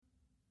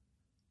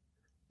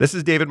This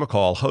is David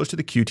McCall, host of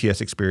the QTS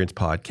Experience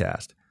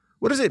podcast.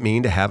 What does it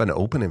mean to have an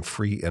open and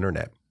free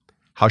internet?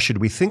 How should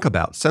we think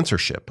about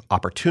censorship,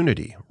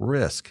 opportunity,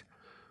 risk?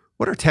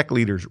 What are tech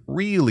leaders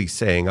really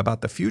saying about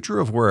the future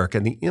of work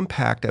and the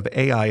impact of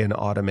AI and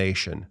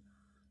automation?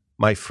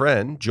 My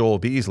friend, Joel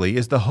Beasley,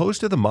 is the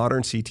host of the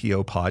Modern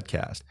CTO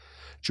podcast.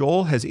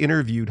 Joel has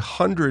interviewed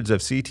hundreds of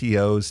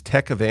CTOs,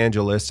 tech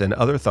evangelists, and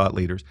other thought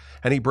leaders,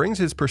 and he brings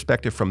his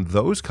perspective from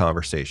those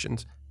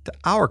conversations to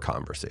our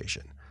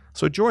conversation.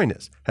 So join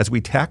us as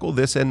we tackle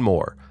this and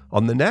more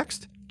on the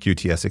next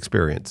QTS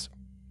Experience.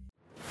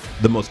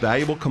 The most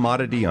valuable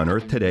commodity on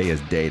earth today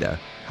is data,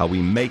 how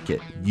we make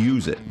it,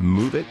 use it,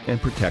 move it, and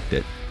protect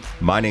it.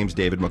 My name's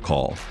David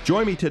McCall.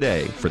 Join me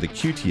today for the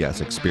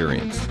QTS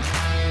Experience.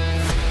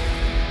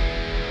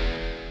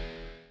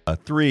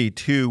 3,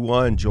 2,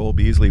 1, Joel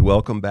Beasley,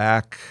 welcome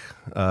back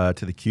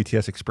to the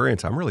QTS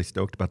Experience. I'm really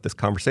stoked about this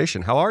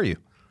conversation. How are you?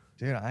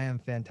 Dude, I am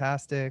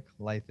fantastic.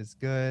 Life is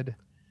good.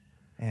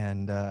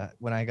 And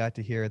when I got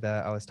to hear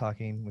that I was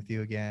talking with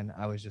you again,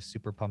 I was just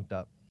super pumped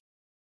up.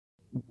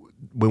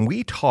 When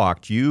we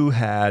talked, you're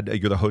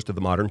the host of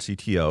the Modern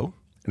CTO,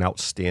 an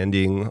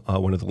outstanding,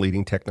 one of the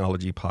leading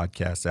technology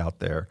podcasts out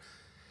there.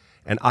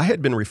 And I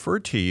had been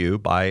referred to you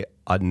by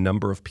a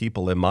number of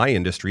people in my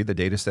industry, the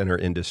data center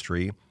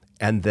industry,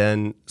 and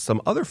then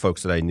some other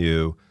folks that I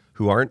knew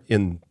who aren't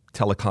in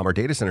telecom or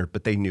data center,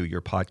 but they knew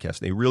your podcast.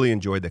 They really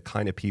enjoyed the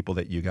kind of people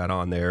that you got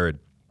on there and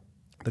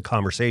the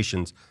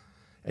conversations.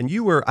 And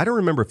you were, I don't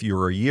remember if you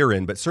were a year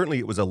in, but certainly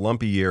it was a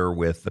lumpy year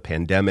with the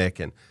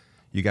pandemic and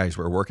you guys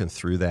were working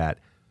through that.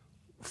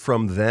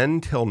 From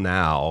then till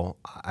now,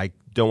 I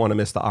don't want to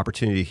miss the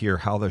opportunity to hear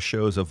how the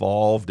show's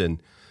evolved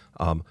and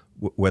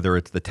whether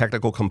it's the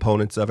technical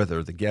components of it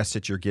or the guests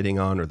that you're getting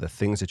on or the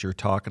things that you're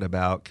talking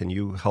about. Can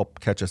you help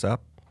catch us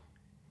up?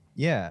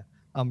 Yeah.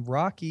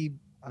 Rocky,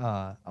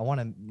 I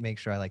want to make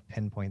sure I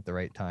pinpoint the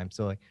right time.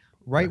 So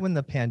right when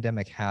the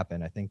pandemic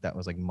happened, I think that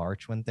was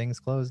March when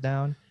things closed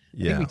down.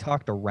 I think we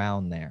talked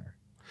around there.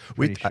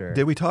 Sure.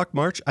 Did we talk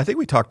March? I think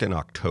we talked in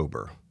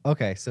October.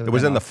 Okay. So it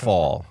was in the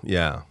fall.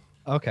 Yeah.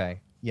 Okay.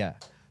 Yeah.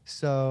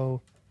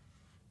 So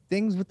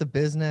things with the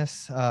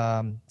business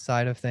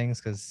side of things,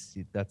 because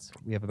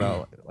we have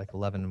about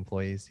 11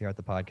 employees here at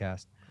the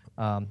podcast.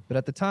 But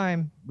at the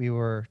time we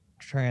were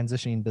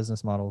transitioning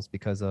business models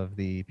because of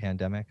the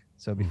pandemic.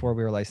 So before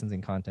we were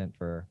licensing content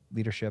for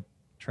leadership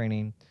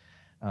training,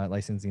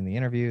 licensing the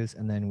interviews,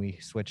 and then we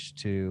switched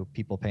to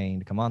people paying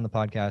to come on the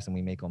podcast and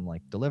we make them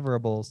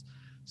deliverables.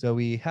 So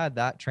we had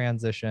that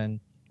transition.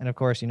 And of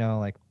course,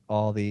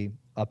 all the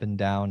up and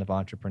down of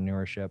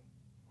entrepreneurship.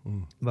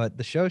 But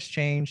the show's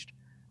changed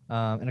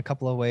in a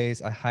couple of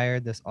ways. I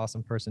hired this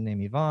awesome person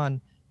named Yvonne,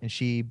 and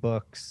she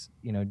books,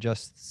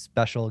 just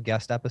special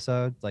guest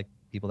episodes, like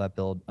people that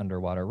build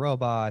underwater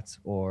robots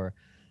or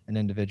an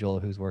individual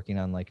who's working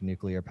on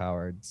nuclear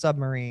powered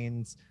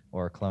submarines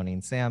or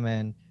cloning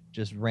salmon,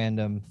 just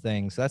random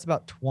things. So that's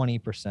about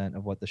 20%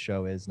 of what the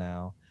show is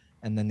now.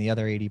 And then the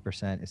other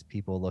 80% is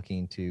people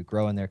looking to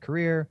grow in their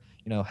career.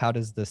 How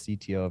does the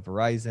CTO of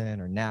Verizon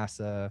or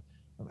NASA,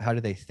 how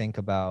do they think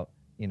about,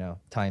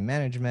 time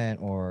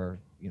management or,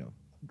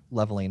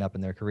 leveling up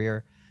in their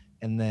career?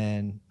 And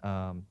then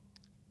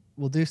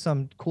we'll do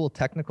some cool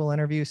technical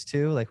interviews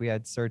too. Like we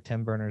had Sir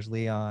Tim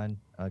Berners-Lee on,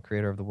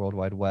 creator of the World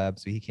Wide Web.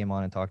 So he came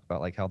on and talked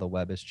about how the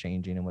web is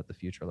changing and what the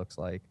future looks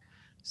like.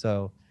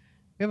 So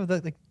we have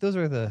those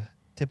are the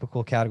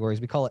typical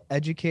categories. We call it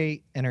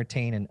educate,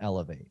 entertain, and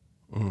elevate.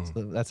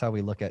 So that's how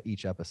we look at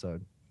each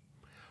episode.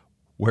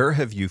 Where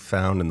have you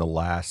found in the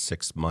last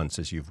 6 months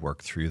as you've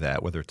worked through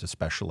that, whether it's a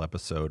special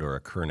episode or a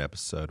current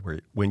episode,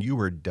 where when you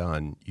were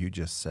done, you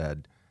just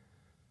said,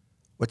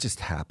 what just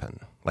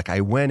happened?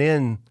 I went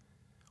in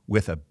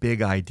with a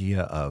big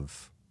idea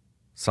of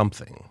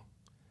something,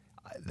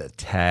 the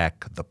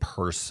tech, the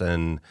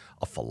person,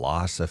 a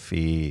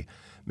philosophy,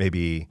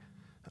 maybe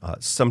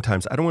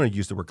sometimes, I don't want to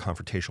use the word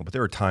confrontational, but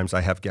there are times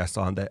I have guests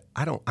on that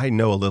I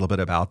know a little bit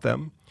about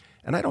them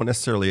and I don't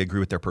necessarily agree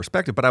with their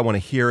perspective, but I want to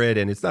hear it.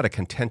 And it's not a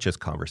contentious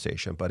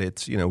conversation, but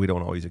it's, we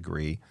don't always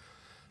agree.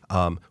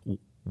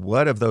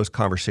 What of those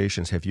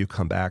conversations have you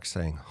come back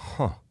saying,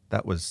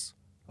 that was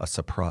a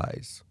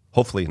surprise,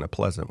 hopefully in a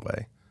pleasant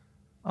way?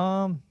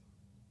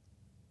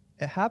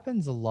 It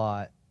happens a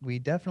lot. We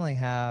definitely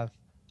have,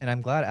 and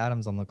I'm glad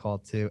Adam's on the call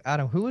too.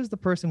 Adam, who was the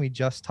person we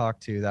just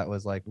talked to that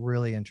was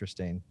really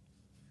interesting?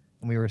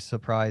 And we were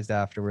surprised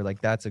after. We're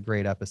that's a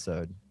great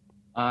episode.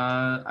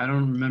 I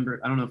don't remember.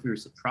 I don't know if we were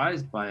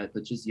surprised by it,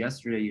 but just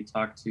yesterday you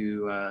talked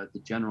to the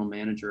general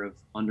manager of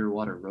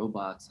underwater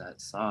robots at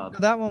Saab.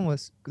 That one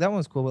was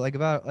cool. But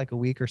about a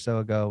week or so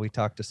ago, we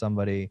talked to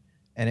somebody,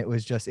 and it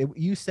was just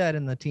you said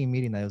in the team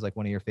meeting that it was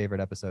one of your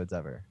favorite episodes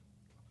ever.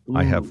 Ooh.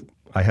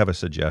 I have a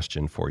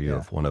suggestion for you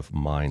of one of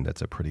mine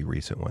that's a pretty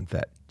recent one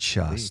that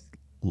just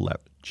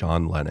left.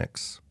 John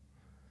Lennox.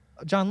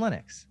 John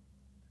Lennox.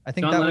 I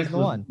think John that Lennox was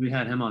the one. We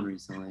had him on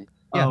recently.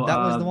 Yeah, that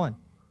was the one.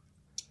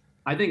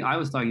 I think I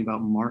was talking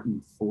about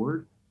Martin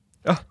Ford.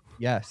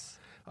 Yes.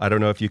 I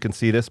don't know if you can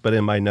see this, but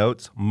in my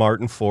notes,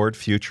 Martin Ford,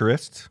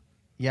 futurist.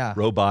 Yeah.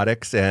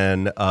 Robotics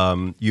and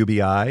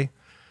UBI.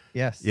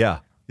 Yes. Yeah.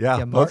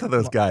 Yeah, Both of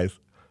those guys.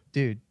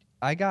 Dude,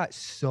 I got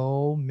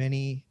so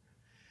many,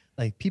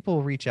 like,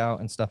 people reach out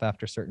and stuff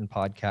after certain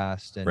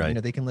podcasts, and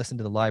Right. they can listen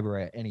to the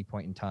library at any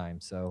point in time.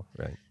 So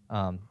Right.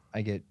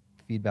 I get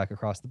feedback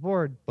across the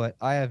board, but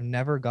I have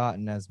never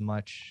gotten as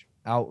much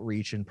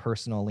outreach and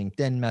personal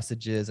LinkedIn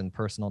messages and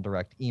personal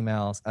direct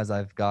emails as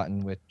I've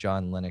gotten with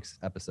John Lennox's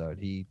episode.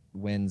 He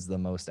wins the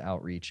most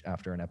outreach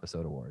after an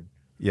episode award.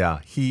 Yeah.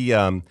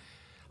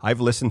 I've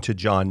listened to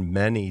John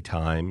many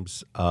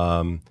times.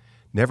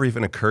 Never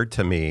even occurred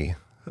to me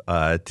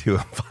to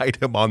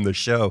invite him on the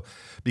show,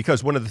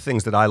 because one of the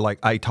things that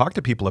I talk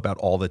to people about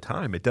all the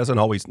time. It doesn't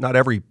always, not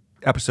every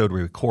episode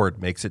we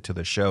record makes it to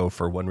the show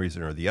for one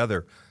reason or the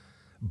other,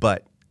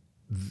 but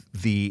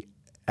the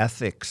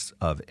ethics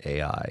of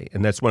AI.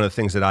 And that's one of the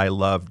things that I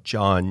love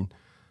John,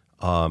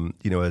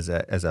 as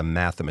a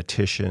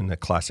mathematician, a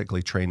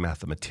classically trained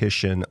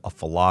mathematician, a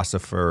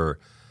philosopher.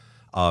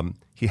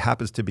 He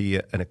happens to be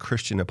a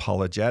Christian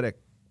apologetic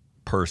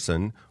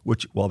person,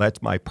 which, while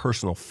that's my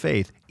personal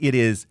faith, it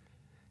is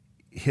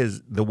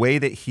the way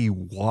that he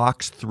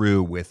walks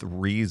through with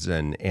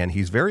reason, and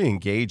he's very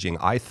engaging,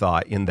 I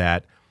thought, in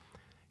that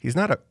he's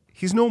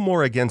no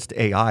more against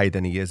AI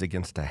than he is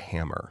against a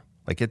hammer.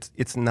 Like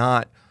it's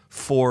not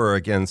for or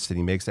against, and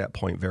he makes that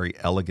point very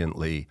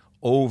elegantly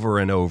over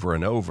and over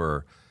and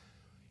over.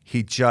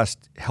 He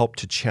just helped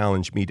to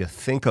challenge me to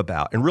think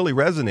about and really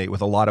resonate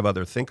with a lot of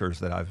other thinkers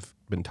that I've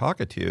been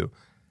talking to,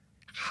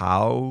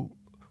 how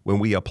when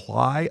we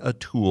apply a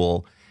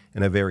tool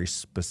in a very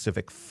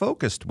specific,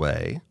 focused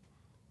way,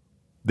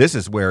 this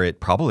is where it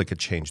probably could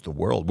change the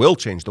world, will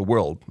change the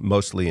world,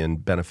 mostly in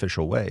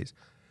beneficial ways.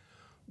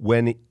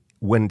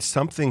 When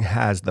something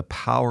has the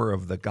power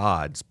of the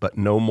gods but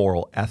no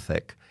moral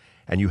ethic,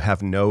 and you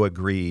have no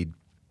agreed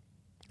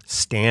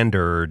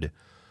standard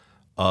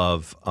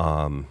of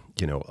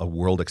a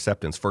world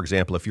acceptance. For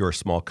example, if you're a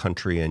small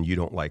country and you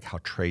don't like how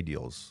trade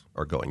deals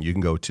are going, you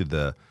can go to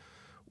the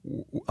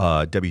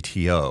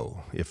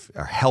WTO. If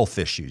health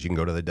issues, you can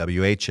go to the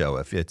WHO.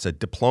 If it's a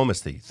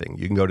diplomacy thing,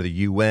 you can go to the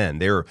UN.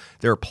 There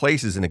are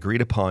places and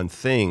agreed upon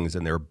things,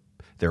 and there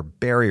are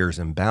barriers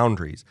and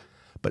boundaries.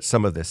 But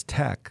some of this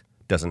tech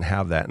doesn't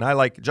have that.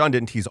 And John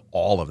didn't tease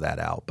all of that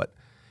out, but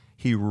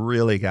he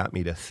really got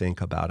me to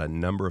think about a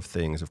number of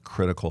things of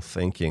critical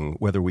thinking,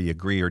 whether we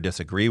agree or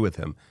disagree with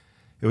him.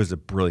 It was a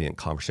brilliant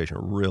conversation.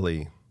 It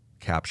really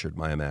captured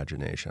my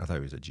imagination. I thought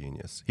he was a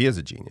genius. He is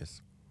a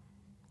genius.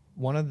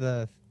 One of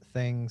the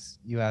things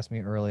you asked me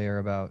earlier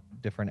about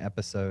different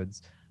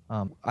episodes,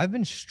 I've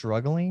been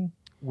struggling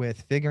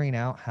with figuring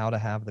out how to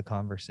have the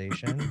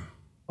conversation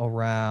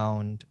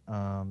around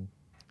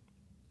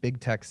big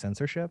tech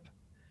censorship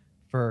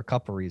for a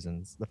couple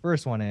reasons. The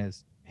first one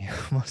is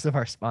most of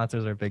our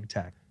sponsors are big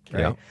tech,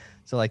 right? Yeah.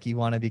 So you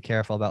want to be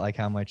careful about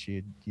how much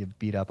you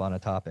beat up on a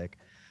topic.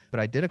 But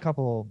I did a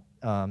couple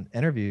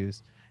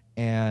interviews,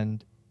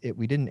 and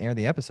we didn't air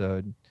the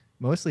episode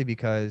mostly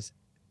because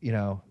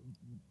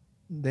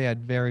they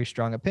had very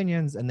strong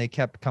opinions, and they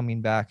kept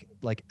coming back.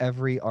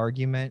 Every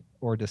argument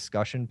or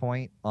discussion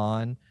point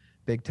on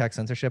big tech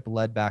censorship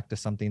led back to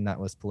something that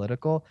was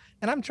political.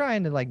 And I'm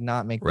trying to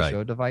not make the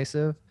show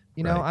divisive.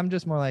 I'm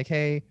just more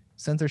hey,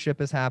 censorship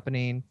is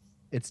happening.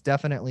 It's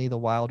definitely the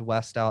Wild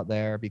West out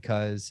there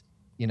because,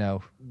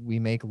 we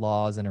make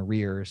laws in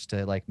arrears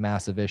to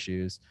massive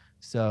issues.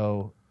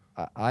 So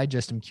I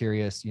just am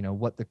curious,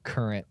 what the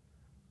current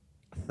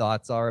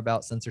thoughts are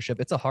about censorship.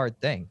 It's a hard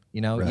thing,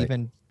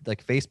 even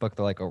Facebook,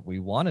 they're oh, we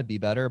want to be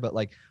better, but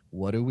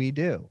what do we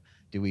do?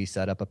 Do we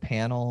set up a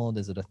panel?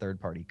 Is it a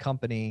third-party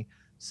company?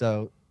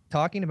 So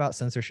talking about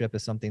censorship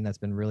is something that's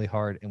been really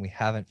hard, and we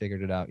haven't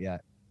figured it out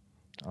yet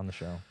on the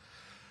show.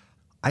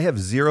 I have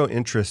zero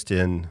interest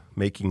in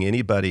making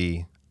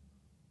anybody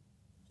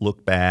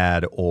look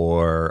bad,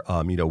 or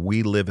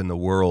we live in the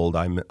world.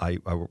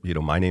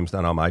 My name's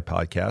not on my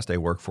podcast. I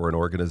work for an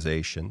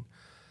organization,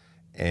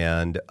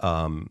 and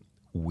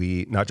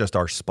we, not just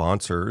our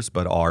sponsors,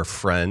 but our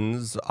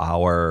friends,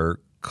 our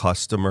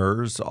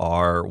customers,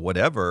 our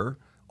whatever,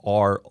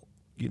 are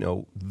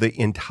the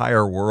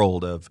entire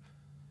world of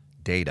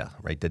data.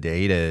 Right, the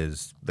data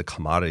is the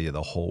commodity of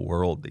the whole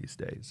world these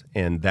days,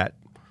 and that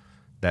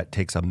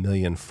takes a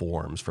million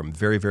forms, from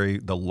very, very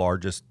the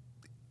largest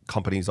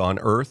companies on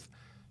earth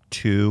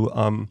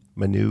to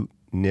minute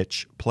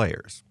niche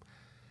players.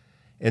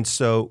 And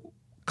so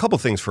a couple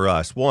things for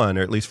us. One,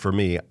 or at least for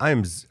me, I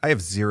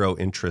have zero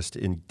interest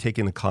in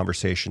taking the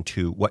conversation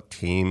to what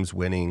team's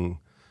winning,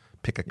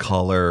 pick a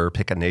color,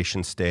 pick a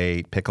nation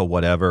state, pick a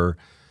whatever.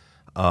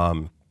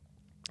 Number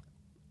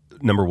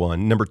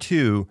one. Number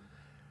two,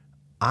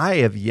 I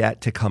have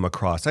yet to come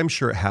across, I'm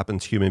sure it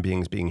happens, human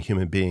beings being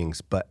human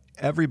beings, but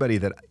everybody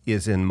that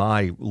is in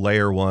my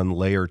layer 1,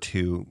 layer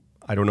 2,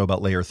 I don't know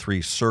about layer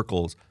 3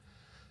 circles,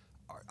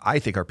 I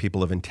think are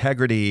people of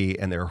integrity,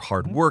 and they're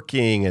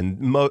hardworking,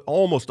 and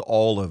almost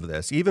all of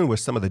this, even with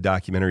some of the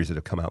documentaries that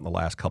have come out in the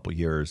last couple of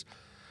years,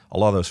 a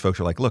lot of those folks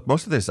are look,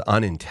 most of this is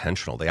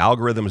unintentional. The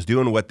algorithm is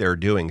doing what they're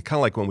doing. Kind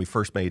of like when we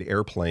first made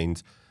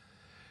airplanes,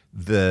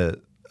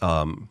 the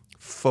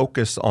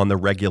focus on the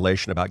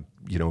regulation about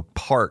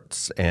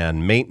parts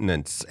and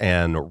maintenance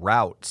and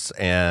routes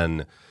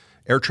and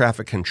air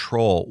traffic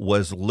control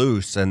was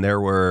loose, and there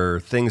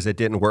were things that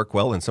didn't work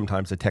well, and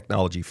sometimes the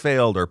technology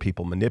failed or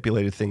people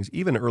manipulated things.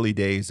 Even early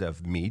days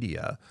of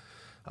media,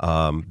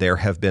 there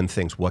have been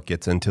things: what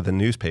gets into the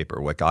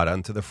newspaper, what got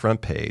onto the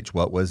front page,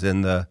 what was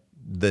in the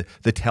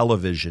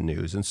television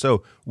news, and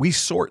so we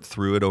sort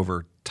through it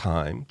over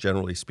time,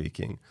 generally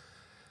speaking.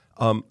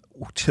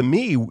 To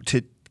me,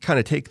 to kind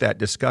of take that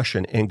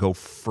discussion and go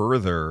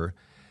further,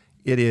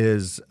 it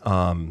is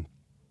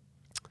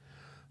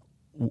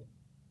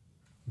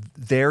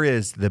there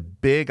is the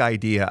big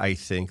idea, I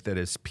think, that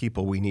as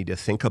people we need to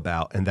think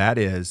about, and that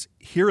is,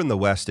 here in the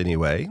West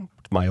anyway,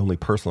 my only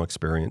personal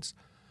experience,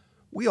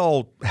 we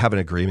all have an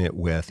agreement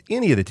with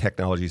any of the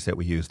technologies that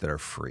we use that are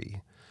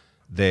free.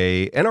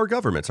 And our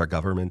governments,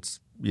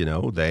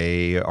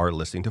 they are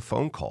listening to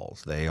phone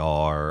calls. They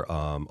are,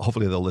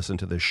 hopefully they'll listen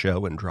to this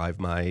show and drive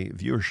my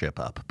viewership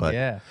up. But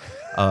yeah.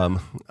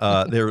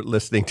 They're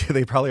listening to,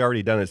 they've probably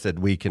already done it, said,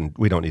 we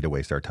don't need to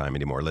waste our time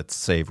anymore. Let's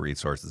save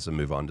resources and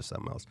move on to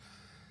something else.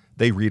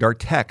 They read our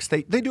text.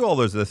 They do all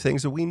those other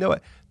things, and we know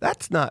it.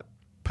 That's not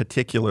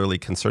particularly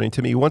concerning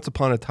to me. Once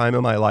upon a time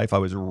in my life, I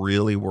was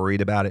really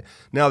worried about it.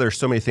 Now there's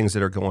so many things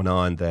that are going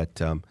on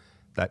that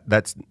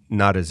that's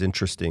not as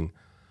interesting.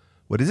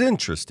 What is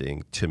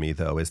interesting to me,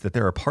 though, is that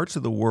there are parts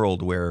of the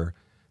world where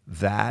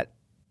that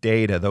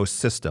data, those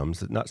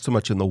systems, not so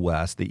much in the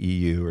West, the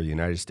EU or the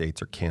United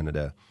States or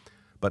Canada,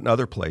 but in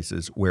other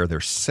places where they're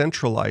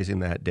centralizing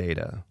that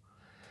data.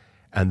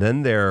 And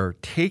then they're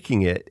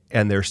taking it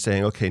and they're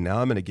saying, okay, now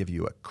I'm going to give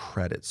you a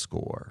credit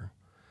score.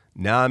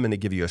 Now I'm going to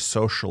give you a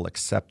social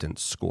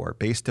acceptance score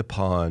based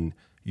upon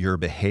your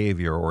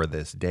behavior or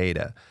this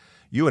data.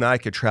 You and I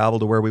could travel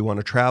to where we want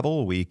to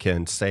travel. We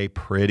can say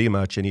pretty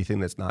much anything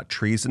that's not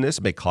treasonous.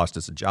 It may cost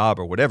us a job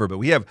or whatever, but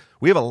we have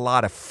a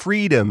lot of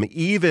freedom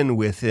even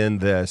within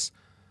this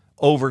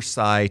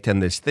oversight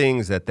and these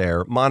things that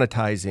they're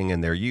monetizing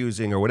and they're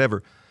using or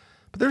whatever.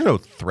 But there's no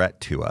threat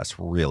to us,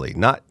 really.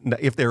 Not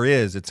if there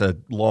is, it's a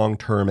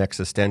long-term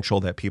existential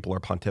that people are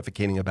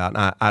pontificating about.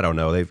 And I don't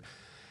know.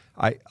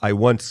 I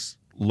once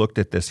looked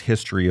at this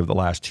history of the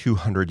last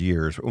 200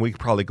 years, and we could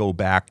probably go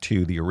back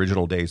to the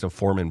original days of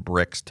forming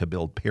bricks to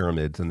build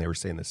pyramids, and they were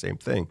saying the same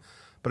thing.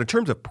 But in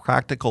terms of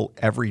practical,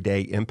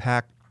 everyday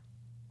impact,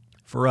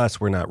 for us,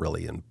 we're not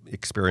really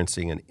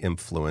experiencing an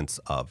influence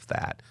of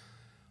that.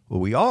 Well,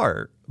 we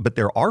are, but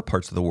there are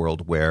parts of the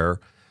world where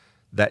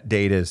that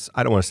data is,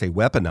 I don't want to say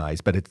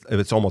weaponized, but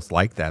it's almost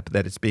like that, but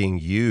that it's being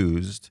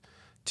used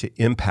to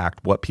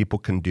impact what people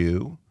can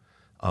do,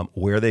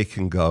 where they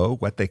can go,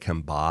 what they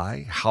can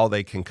buy, how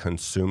they can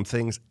consume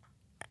things.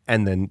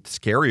 And then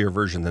scarier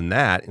version than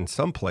that, in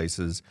some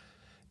places,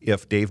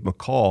 if Dave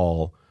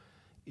McCall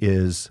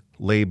is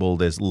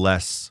labeled as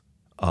less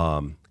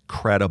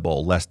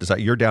credible, less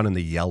desirable, you're down in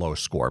the yellow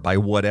score by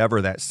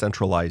whatever that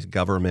centralized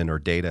government or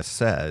data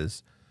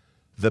says,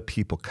 the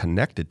people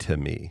connected to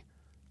me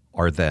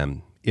are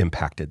then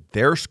impacted.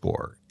 Their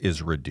score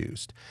is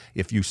reduced.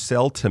 If you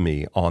sell to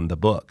me on the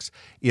books,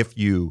 if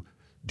you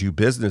do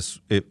business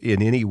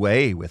in any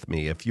way with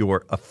me, if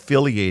you're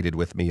affiliated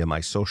with me in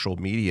my social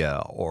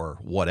media or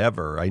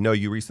whatever. I know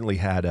you recently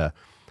had a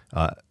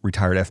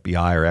retired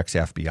FBI or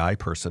ex-FBI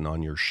person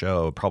on your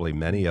show, probably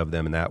many of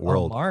them in that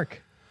world. Oh,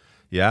 Mark.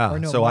 Yeah. Or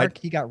no, so Mark,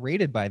 he got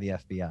raided by the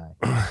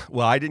FBI.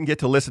 Well, I didn't get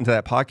to listen to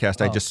that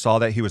podcast. I just saw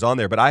that he was on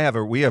there. But I've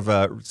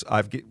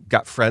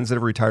got friends that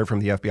have retired from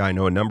the FBI. I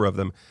know a number of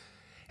them.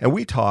 And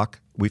we've talked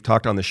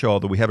on the show,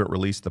 although we haven't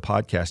released the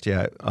podcast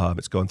yet.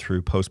 It's going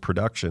through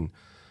post-production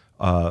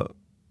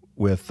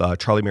with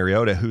Charlie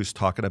Mariota, who's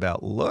talking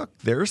about, look,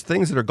 there's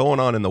things that are going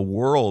on in the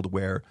world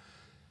where,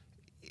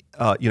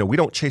 we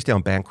don't chase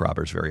down bank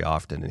robbers very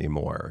often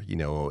anymore,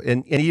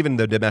 and even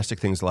the domestic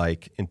things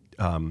like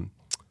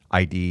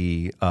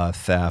ID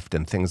theft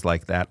and things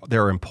like that,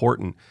 they're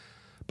important.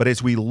 But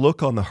as we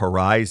look on the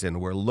horizon,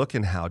 we're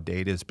looking how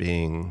data is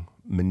being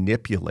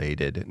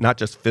manipulated, not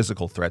just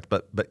physical threats,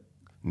 but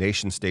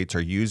nation states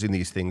are using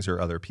these things or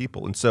other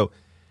people. And so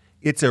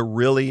it's a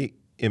really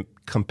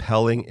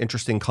compelling,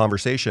 interesting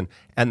conversation.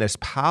 And this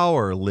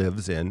power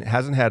lives in,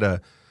 hasn't had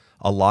a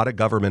lot of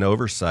government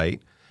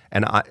oversight.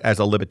 And as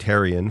a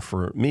libertarian,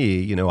 for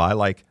me, I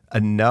like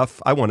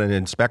enough. I want an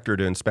inspector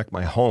to inspect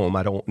my home.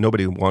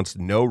 Nobody wants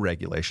no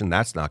regulation.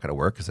 That's not going to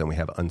work because then we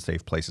have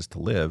unsafe places to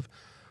live.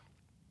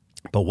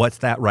 But what's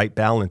that right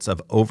balance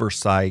of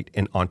oversight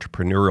and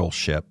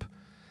entrepreneurship?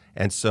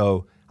 And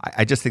so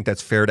I just think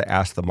that's fair to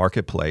ask the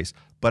marketplace.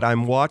 But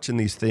I'm watching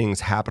these things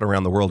happen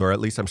around the world, or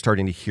at least I'm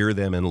starting to hear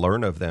them and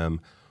learn of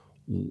them.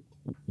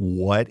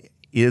 What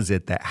is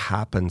it that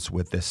happens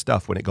with this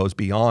stuff when it goes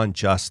beyond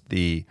just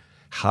the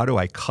how do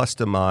I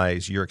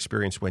customize your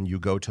experience when you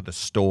go to the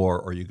store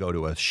or you go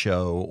to a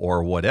show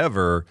or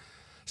whatever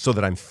so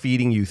that I'm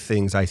feeding you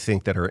things I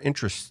think that are of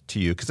interest to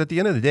you? Because at the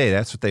end of the day,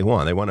 that's what they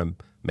want. They want to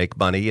make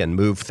money and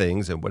move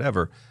things and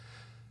whatever.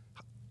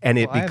 And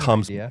it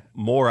becomes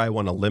more, I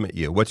want to limit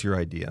you. What's your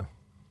idea?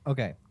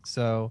 Okay,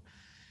 so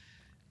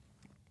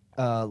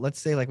let's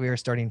say like we were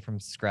starting from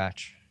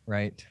scratch,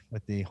 right,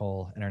 with the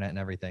whole internet and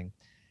everything.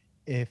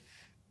 If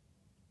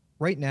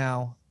right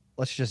now,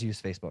 let's just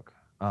use Facebook,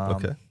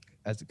 Okay.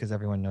 because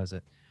everyone knows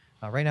it.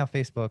 Right now,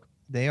 Facebook,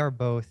 they are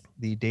both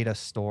the data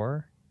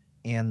store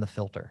and the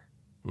filter.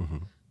 Mm-hmm.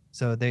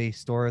 So they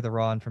store the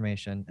raw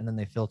information and then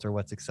they filter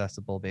what's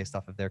accessible based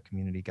off of their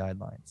community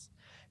guidelines.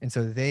 And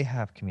so they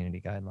have community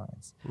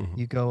guidelines. Mm-hmm.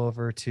 You go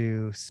over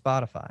to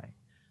Spotify,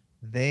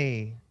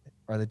 they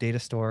are the data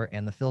store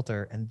and the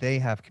filter, and they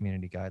have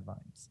community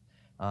guidelines.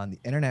 The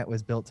internet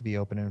was built to be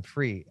open and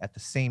free. At the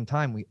same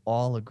time, we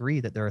all agree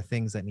that there are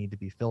things that need to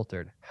be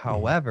filtered.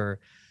 However,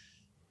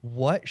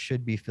 what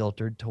should be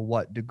filtered to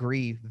what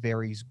degree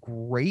varies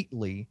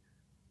greatly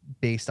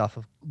based off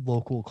of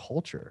local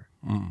culture.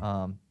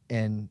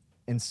 And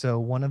so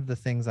one of the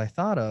things I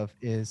thought of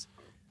is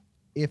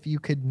if you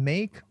could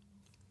make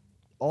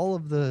all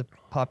of the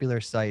popular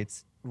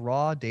sites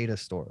raw data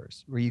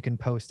stores where you can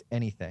post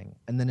anything,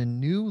 and then a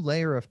new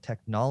layer of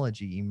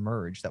technology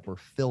emerged that were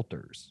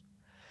filters,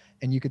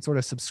 and you could sort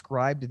of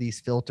subscribe to these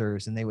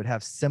filters and they would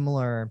have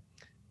similar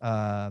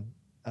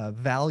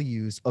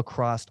values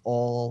across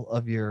all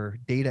of your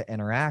data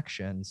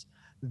interactions,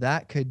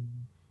 that could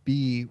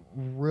be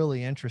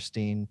really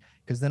interesting,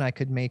 because then I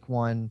could make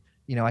one,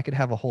 I could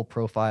have a whole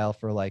profile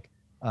for like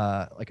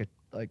a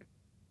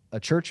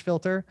church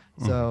filter.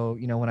 So,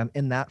 when I'm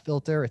in that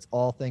filter, it's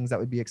all things that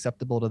would be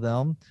acceptable to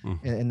them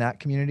in that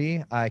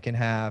community. I can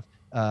have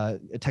a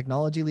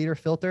technology leader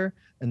filter,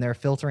 and they're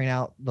filtering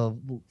out the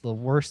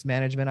worst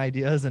management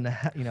ideas and,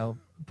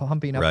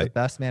 pumping up the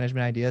best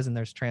management ideas, and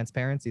there's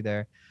transparency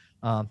there.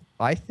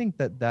 I think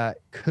that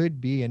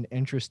could be an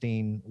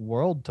interesting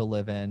world to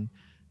live in.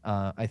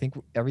 I think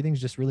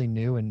everything's just really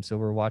new. And so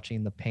we're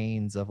watching the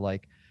pains of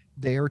like,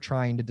 they're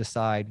trying to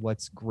decide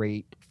what's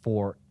great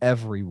for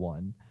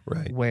everyone,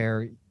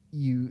 where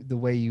the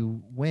way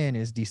you win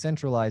is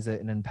decentralize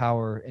it and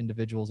empower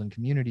individuals and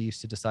communities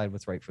to decide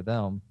what's right for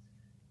them.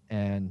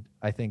 And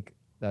I think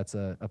that's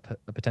a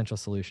potential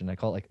solution. I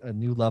call it like a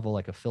new level,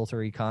 like a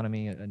filter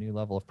economy, a new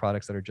level of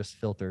products that are just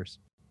filters.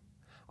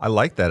 I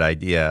like that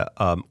idea.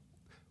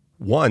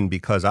 One,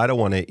 because I don't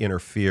want to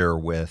interfere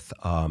with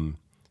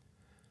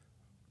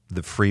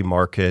the free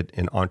market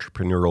and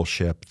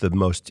entrepreneurship. The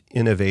most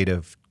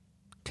innovative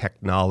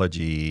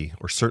technology,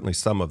 or certainly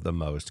some of the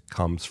most,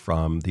 comes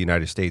from the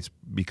United States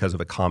because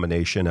of a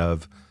combination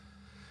of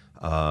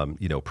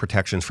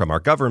protections from our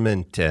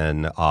government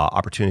and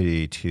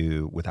opportunity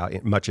to,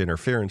 without much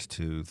interference,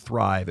 to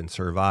thrive and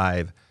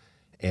survive.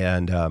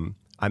 And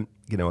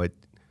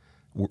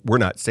we're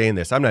not saying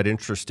this. I'm not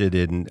interested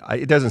in.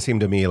 It doesn't seem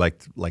to me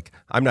like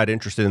I'm not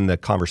interested in the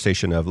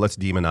conversation of let's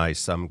demonize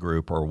some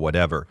group or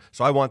whatever.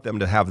 So I want them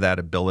to have that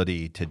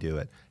ability to do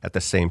it. At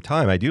the same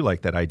time, I do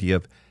like that idea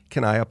of,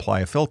 can I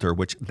apply a filter,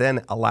 which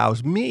then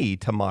allows me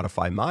to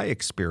modify my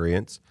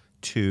experience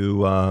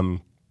to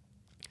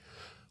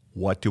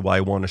what do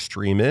I want to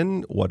stream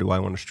in? What do I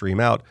want to stream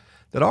out?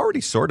 That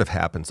already sort of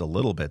happens a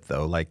little bit,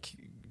 though. Like,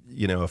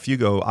 if you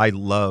go, I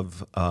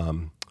love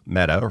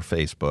Meta or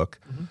Facebook.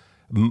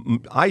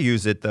 I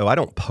use it, though. I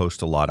don't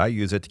post a lot. I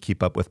use it to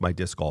keep up with my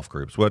disc golf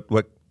groups.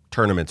 What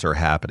tournaments are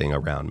happening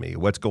around me?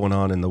 What's going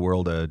on in the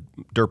world of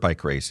dirt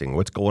bike racing?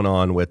 What's going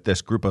on with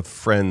this group of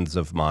friends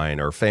of mine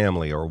or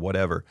family or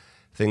whatever?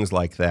 Things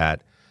like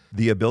that.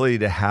 The ability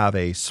to have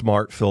a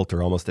smart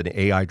filter, almost an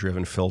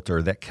AI-driven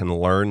filter that can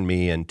learn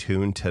me and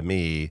tune to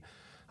me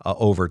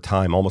over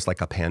time, almost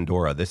like a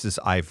Pandora.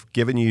 I've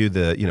given you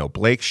the,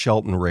 Blake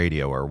Shelton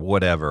radio or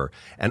whatever.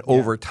 And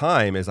over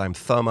time, as I'm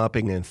thumb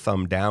upping and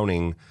thumb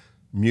downing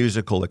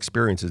musical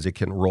experiences, it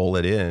can roll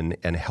it in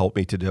and help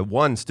me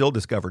to still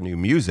discover new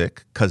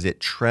music because it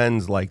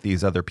trends like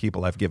these other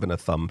people I've given a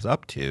thumbs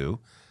up to.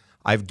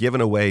 I've given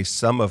away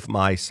some of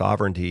my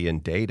sovereignty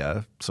and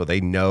data so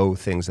they know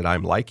things that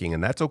I'm liking,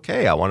 and that's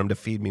okay. I want them to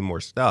feed me more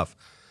stuff,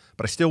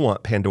 but I still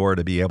want Pandora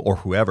to be able, or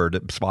whoever,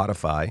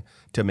 Spotify,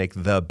 to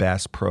make the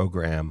best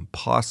program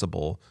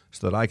possible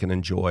so that I can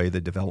enjoy the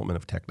development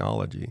of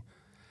technology.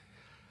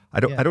 I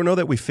don't know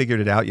that we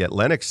figured it out yet.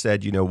 Lennox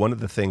said, one of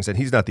the things, and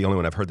he's not the only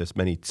one, I've heard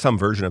some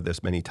version of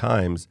this many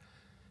times,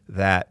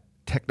 that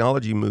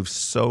technology moves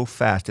so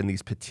fast in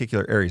these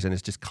particular areas and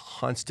it's just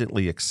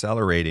constantly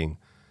accelerating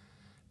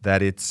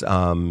that it's,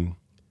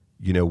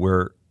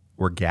 we're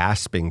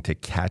gasping to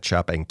catch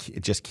up and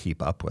just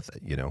keep up with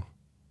it,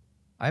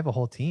 I have a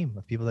whole team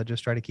of people that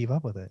just try to keep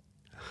up with it,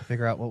 to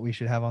figure out what we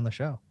should have on the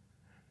show.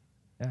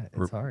 Yeah,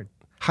 it's hard.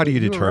 How do you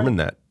determine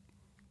that?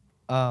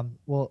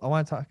 Well, I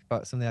want to talk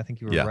about something. I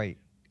think you were right.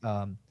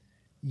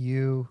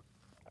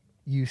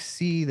 You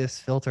see this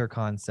filter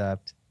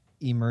concept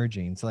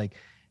emerging. So like,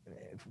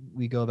 if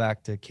we go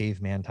back to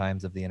caveman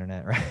times of the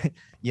internet, right?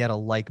 You had a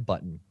like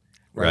button,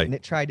 right? And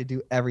it tried to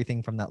do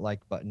everything from that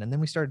like button. And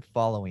then we started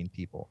following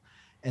people.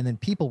 And then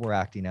people were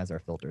acting as our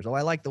filters. Oh,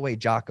 I like the way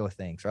Jocko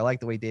thinks, or I like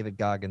the way David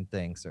Goggin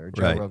thinks, or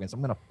Joe Rogan. So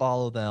I'm going to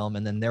follow them,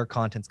 and then their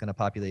content's going to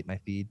populate my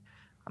feed.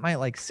 I might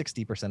like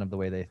 60% of the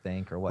way they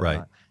think or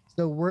whatnot.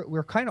 So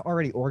we're kind of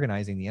already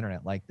organizing the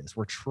internet like this.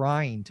 We're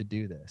trying to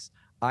do this.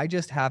 I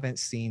just haven't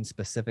seen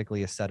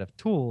specifically a set of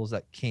tools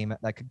that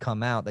could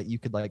come out that you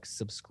could like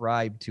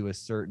subscribe to a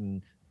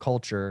certain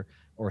culture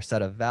or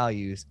set of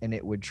values, and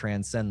it would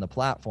transcend the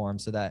platform,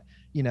 so that,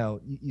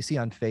 you see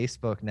on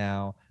Facebook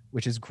now,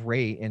 which is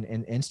great, and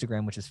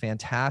Instagram, which is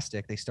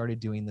fantastic. They started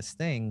doing this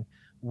thing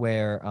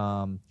where,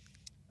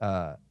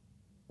 well,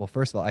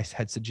 first of all, I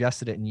had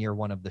suggested it in year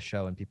 1 of the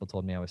show, and people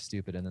told me I was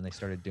stupid, and then they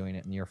started doing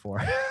it in year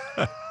 4.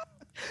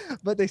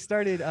 But they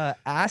started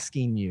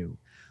asking you,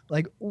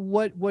 like,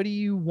 what do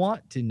you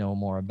want to know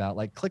more about?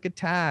 Like, click a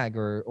tag,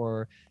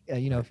 or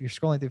if you're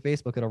scrolling through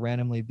Facebook, it'll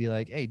randomly be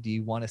like, hey, do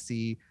you want to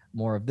see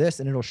more of this?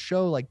 And it'll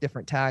show like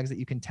different tags that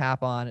you can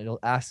tap on. It'll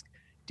ask,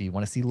 do you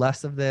want to see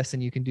less of this?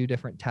 And you can do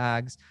different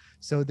tags.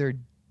 So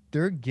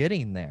they're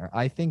getting there.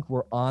 I think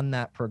we're on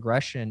that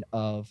progression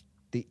of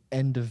the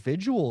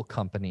individual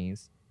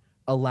companies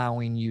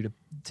allowing you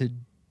to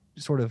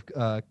sort of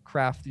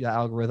craft the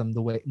algorithm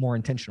the way more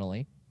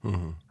intentionally.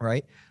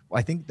 Right. Well,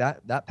 I think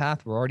that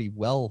path we're already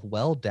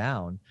well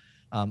down.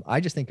 I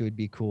just think it would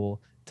be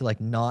cool to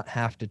like not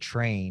have to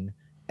train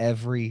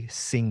every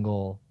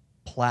single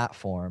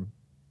platform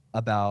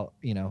about,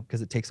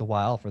 because it takes a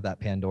while for that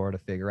Pandora to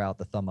figure out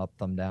the thumb up,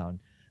 thumb down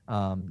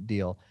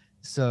deal.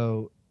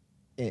 So,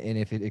 and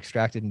if it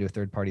extracted into a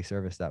third-party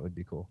service, that would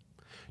be cool.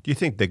 Do you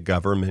think the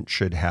government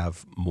should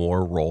have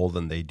more role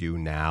than they do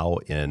now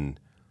in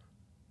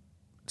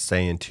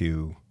saying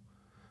to,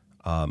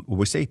 when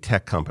we say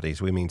tech companies,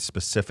 we mean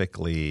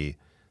specifically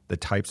the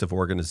types of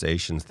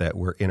organizations that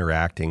we're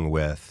interacting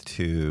with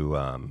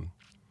to,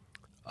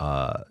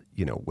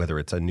 whether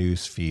it's a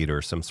news feed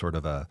or some sort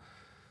of a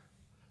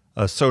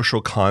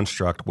social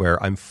construct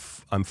where I'm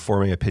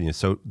forming opinions.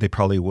 So they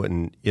probably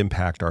wouldn't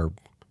impact our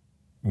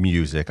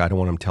music. I don't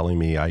want them telling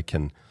me I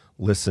can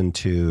listen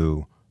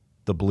to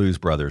the Blues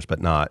Brothers but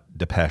not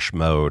Depeche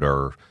Mode,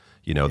 or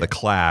the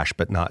Clash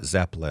but not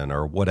Zeppelin,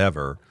 or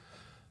whatever.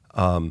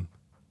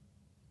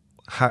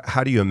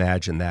 How do you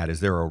imagine that?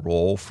 Is there a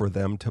role for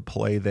them to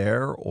play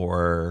there,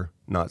 or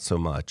not so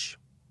much?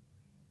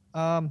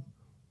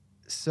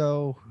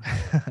 So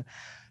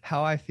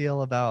how I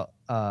feel about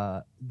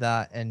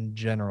that in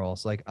general.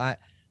 So like I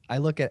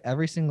look at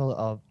every single,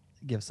 I'll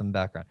give some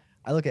background.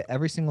 I look at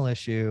every single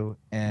issue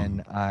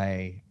and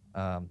I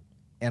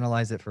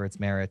analyze it for its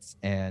merits,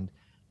 and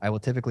I will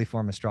typically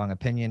form a strong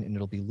opinion, and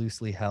it'll be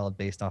loosely held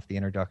based off the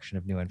introduction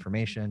of new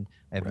information.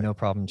 I have no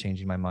problem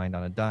changing my mind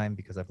on a dime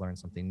because I've learned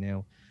something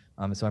new.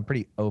 So I'm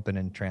pretty open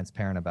and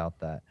transparent about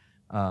that.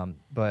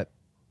 But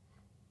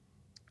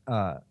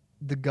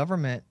the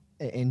government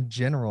in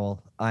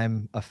general,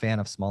 I'm a fan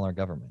of smaller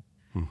government.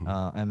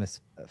 I'm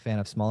a fan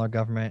of smaller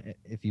government.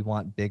 If you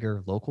want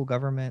bigger local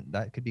government,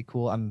 that could be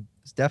cool. I'm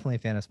definitely a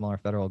fan of smaller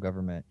federal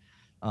government,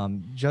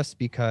 just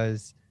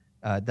because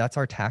that's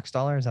our tax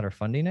dollars that are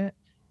funding it.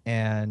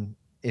 And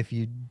if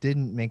you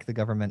didn't make the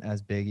government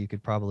as big, you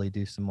could probably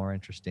do some more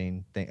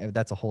interesting things.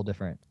 That's a whole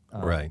different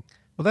right.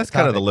 Well, that's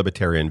kind of the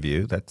libertarian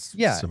view. That's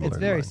similar. It's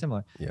very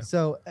similar. Yeah.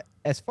 So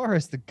as far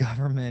as the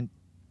government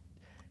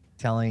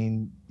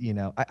telling,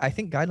 I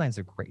think guidelines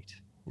are great.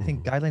 I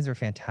think guidelines are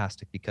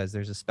fantastic because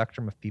there's a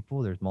spectrum of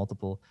people. There's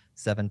multiple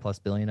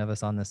 7+ billion of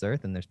us on this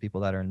earth, and there's people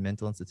that are in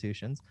mental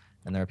institutions,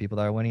 and there are people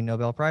that are winning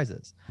Nobel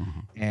Prizes.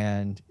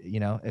 And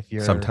if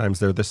you're sometimes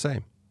they're the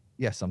same.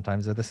 Yeah,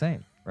 sometimes they're the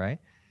same, right?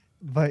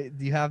 But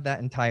you have that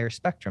entire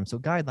spectrum. So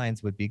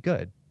guidelines would be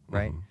good,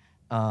 right?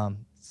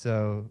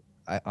 So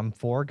I'm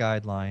for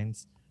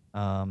guidelines.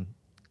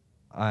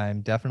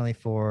 I'm definitely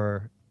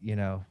for,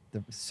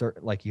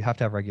 like you have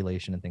to have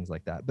regulation and things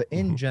like that. But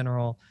in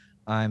general,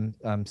 I'm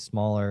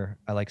smaller.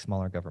 I like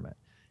smaller government.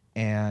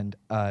 And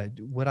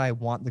would I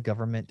want the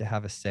government to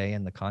have a say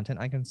in the content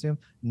I consume?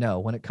 No.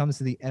 When it comes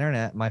to the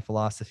internet, my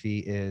philosophy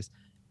is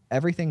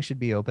everything should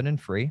be open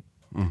and free.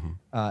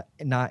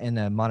 Not in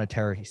a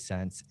monetary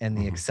sense, in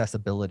the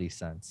accessibility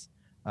sense.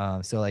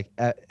 So like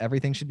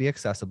everything should be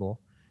accessible,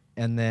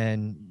 and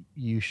then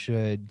you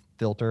should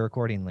filter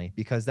accordingly,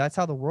 because that's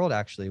how the world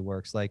actually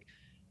works. Like,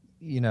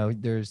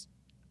 there's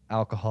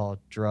alcohol,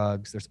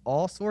 drugs, there's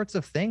all sorts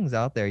of things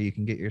out there you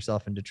can get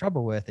yourself into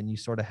trouble with, and you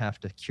sort of have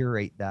to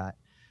curate that,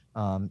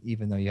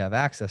 even though you have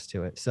access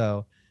to it.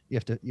 So you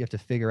have to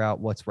figure out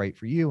what's right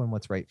for you and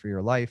what's right for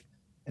your life.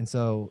 And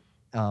so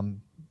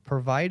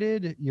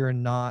provided you're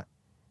not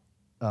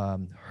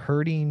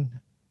hurting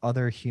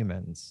other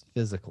humans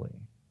physically,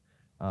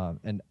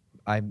 and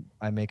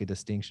I make a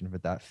distinction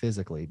with that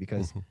physically,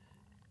 because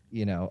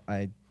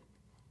I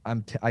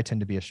tend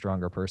to be a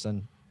stronger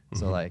person.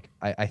 So like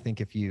I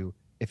think if you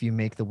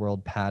make the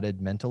world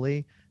padded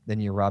mentally, then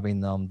you're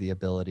robbing them the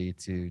ability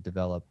to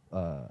develop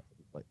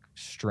like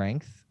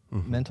strength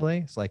mentally.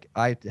 It's like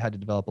I had to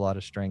develop a lot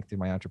of strength through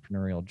my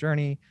entrepreneurial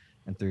journey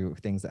and through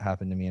things that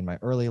happened to me in my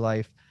early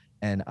life.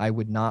 And I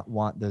would not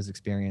want those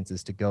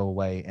experiences to go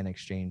away in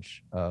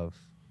exchange of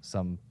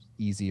some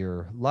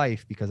easier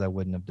life, because I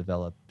wouldn't have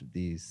developed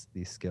these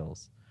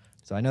skills.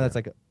 So I know that's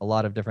like a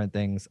lot of different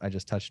things I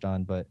just touched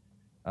on, but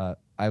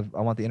I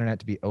want the internet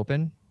to be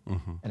open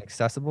and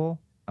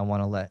accessible. I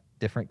want to let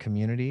different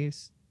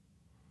communities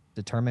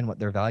determine what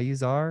their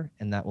values are,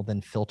 and that will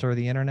then filter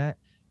the internet.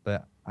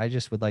 But I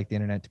just would like the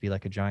internet to be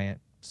like a giant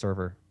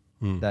server,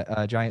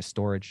 that giant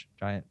storage,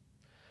 giant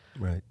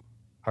Right.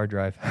 hard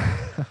drive.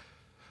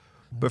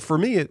 But for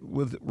me, it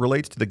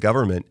relates to the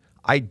government.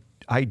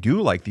 I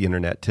do like the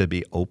internet to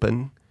be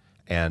open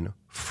and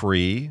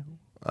free.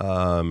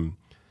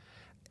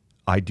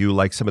 I do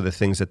like some of the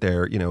things that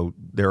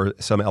there are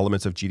some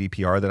elements of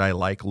GDPR that I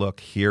like. Look,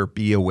 here,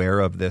 be aware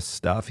of this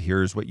stuff.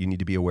 Here's what you need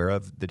to be aware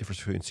of, the difference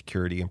between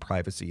security and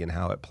privacy and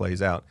how it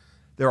plays out.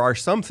 There are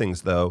some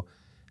things, though,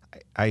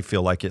 I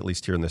feel like, at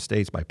least here in the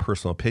States, my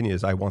personal opinion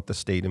is I want the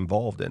state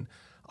involved in.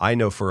 I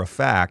know for a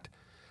fact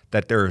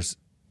that there's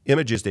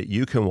images that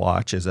you can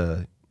watch as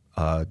a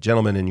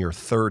gentleman in your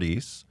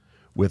 30s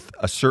with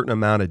a certain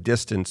amount of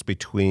distance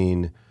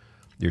between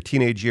your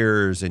teenage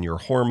years and your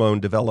hormone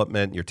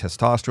development, your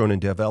testosterone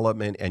and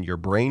development, and your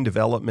brain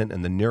development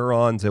and the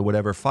neurons and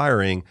whatever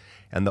firing.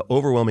 And the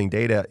overwhelming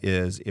data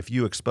is if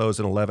you expose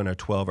an 11 or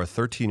 12 or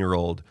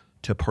 13-year-old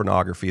to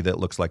pornography that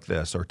looks like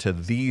this or to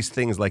these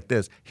things like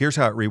this, here's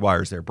how it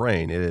rewires their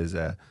brain. It is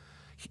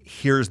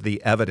here's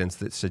the evidence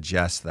that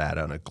suggests that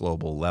on a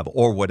global level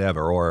or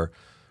whatever, or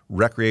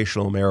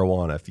recreational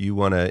marijuana. If you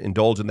want to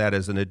indulge in that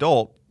as an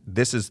adult,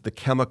 this is the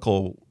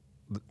chemical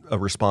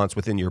response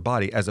within your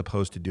body as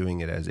opposed to doing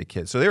it as a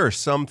kid. So there are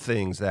some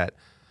things that,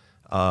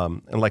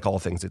 and like all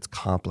things, it's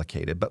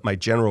complicated. But my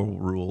general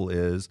rule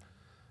is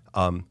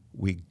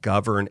we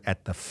govern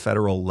at the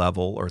federal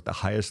level or at the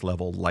highest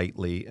level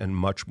lightly and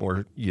much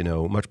more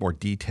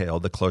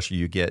detailed the closer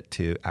you get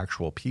to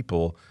actual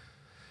people.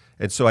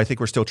 And so I think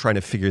we're still trying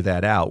to figure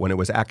that out. When it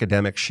was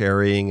academic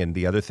sharing and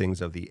the other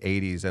things of the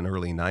 80s and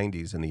early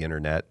 90s in the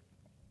internet,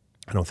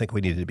 I don't think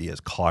we needed to be as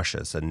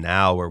cautious. And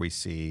now where we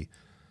see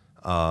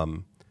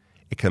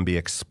it can be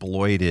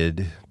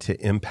exploited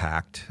to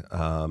impact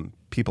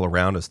people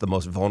around us, the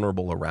most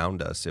vulnerable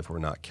around us, if we're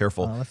not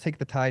careful. Let's take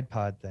the Tide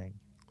Pod thing,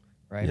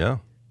 right? Yeah.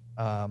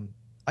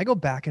 I go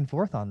back and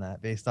forth on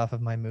that based off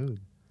of my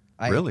mood.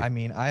 Really? I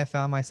mean, I have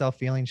found myself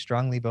feeling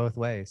strongly both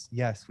ways.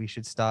 Yes, we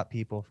should stop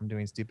people from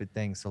doing stupid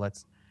things. So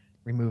let's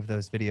remove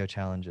those video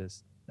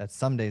challenges. That's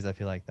some days I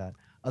feel like that.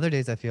 Other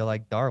days I feel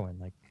like Darwin,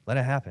 like let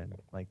it happen.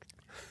 Like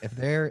if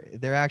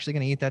they're actually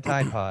going to eat that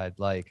Tide Pod,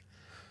 like,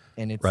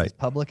 and it's as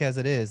public as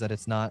it is that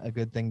it's not a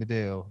good thing to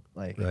do.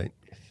 Like,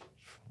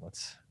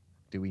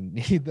 do we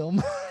need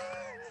them?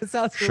 It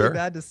sounds really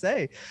bad to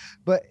say,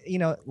 but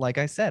like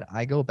I said,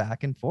 I go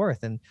back and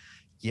forth, and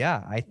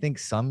yeah, I think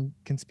some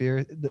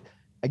conspiracy.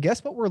 I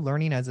guess what we're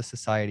learning as a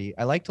society,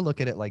 I like to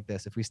look at it like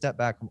this. If we step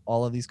back from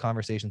all of these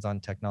conversations on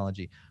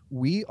technology,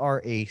 we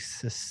are a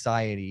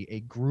society,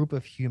 a group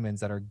of humans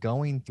that are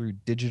going through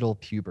digital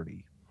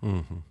puberty.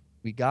 Mm-hmm.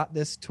 We got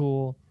this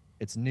tool.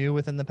 It's new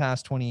within the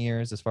past 20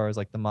 years as far as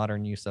like the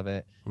modern use of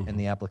it and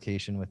the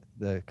application with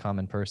the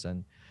common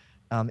person.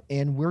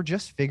 And we're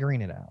just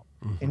figuring it out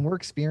and we're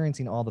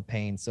experiencing all the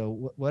pain.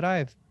 So what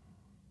I've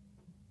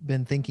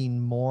been thinking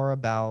more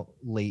about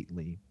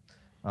lately,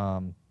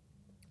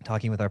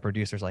 talking with our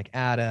producers like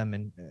Adam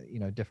and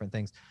different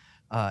things,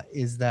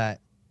 is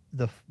that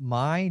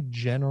my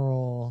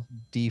general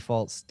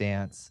default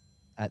stance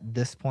at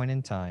this point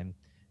in time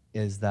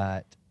is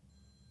that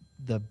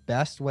the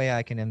best way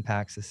I can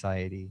impact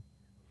society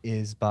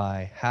is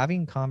by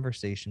having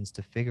conversations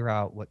to figure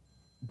out what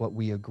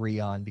we agree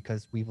on,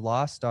 because we've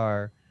lost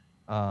our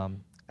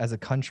as a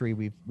country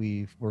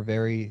we're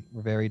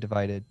very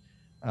divided,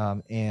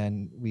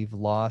 and we've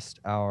lost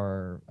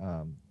our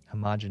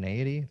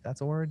homogeneity, if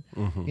that's a word.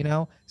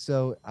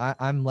 So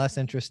I'm less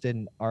interested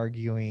in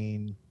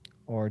arguing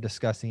or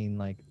discussing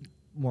like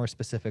more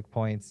specific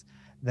points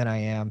than I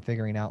am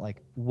figuring out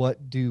like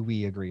what do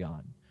we agree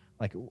on,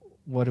 like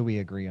what do we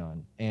agree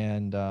on.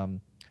 And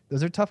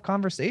those are tough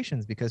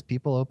conversations because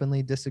people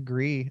openly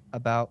disagree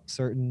about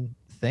certain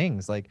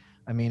things. Like,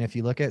 I mean, if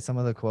you look at some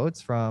of the quotes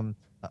from,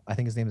 I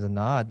think his name is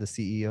Anad, the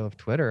CEO of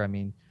Twitter, I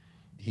mean,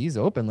 he's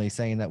openly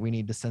saying that we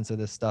need to censor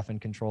this stuff and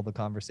control the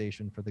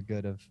conversation for the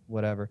good of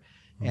whatever.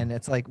 And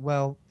it's like,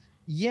 well,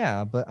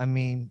 yeah, but I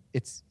mean,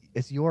 it's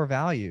your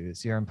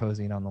values you're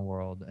imposing on the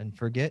world, and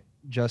forget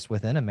just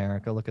within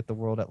America, look at the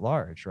world at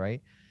large.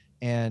 Right.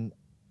 And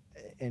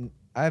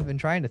I've been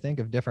trying to think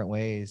of different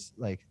ways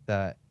like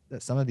that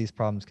some of these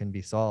problems can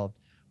be solved.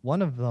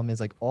 One of them is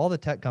like all the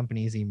tech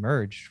companies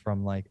emerged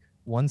from like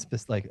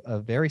a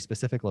very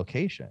specific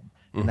location,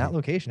 and that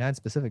location had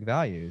specific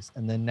values,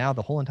 and then now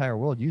the whole entire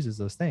world uses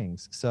those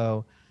things.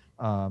 So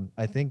I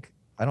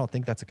don't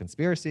think that's a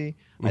conspiracy.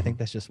 I think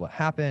that's just what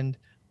happened.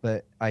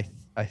 But I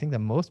think that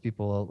most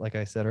people, like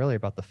I said earlier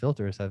about the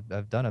filters,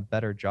 have done a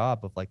better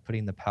job of like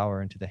putting the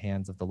power into the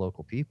hands of the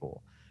local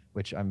people,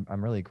 which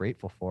I'm really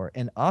grateful for.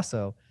 And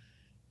also,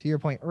 to your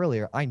point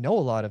earlier, I know a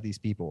lot of these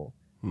people,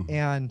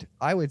 and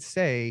I would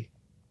say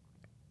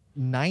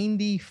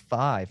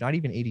 95, not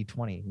even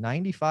 80-20,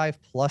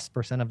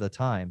 95+% of the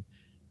time,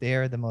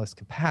 they're the most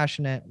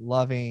compassionate,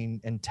 loving,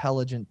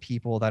 intelligent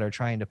people that are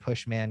trying to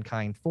push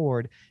mankind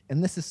forward.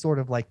 And this is sort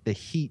of like the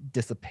heat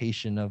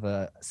dissipation of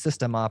a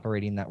system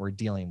operating that we're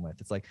dealing with.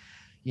 It's like,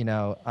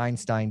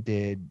 Einstein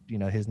did,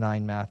 his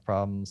 9 math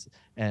problems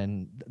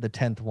and the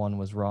 10th one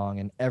was wrong,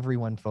 and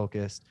everyone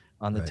focused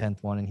on the Right.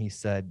 10th one. And he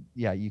said,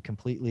 yeah, you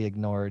completely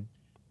ignored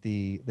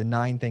the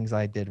 9 things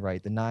I did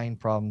right, the 9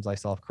 problems I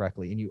solved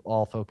correctly, and you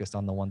all focused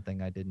on the one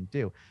thing I didn't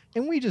do.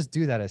 And we just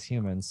do that as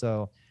humans.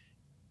 So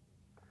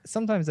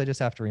sometimes I just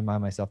have to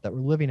remind myself that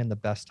we're living in the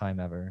best time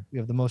ever. We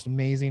have the most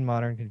amazing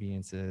modern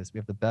conveniences. We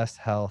have the best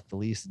health, the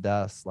least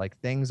deaths. Like,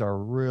 things are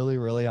really,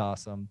 really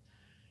awesome.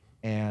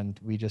 And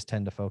we just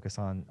tend to focus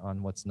on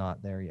what's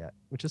not there yet,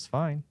 which is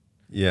fine.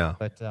 Yeah.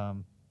 But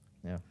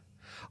yeah.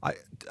 I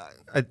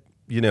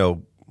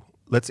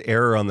let's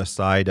err on the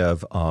side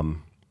of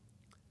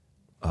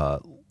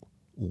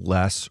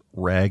less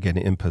reg and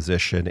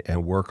imposition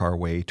and work our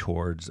way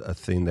towards a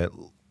thing that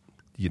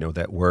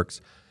that works.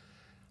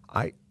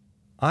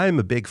 I'm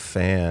a big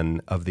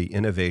fan of the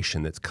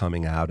innovation that's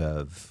coming out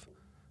of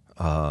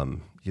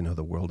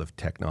the world of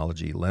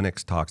technology.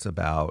 Lennox talks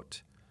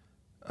about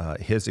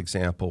his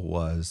example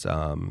was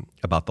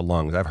about the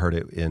lungs. I've heard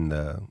it in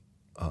the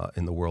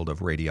world of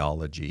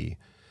radiology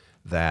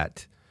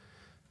that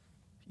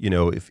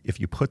if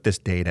you put this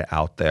data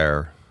out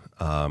there,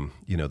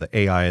 the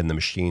AI and the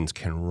machines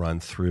can run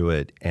through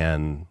it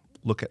and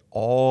look at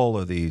all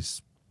of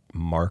these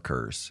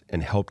markers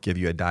and help give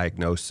you a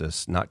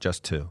diagnosis, not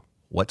just to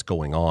what's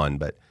going on,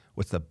 but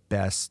what's the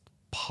best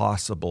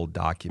possible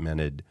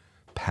documented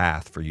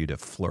path for you to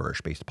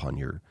flourish based upon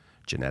your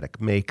genetic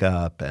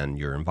makeup and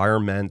your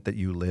environment that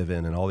you live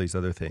in and all these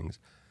other things.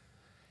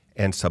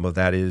 And some of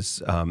that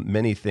is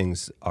many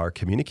things are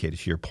communicated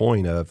to your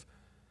point of,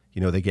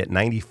 they get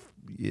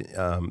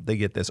they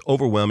get this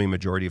overwhelming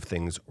majority of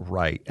things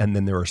right. And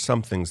then there are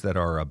some things that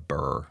are a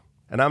burr.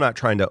 And I'm not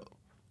trying to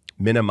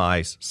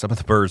minimize, some of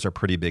the burrs are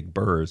pretty big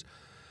burrs,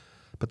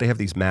 but they have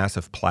these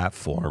massive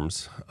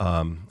platforms.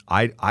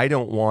 I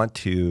don't want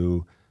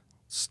to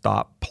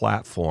stop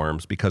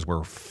platforms because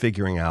we're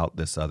figuring out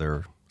this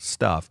other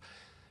stuff.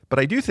 But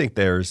I do think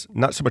there's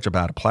not so much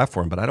about a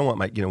platform, but I don't want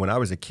when I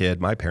was a kid,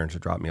 my parents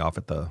would drop me off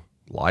at the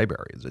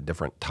library. It was a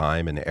different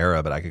time and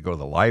era, but I could go to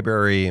the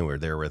library and we're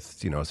there with,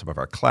 some of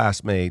our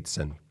classmates.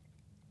 And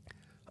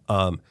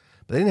but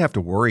they didn't have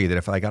to worry that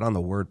if I got on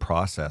the word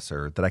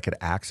processor that I could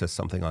access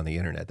something on the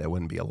internet that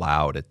wouldn't be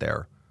allowed at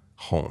their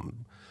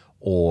home.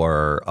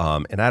 Or,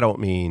 and I don't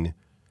mean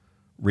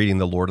reading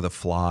The Lord of the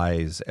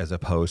Flies as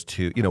opposed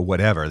to,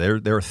 whatever.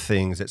 There are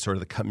things that sort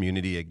of the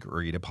community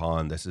agreed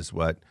upon. This is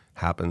what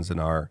happens in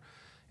our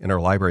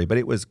library. But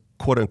it was,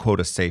 quote unquote,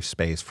 a safe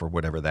space for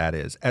whatever that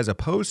is, as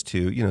opposed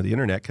to, the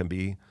internet can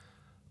be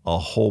a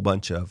whole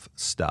bunch of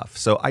stuff.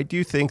 So I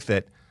do think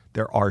that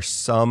there are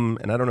some,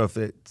 and I don't know if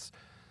it's,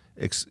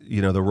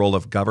 the role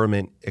of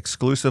government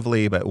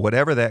exclusively, but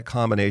whatever that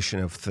combination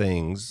of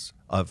things,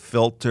 of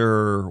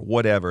filter,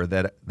 whatever,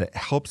 that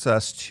helps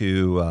us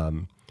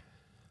to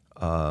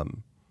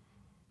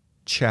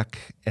check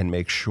and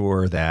make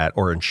sure that,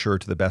 or ensure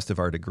to the best of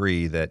our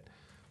degree, that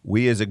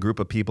we as a group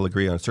of people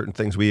agree on certain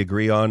things. We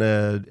agree on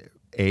an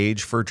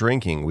age for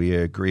drinking. We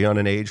agree on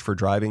an age for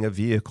driving a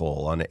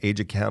vehicle, on age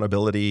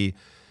accountability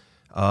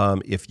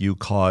if you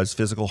cause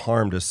physical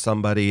harm to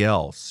somebody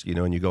else,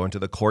 and you go into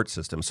the court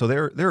system. So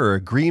there are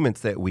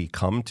agreements that we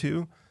come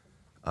to.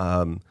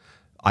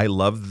 I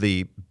love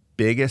the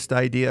biggest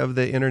idea of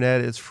the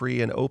internet is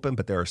free and open,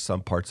 but there are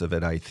some parts of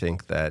it I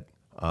think that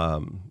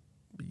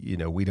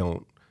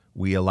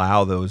we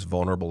allow those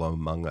vulnerable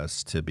among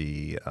us to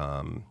be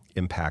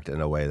impacted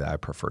in a way that I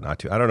prefer not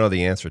to. I don't know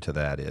the answer to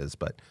that is,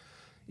 but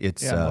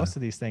it's most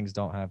of these things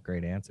don't have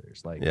great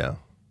answers. Like,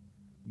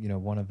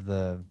 one of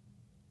the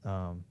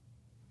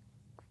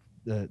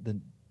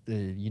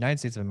United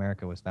States of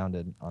America was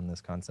founded on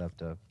this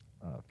concept of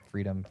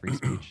freedom, free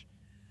speech.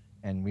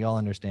 And we all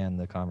understand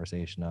the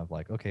conversation of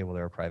like, okay, well,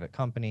 they're a private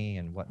company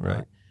and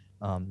whatnot.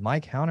 Right. My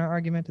counter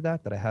argument to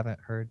that I haven't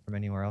heard from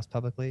anywhere else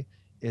publicly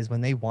is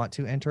when they want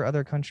to enter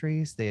other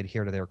countries, they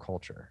adhere to their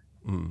culture.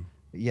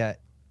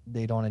 Yet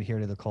they don't adhere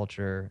to the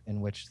culture in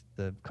which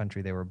the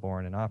country they were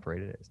born and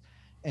operated is.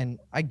 And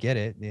I get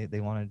it. They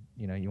want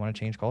to, you want to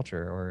change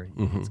culture, or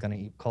it's going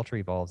to, culture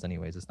evolves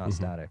anyways. It's not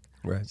static.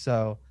 Right.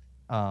 So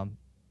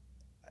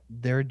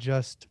they're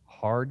just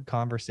hard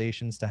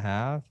conversations to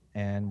have.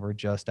 And we're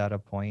just at a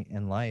point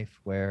in life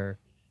where,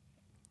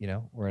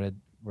 we're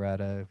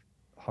at a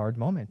hard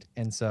moment.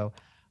 And so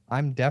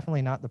I'm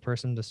definitely not the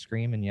person to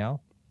scream and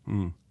yell.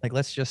 Like,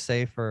 let's just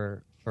say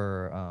for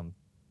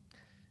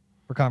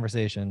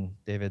conversation,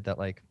 David, that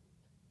like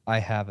I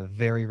have a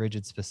very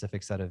rigid,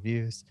 specific set of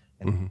views,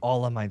 and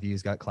all of my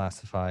views got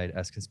classified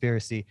as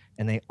conspiracy,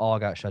 and they all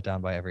got shut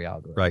down by every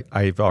algorithm. Right.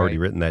 I've already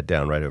written that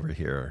down right over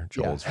here.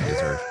 Joel's views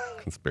are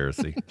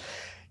conspiracy.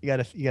 You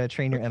gotta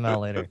train your ML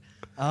later.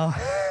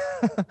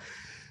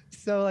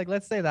 So like,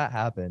 let's say that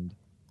happened,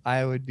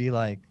 I would be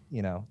like,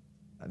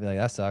 I'd be like,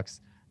 that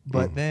sucks.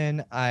 But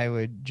then I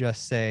would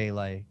just say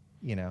like,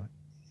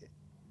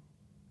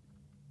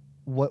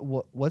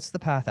 what's the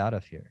path out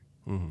of here?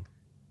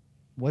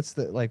 What's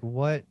the, like,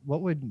 what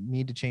would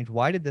need to change?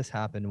 Why did this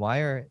happen?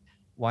 Why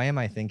am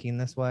I thinking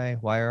this way?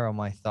 Why are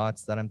my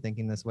thoughts that I'm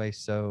thinking this way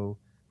so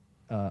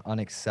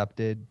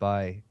unaccepted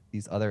by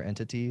these other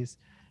entities.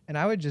 And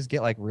I would just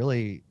get like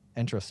really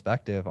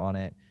introspective on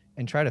it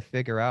and try to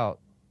figure out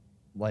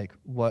like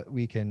what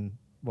we can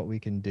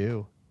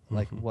do,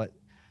 like what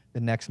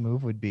the next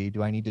move would be.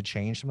 Do I need to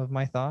change some of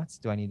my thoughts?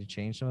 Do I need to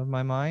change some of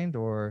my mind?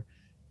 Or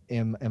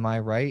am I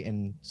right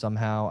and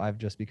somehow I've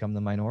just become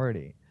the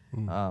minority?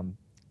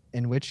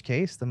 In which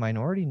case the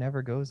minority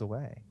never goes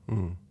away.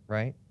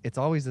 Right? It's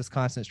always this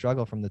constant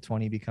struggle from the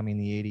 20 becoming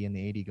the 80 and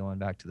the 80 going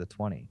back to the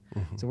 20.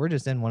 So we're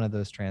just in one of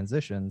those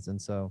transitions.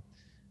 And so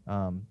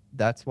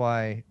that's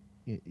why,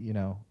 you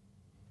know,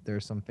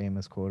 there's some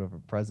famous quote of a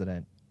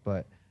president,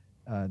 but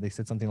they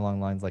said something along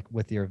the lines like,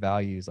 with your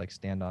values, like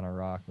stand on a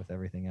rock, with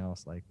everything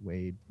else, like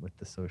wade with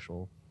the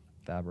social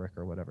fabric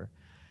or whatever.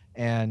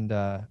 And,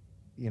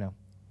 you know,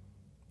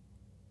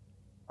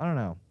 I don't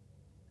know.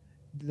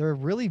 There are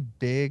really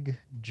big,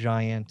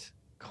 giant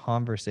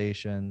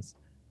conversations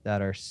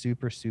that are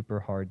super, super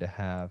hard to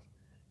have.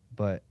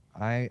 But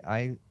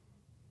I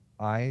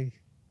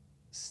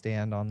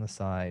stand on the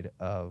side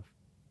of,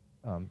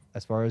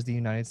 as far as the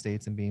United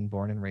States and being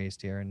born and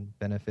raised here and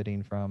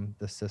benefiting from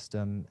the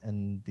system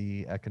and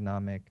the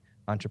economic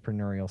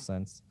entrepreneurial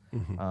sense.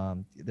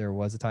 There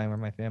was a time where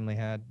my family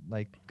had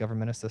like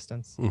government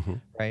assistance,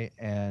 right?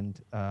 And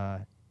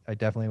I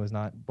definitely was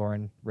not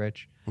born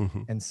rich.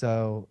 And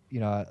so, you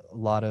know, a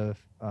lot of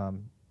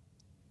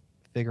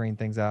figuring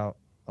things out,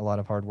 a lot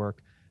of hard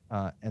work.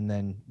 And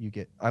then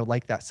I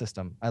like that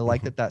system. I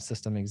like that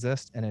system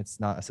exists, and it's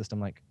not a system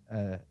like,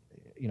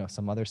 you know,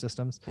 some other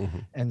systems.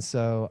 And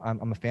so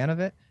I'm a fan of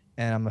it.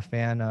 And I'm a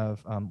fan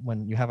of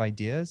when you have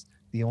ideas,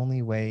 the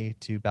only way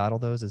to battle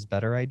those is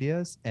better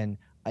ideas. And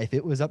if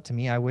it was up to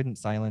me, I wouldn't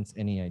silence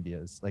any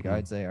ideas. Like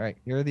I'd say, all right,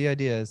 here are the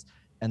ideas.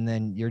 And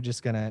then you're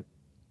just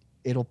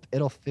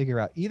it'll figure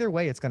out either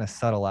way. It's going to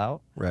settle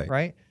out.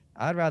 Right.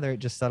 I'd rather it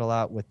just settle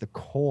out with the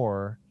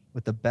core,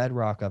 with the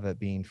bedrock of it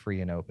being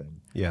free and open,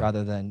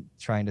 rather than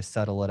trying to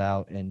settle it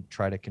out and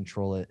try to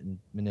control it and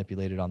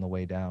manipulate it on the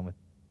way down.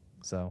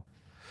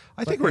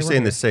 I think we're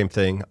saying the same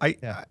thing.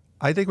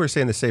 I think we're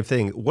saying the same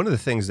thing. One of the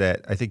things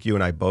that I think you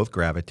and I both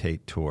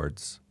gravitate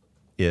towards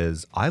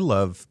is I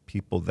love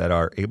people that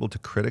are able to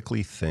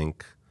critically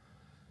think.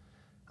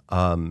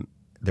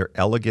 They're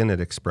elegant at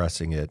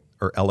expressing it,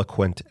 or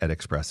eloquent at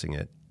expressing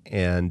it,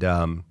 and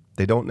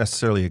they don't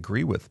necessarily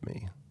agree with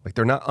me. Like,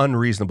 they're not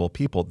unreasonable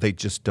people. They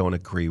just don't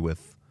agree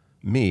with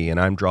me. And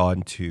I'm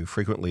drawn to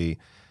frequently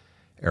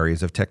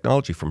areas of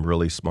technology from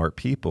really smart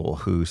people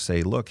who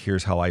say, look,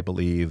 here's how I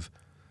believe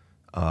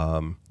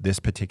this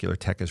particular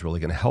tech is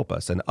really going to help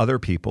us. And other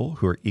people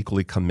who are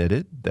equally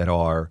committed, that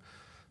are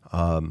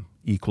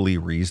equally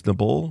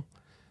reasonable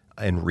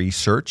and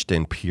researched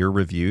and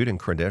peer-reviewed and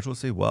credentialed,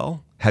 say,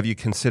 well, have you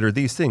considered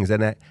these things?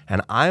 And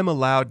I'm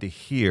allowed to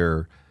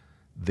hear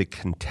the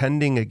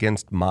contending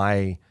against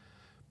my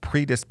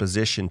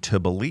predisposition to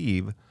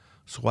believe,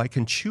 so I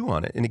can chew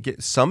on it. And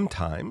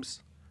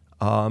sometimes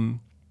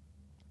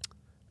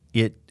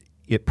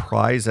it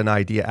pries an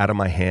idea out of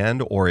my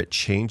hand, or it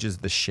changes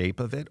the shape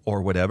of it,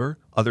 or whatever.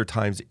 Other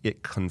times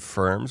it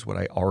confirms what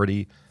I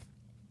already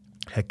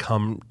had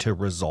come to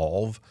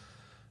resolve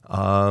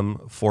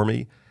for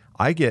me.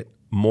 I get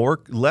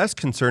less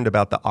concerned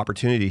about the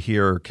opportunity to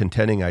hear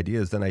contending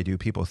ideas than I do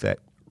people that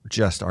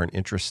just aren't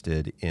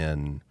interested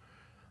in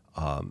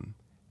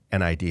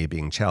an idea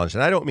being challenged.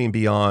 And I don't mean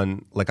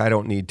beyond, like, I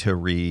don't need to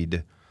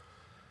read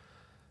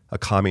a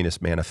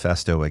Communist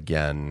Manifesto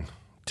again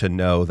to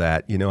know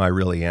that, you know, I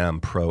really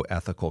am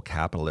pro-ethical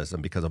capitalism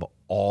because of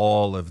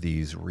all of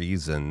these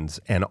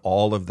reasons and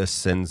all of the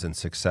sins and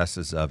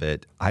successes of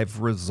it. I've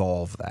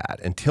resolved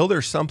that. Until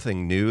there's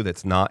something new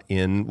that's not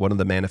in one of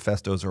the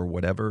manifestos or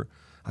whatever,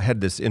 I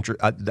had this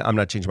I'm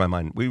not changing my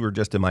mind. We were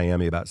just in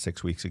Miami about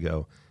 6 weeks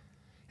ago,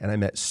 and I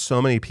met so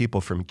many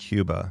people from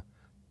Cuba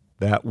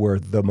that were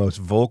the most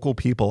vocal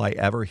people I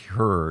ever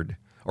heard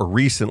or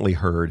recently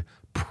heard,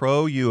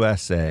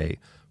 pro-USA,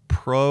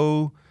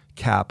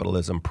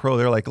 pro-capitalism,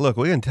 they're like, look,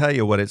 we can tell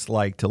you what it's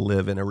like to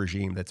live in a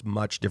regime that's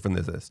much different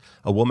than this.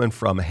 A woman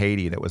from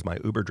Haiti that was my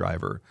Uber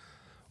driver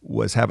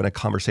was having a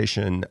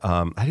conversation.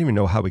 I didn't even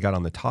know how we got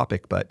on the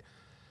topic, but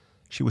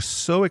she was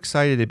so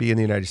excited to be in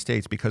the United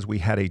States because we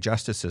had a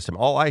justice system.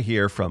 All I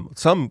hear from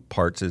some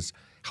parts is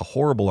how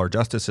horrible our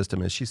justice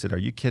system is. She said, are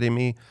you kidding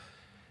me?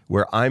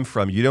 Where I'm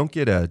from, you don't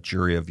get a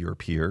jury of your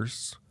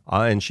peers.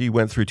 And she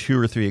went through 2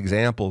 or 3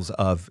 examples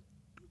of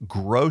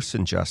gross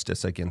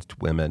injustice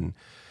against women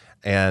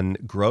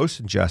and gross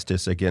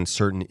injustice against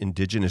certain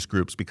indigenous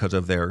groups because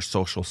of their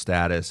social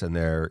status and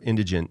their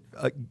indigent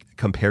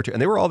compared to,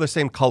 and they were all the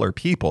same color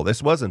people.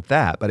 This wasn't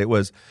that, but it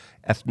was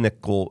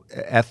ethnical.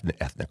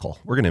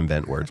 We're going to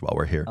invent words while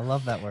we're here. I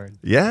love that word.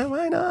 Yeah,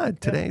 why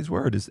not? Today's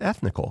word is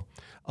ethnical.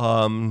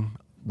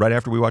 Right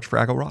after we watch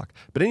Fraggle Rock.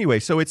 But anyway,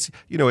 so it's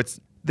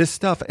this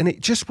stuff, and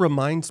it just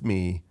reminds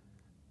me,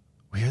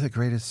 we are the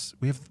greatest.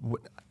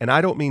 And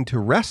I don't mean to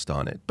rest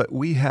on it, but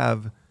we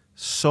have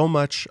so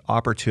much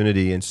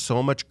opportunity and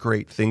so much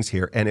great things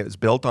here, and it's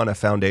built on a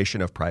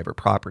foundation of private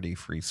property,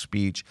 free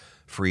speech,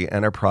 free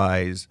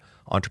enterprise,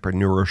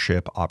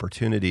 entrepreneurship,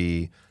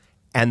 opportunity,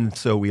 And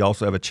so we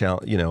also have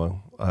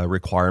a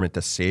requirement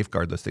to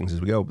safeguard those things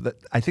as we go. But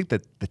I think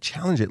that the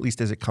challenge, at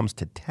least as it comes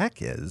to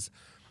tech, is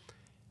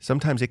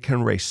sometimes it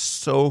can race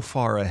so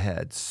far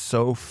ahead,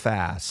 so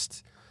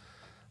fast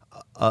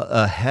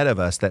ahead of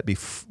us that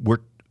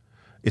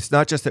it's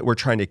not just that we're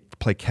trying to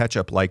play catch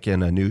up like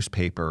in a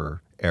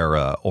newspaper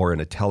era or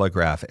in a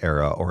telegraph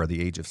era or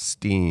the age of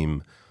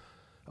steam.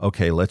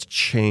 Okay, let's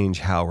change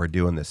how we're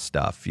doing this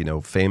stuff.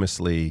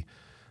 Famously,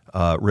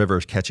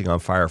 rivers catching on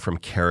fire from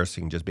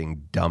kerosene just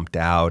being dumped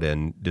out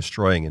and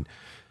destroying, and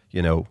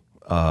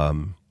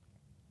and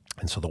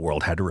so the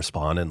world had to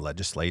respond and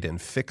legislate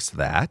and fix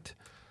that.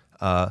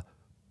 But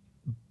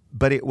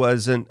it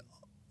wasn't.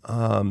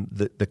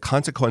 The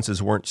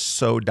consequences weren't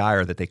so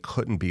dire that they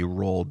couldn't be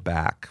rolled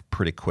back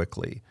pretty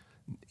quickly.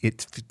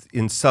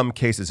 In some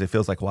cases, it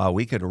feels like, wow,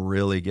 we could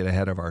really get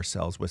ahead of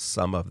ourselves with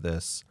some of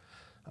this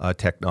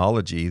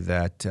technology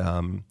that,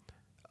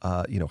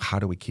 how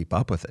do we keep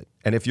up with it?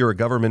 And if you're a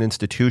government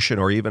institution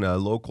or even a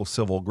local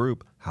civil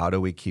group, how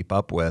do we keep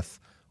up with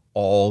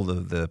all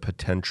of the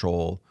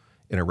potential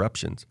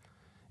interruptions?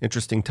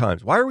 Interesting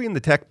times. Why are we in the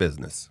tech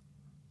business?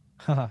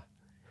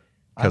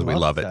 Because we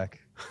love it. Tech.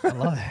 I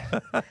love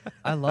it.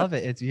 I love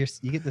it. You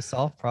get to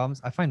solve problems.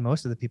 I find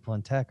most of the people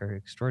in tech are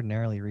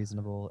extraordinarily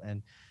reasonable,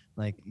 and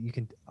I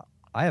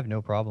have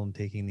no problem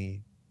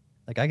taking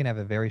I can have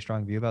a very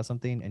strong view about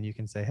something, and you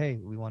can say, hey,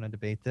 we want to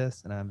debate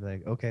this. And I'm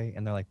like, okay.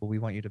 And they're like, well, we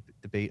want you to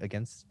debate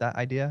against that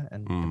idea,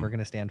 and we're going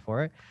to stand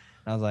for it.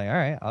 And I was like, all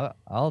right,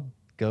 I'll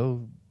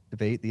go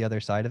debate the other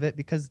side of it,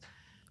 because,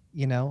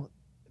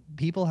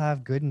 people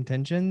have good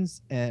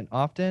intentions and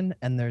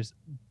there's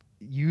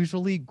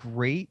usually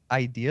great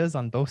ideas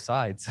on both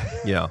sides.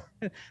 Yeah.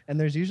 And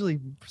there's usually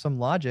some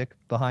logic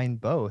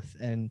behind both.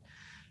 And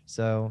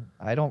so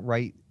I don't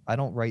write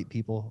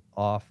people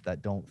off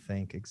that don't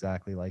think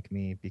exactly like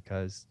me,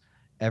 because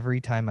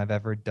every time I've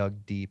ever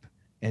dug deep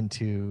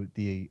into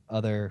the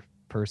other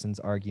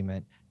person's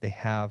argument, they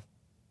have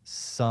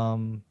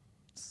some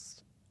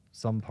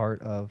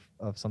part of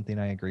something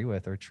I agree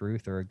with, or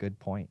truth, or a good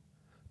point.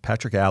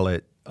 Patrick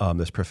Allett,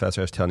 this professor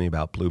I was telling you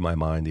about, blew my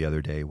mind the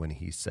other day when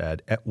he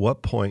said, at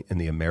what point in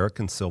the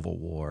American Civil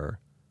War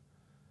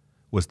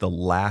was the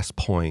last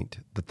point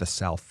that the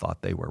South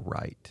thought they were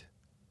right?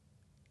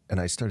 And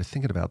I started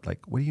thinking about,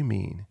 what do you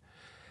mean?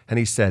 And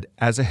he said,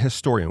 as a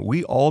historian,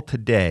 we all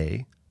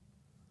today,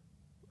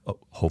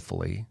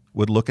 hopefully,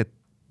 would look at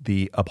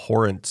the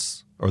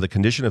abhorrence or the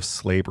condition of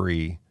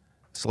slavery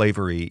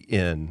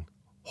in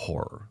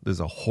horror. This is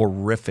a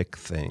horrific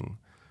thing.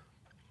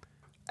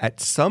 At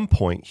some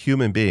point,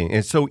 human being, and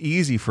it's so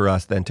easy for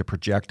us then to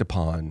project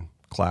upon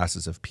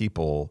classes of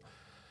people,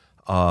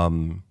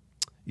 a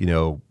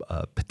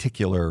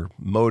particular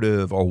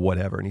motive or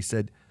whatever. And he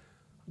said,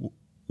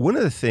 one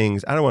of the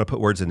things, I don't want to put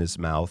words in his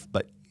mouth,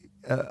 but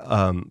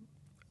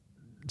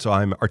so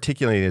I'm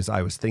articulating as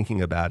I was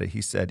thinking about it.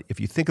 He said, if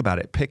you think about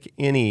it, pick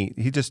any,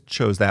 he just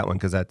chose that one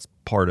because that's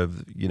part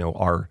of,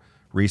 our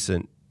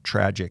recent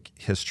tragic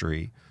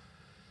history.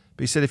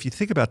 But he said, if you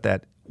think about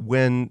that,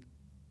 when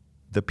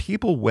the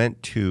people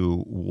went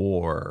to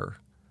war,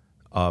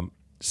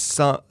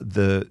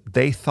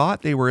 they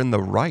thought they were in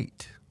the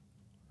right.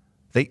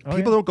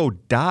 People don't go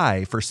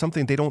die for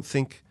something they don't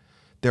think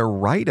they're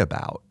right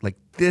about.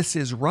 This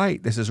is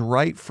right. This is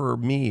right for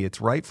me.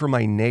 It's right for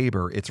my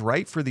neighbor. It's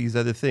right for these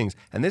other things.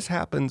 And this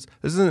happens.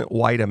 This isn't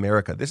white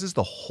America. This is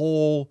the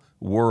whole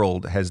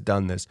world has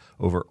done this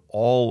over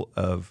all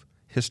of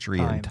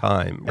history and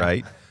time,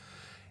 right?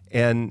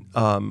 And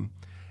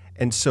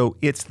so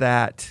it's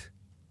that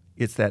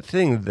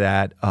thing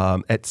that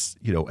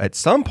at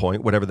some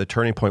point, whatever the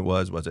turning point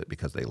was it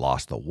because they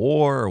lost the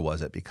war, or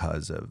was it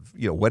because of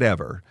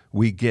whatever?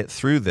 We get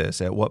through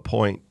this. At what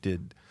point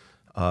did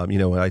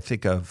when I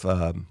think of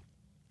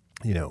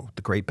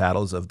the great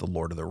battles of the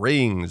Lord of the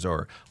Rings,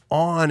 or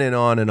on and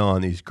on and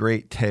on, these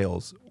great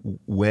tales,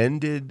 when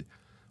did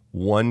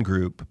one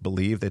group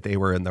believe that they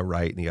were in the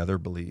right and the other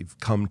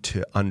come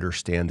to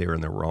understand they were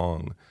in the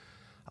wrong?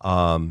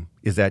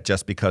 Is that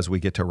just because we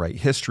get to write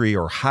history,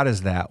 or how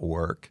does that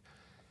work?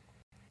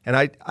 And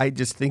I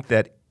just think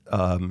that,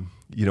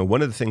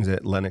 one of the things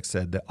that Lennox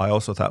said that I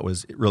also thought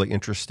was really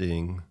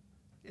interesting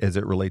as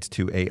it relates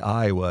to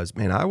AI was,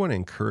 man, I want to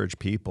encourage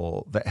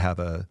people that have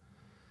an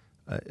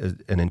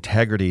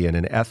integrity and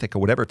an ethic or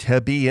whatever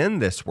to be in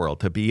this world,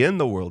 to be in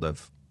the world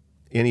of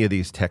any of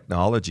these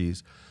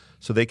technologies,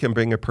 so they can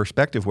bring a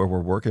perspective where we're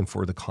working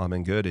for the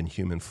common good and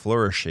human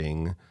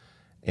flourishing.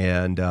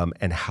 And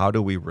how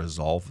do we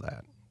resolve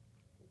that?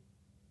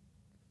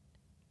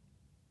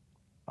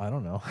 I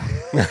don't know.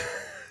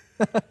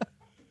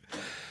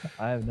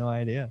 I have no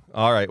idea.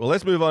 All right. Well,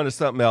 let's move on to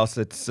something else.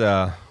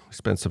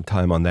 Spend some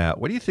time on that.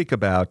 What do you think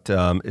about,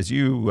 one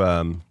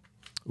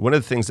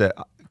of the things that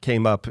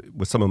came up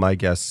with some of my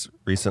guests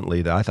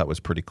recently that I thought was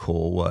pretty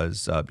cool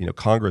was,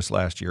 Congress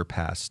last year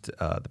passed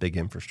the big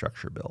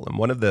infrastructure bill. And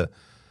one of the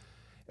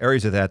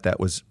areas of that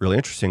was really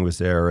interesting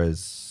was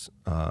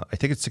I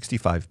think it's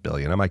 $65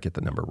 billion. I might get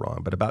the number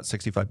wrong, but about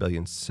 $65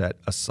 billion set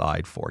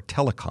aside for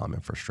telecom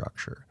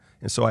infrastructure.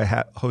 And so I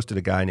hosted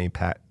a guy named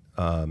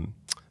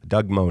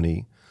Doug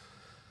Money,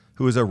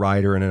 who is a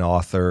writer and an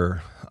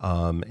author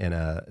and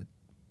a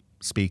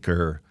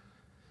speaker,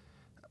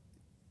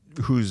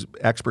 whose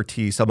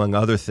expertise, among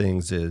other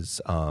things, is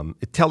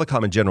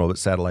telecom in general, but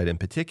satellite in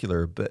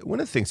particular. But one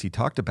of the things he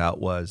talked about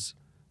was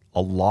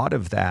a lot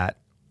of that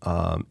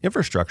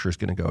infrastructure is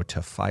going to go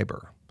to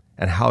fiber,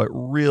 and how it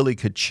really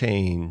could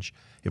change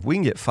if we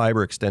can get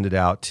fiber extended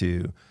out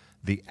to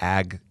the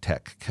ag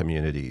tech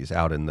communities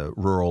out in the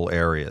rural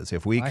areas.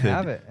 If we I could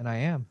have it, and I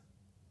am.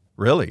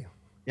 Really?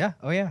 Yeah.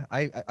 Oh yeah.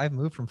 I've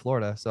moved from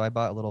Florida, so I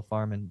bought a little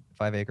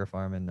 5-acre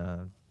farm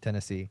in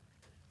Tennessee,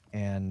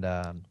 and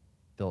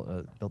built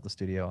the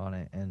studio on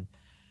it, and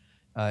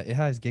it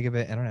has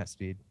gigabit internet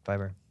speed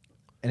fiber,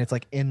 and it's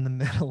like in the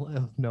middle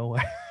of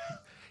nowhere.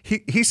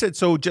 He said,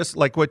 so just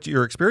like what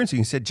you're experiencing,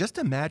 he said, just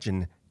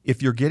imagine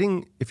if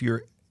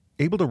you're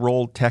able to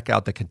roll tech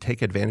out that can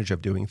take advantage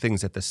of doing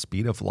things at the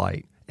speed of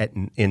light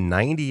in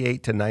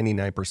 98 to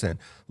 99%.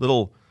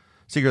 Little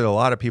secret that a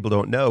lot of people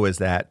don't know is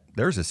that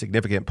there's a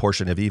significant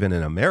portion of even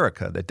in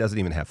America that doesn't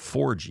even have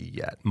 4G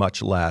yet,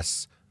 much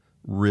less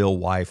real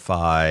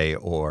Wi-Fi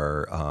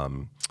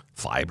or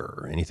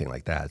fiber or anything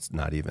like that. It's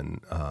not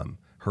even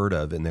heard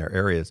of in their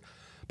areas,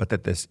 but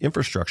that this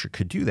infrastructure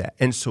could do that.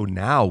 And so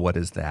now what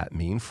does that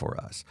mean for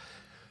us?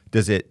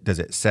 Does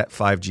it set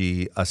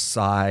 5G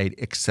aside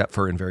except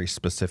for in very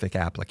specific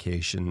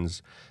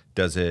applications?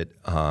 Does it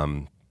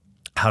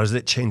how does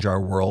it change our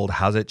world?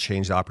 How does it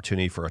change the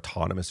opportunity for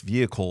autonomous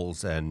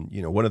vehicles? And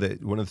one of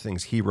the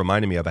things he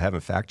reminded me of, I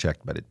haven't fact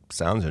checked, but it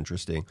sounds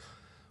interesting.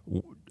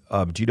 Do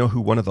you know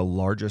who one of the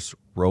largest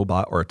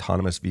robot or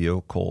autonomous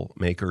vehicle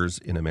makers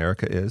in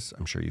America is?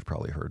 I'm sure you've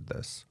probably heard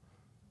this,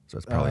 so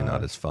it's probably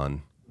not as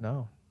fun.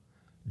 No.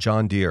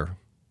 John Deere.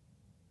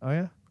 Oh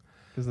yeah.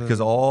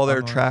 Because all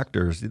their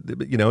tractors,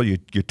 you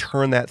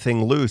turn that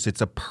thing loose.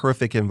 It's a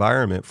perfect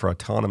environment for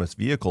autonomous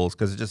vehicles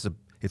because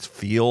it's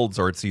fields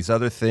or it's these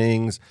other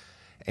things,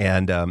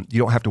 and you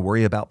don't have to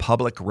worry about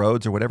public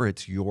roads or whatever.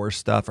 It's your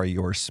stuff or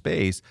your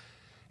space,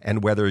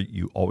 and whether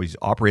you always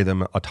operate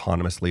them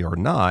autonomously or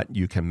not,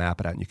 you can map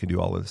it out and you can do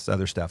all of this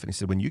other stuff. And he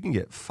said, when you can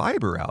get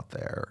fiber out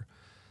there,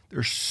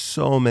 there's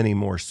so many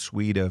more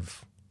suite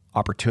of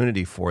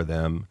opportunity for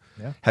them.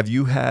 Yeah. Have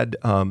you had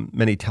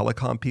many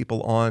telecom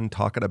people on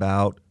talking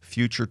about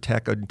future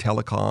tech and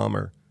telecom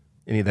or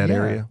any of that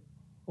area?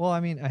 Well,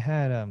 I mean, I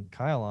had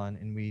Kyle on,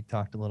 and we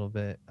talked a little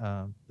bit,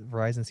 Verizon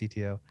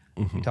CTO.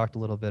 Mm-hmm. We talked a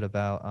little bit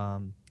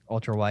about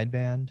ultra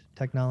wideband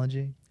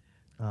technology,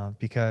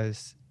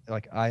 because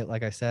like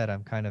I said,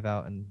 I'm kind of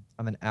I'm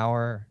an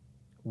hour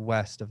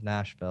west of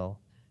Nashville,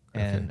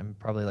 and I'm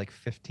probably like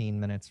 15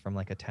 minutes from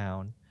like a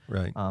town.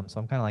 Right. So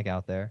I'm kind of like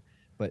out there,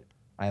 but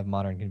I have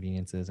modern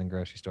conveniences and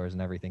grocery stores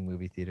and everything,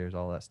 movie theaters,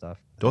 all that stuff.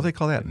 Don't they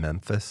call that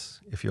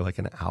Memphis if you're like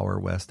an hour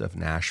west of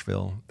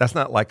Nashville? That's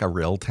not like a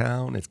real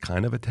town. It's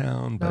kind of a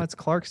town. But No, it's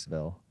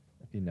Clarksville,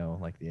 if you know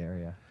like the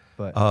area.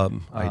 But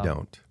I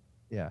don't.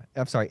 Yeah,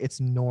 I'm sorry. It's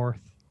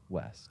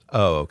northwest.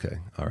 Oh, okay.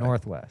 All right.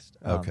 Northwest.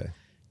 Okay.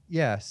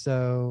 Yeah.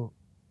 So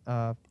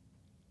I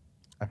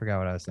forgot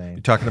what I was saying.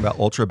 You're talking about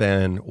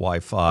ultraband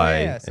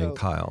Wi-Fi so, and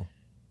Kyle.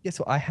 Yeah.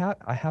 So I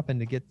happened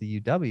to get the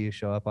UW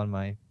show up on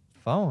my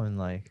phone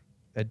like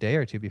a day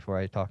or two before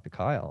I talked to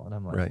Kyle, and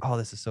I'm like, oh,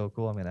 this is so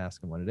cool. I'm going to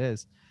ask him what it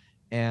is.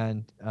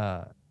 And,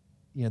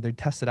 they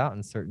test it out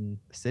in certain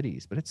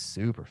cities, but it's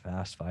super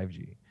fast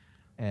 5G.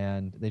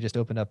 And they just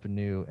opened up a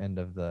new end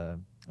of the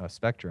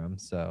spectrum.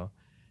 So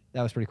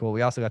that was pretty cool.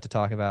 We also got to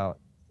talk about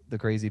the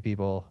crazy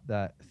people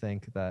that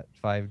think that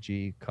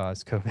 5G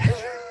caused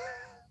COVID.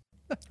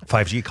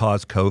 5G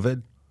caused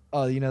COVID?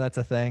 Oh, that's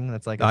a thing.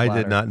 That's like I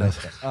did not know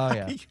that. Oh,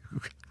 yeah.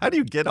 How do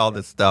you get all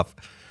this stuff?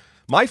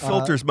 My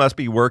filters must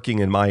be working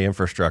in my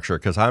infrastructure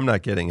because I'm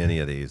not getting any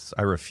of these.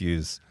 I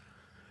refuse.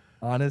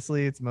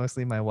 Honestly, it's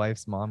mostly my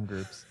wife's mom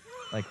groups.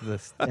 Like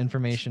this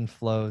information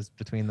flows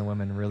between the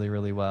women really,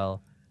 really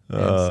well.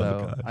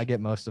 And I get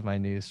most of my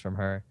news from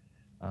her.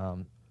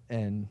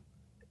 And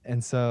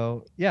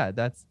so, yeah,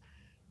 that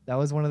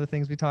was one of the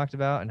things we talked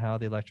about, and how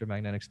the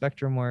electromagnetic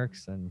spectrum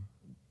works, and,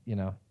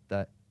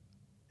 that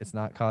it's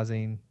not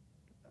causing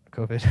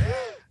COVID.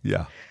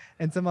 Yeah.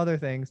 And some other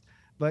things.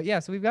 But yeah,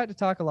 so we've got to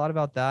talk a lot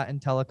about that and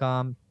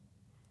telecom.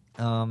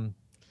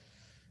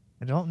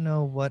 I don't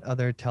know what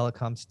other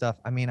telecom stuff.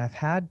 I mean, I've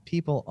had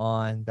people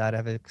on that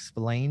have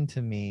explained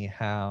to me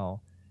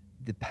how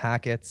the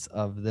packets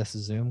of this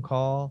Zoom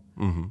call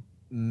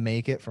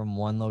make it from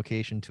one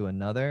location to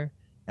another.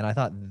 And I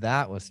thought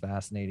that was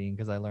fascinating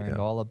because I learned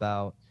all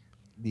about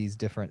these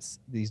different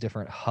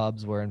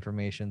hubs where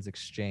information's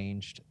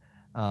exchanged.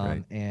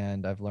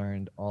 And I've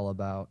learned all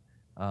about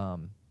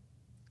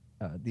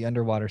the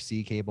underwater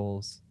sea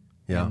cables.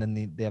 Yeah. And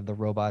then they have the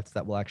robots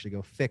that will actually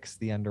go fix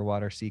the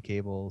underwater sea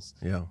cables.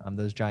 Yeah.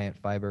 Those giant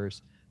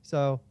fibers.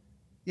 So,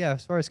 yeah,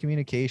 as far as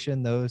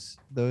communication, those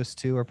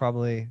two are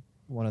probably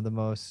one of the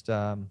most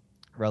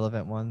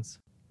relevant ones.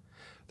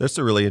 That's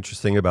the really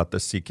interesting about the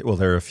sea. Well,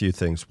 there are a few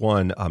things.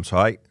 One,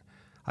 so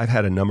I've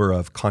had a number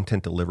of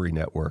content delivery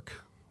network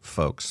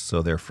folks.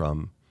 So they're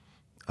from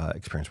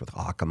experience with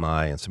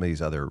Akamai and some of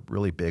these other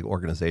really big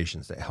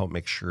organizations that help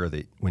make sure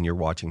that when you're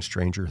watching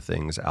Stranger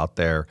Things out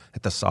there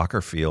at the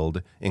soccer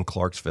field in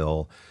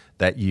Clarksville,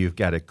 that you've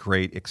got a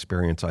great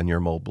experience on your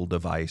mobile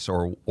device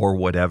or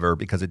whatever,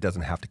 because it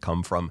doesn't have to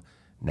come from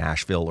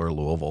Nashville or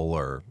Louisville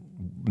or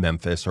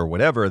Memphis or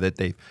whatever, that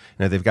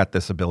they've got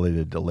this ability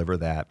to deliver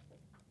that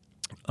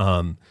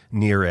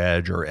near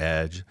edge or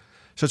edge.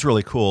 So it's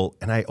really cool.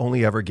 And I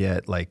only ever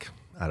get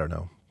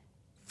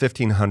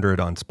 1,500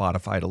 on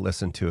Spotify to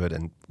listen to it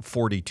and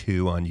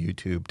 42 on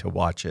YouTube to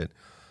watch it.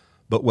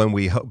 But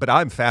but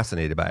I'm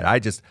fascinated by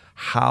it.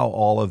 How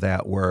all of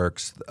that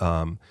works,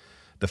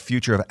 the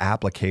future of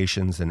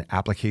applications and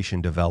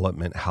application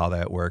development, how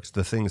that works,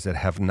 the things that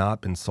have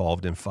not been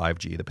solved in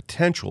 5G, the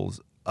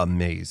potential's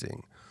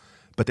amazing.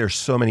 But there's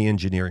so many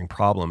engineering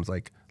problems.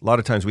 Like a lot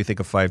of times we think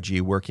of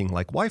 5G working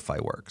like Wi-Fi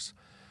works.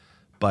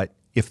 But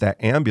if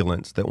that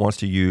ambulance that wants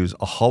to use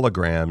a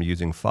hologram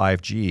using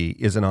 5G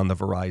isn't on the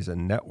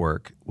Verizon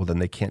network, well, then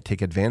they can't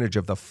take advantage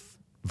of the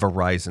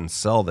Verizon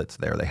cell that's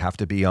there. They have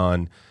to be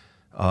on,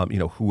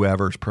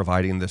 whoever's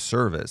providing the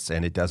service,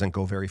 and it doesn't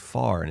go very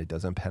far, and it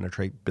doesn't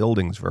penetrate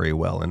buildings very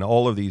well, and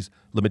all of these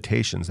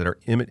limitations that are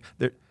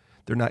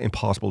they're not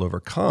impossible to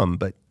overcome,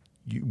 but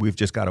we've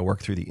just got to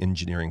work through the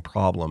engineering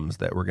problems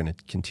that we're going to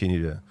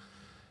continue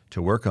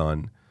to work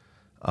on.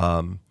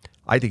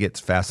 I think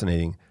it's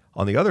fascinating.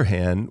 On the other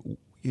hand,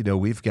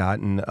 we've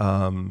gotten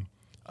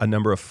a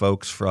number of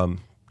folks from,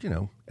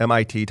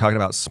 MIT talking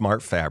about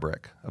smart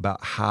fabric,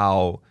 about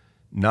how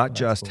not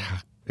just,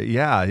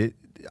 cool.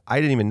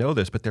 I didn't even know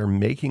this, but they're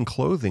making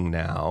clothing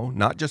now,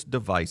 not just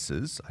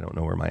devices. I don't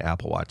know where my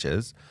Apple Watch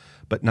is,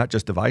 but not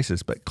just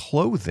devices, but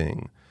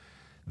clothing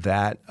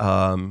that,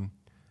 in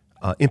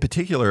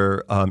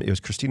particular, it was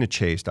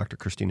Dr.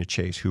 Christina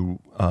Chase, who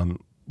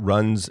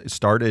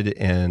started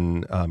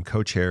and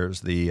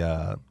co-chairs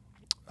the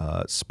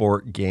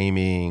sport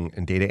gaming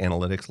and data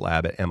analytics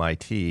lab at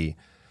MIT,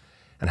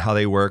 and how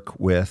they work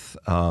with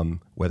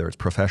whether it's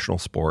professional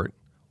sport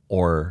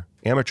or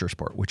amateur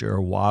sport, which are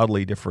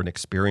wildly different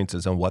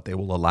experiences on what they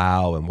will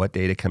allow and what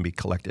data can be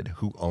collected.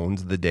 Who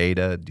owns the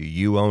data? Do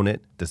you own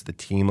it? Does the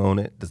team own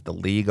it? Does the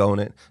league own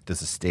it?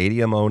 Does the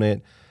stadium own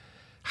it?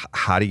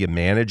 How do you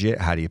manage it?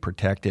 How do you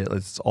protect it?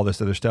 It's all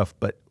this other stuff.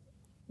 But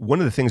one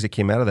of the things that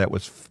came out of that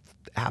was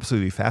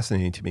absolutely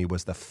fascinating to me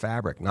was the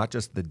fabric, not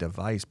just the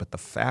device, but the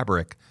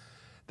fabric.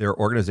 There are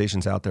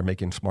organizations out there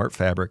making smart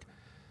fabric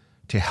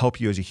to help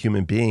you as a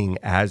human being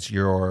as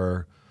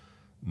you're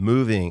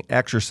moving,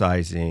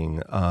 exercising,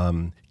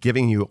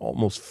 giving you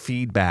almost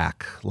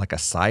feedback like a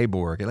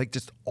cyborg, like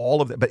just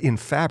all of that, but in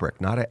fabric,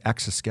 not an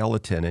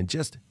exoskeleton. And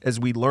just as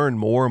we learn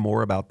more and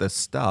more about this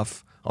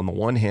stuff, on the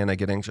one hand, I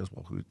get anxious,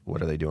 well,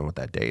 what are they doing with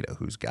that data?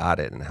 Who's got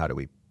it? And how do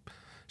we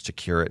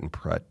secure it and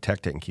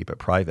protect it and keep it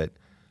private?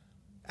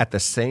 At the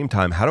same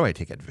time, how do I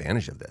take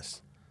advantage of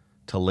this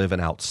to live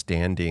an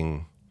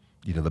outstanding,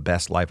 the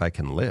best life I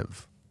can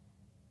live?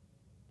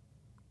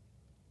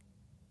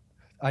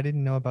 I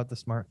didn't know about the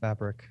smart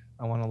fabric.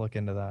 I want to look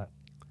into that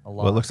a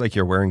lot. Well, it looks like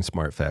you're wearing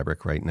smart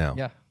fabric right now.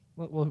 Yeah,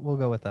 we'll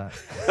go with that.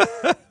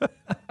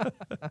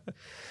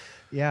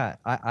 Yeah,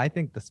 I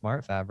think the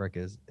smart fabric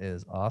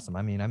is awesome.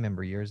 I mean, I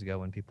remember years ago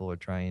when people were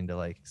trying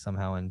to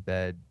somehow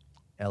embed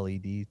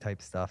LED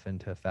type stuff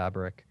into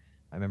fabric.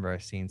 I remember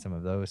I've seen some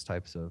of those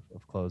types of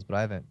clothes, but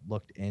I haven't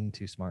looked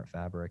into smart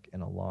fabric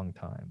in a long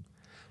time.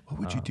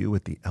 What would you do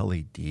with the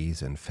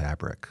LEDs and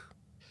fabric?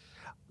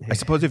 I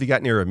suppose if you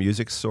got near a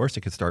music source,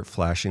 it could start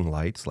flashing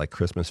lights like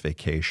Christmas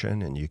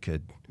Vacation, and you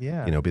could,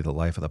 be the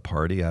life of the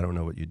party. I don't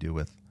know what you do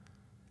with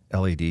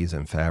LEDs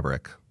and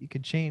fabric. You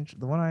could change.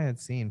 The one I had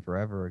seen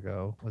forever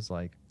ago was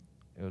it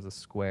was a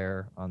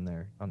square on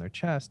their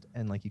chest,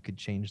 and you could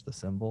change the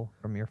symbol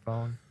from your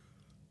phone,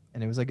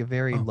 and it was a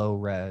very low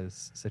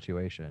res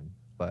situation,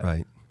 but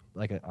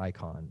like an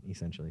icon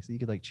essentially. So you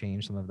could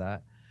change some of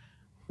that.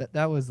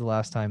 That was the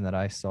last time that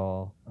I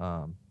saw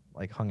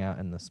hung out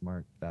in the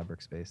smart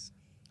fabric space.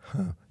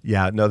 Huh.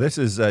 Yeah, no, this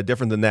is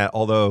different than that.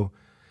 Although,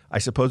 I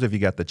suppose if you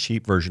got the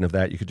cheap version of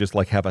that, you could just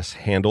have a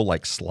handle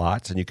like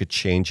slots, and you could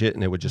change it,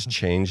 and it would just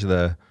change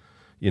the,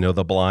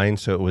 the blind,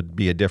 so it would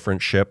be a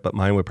different ship. But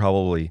mine would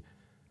probably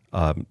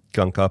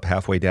gunk up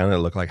halfway down, and it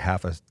looked like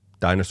half a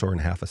dinosaur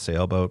and half a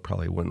sailboat.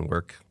 Probably wouldn't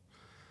work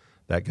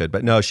that good.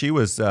 But no, she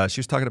was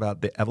talking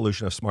about the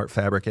evolution of smart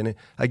fabric, and it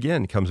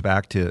again comes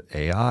back to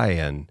AI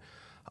and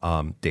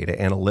data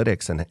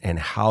analytics and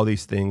how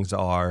these things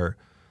are.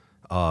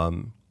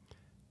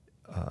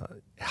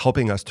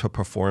 Helping us to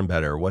perform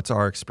better. What's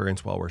our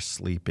experience while we're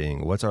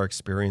sleeping? What's our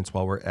experience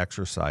while we're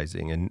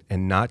exercising?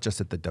 And not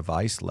just at the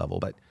device level,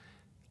 but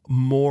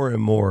more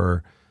and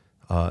more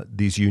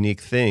these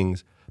unique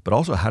things, but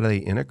also how do they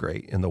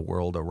integrate in the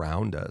world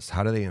around us?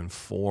 How do they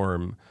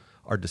inform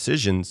our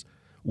decisions?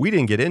 We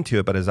didn't get into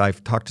it, but as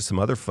I've talked to some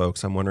other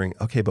folks, I'm wondering,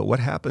 okay, but what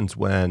happens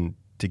when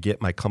to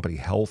get my company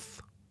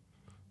health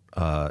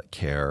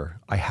care,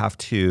 I have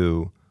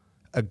to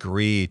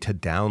agree to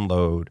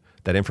download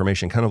that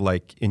information, kind of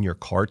like in your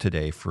car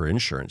today for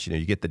insurance.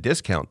 You get the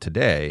discount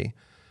today,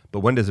 But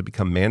when does it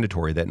become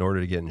mandatory that in order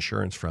to get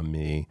insurance from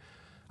me,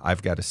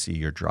 I've got to see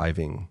your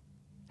driving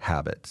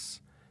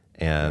habits?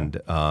 And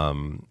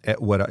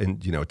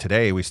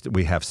today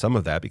we have some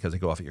of that because they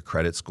go off of your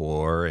credit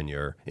score and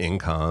your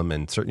income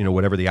and certain,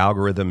 whatever the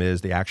algorithm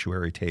is, the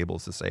actuary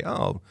tables to say,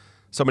 oh,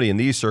 somebody in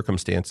these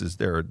circumstances,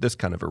 they're this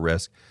kind of a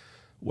risk.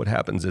 What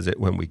happens is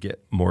when we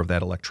get more of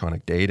that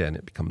electronic data and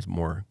it becomes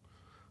more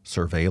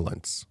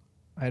surveillance.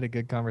 I had a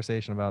good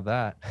conversation about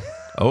that.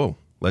 Oh,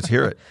 let's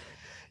hear it.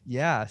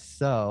 Yeah,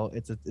 so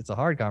it's a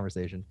hard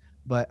conversation,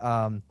 but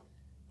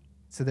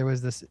so there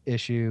was this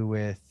issue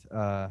with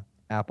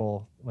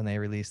Apple when they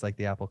released like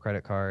the Apple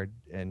credit card,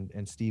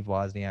 and Steve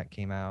Wozniak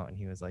came out and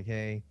he was like,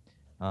 hey,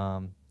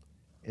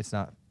 it's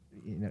not,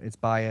 it's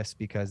biased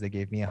because they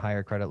gave me a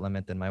higher credit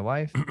limit than my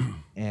wife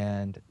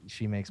and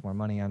she makes more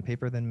money on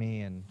paper than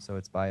me, and so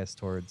it's biased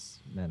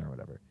towards men or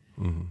whatever.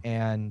 Mm-hmm.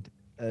 And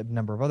a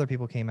number of other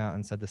people came out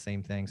and said the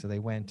same thing. So they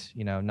went,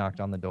 knocked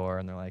on the door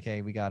and they're like,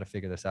 hey, we got to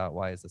figure this out.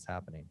 Why is this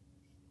happening?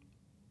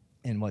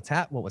 And what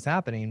was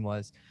happening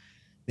was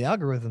the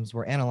algorithms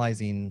were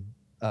analyzing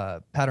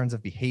patterns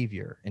of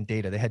behavior and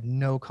data. They had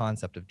no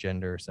concept of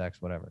gender,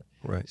 sex, whatever.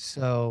 Right.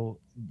 So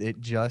it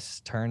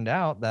just turned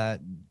out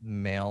that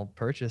male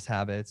purchase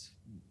habits,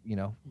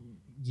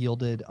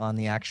 yielded on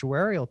the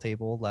actuarial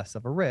table less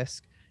of a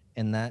risk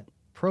in that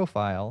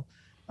profile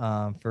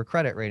for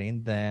credit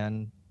rating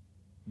than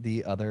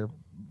the other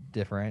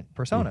different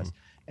personas.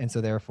 Mm-hmm. And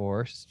so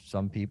therefore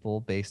some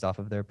people based off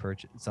of their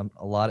purchase,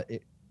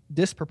 it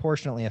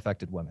disproportionately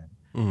affected women.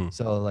 Mm-hmm.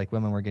 So like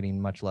women were getting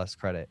much less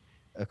credit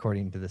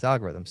according to this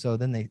algorithm. So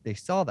then they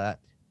saw that,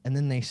 and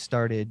then they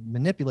started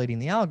manipulating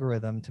the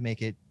algorithm to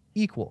make it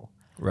equal.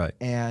 Right.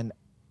 And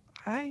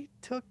I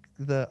took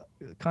the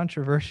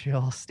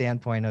controversial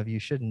standpoint of you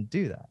shouldn't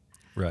do that.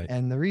 Right.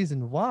 And the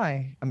reason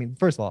why,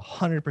 first of all,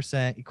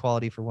 100%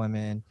 equality for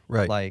women.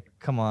 Right. Like,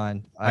 come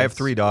on. I have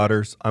 3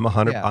 daughters. I'm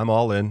 100. Yeah. I'm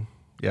all in.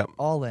 Yep.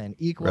 All in.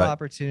 Equal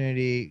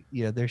opportunity.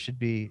 It should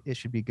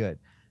be good.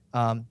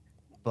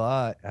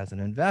 But as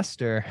an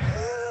investor,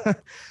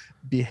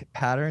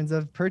 patterns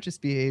of purchase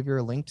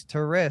behavior linked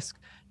to risk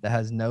that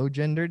has no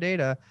gender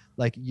data,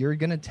 like you're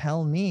going to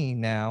tell me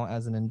now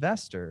as an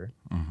investor,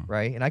 mm-hmm.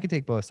 right? And I could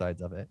take both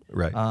sides of it.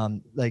 Right.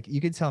 Like you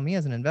could tell me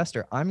as an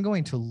investor, I'm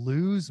going to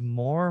lose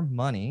more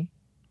money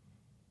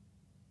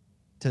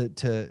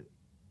to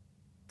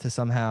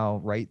somehow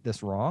right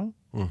this wrong,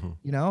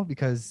 mm-hmm.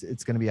 Because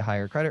it's going to be a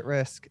higher credit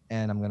risk,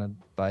 and I'm going to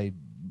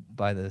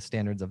by the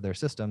standards of their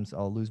systems,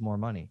 I'll lose more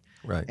money.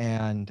 Right.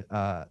 And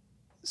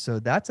so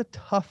that's a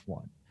tough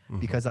one. Mm-hmm.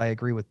 Because I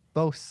agree with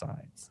both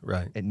sides.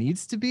 Right. It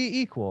needs to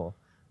be equal,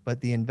 but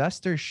the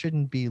investor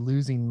shouldn't be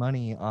losing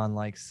money on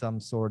like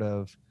some sort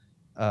of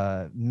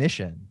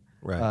mission.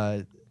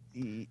 Right.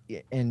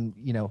 And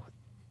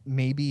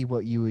maybe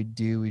what you would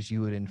do is you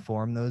would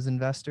inform those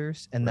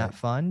investors and that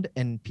fund,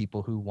 and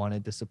people who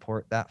wanted to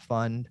support that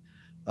fund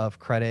of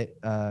credit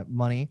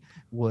money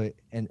would,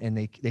 and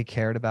they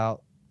cared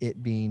about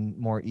it being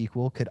more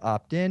equal, could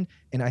opt in.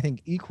 And I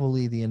think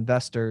equally the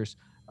investors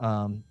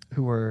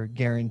who were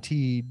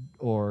guaranteed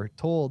or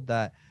told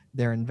that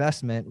their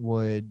investment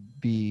would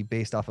be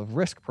based off of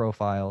risk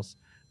profiles.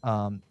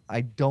 I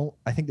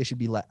think they should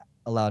be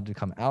allowed to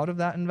come out of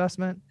that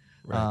investment,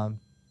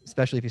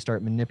 especially if you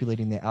start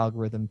manipulating the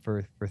algorithm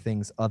for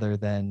things other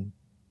than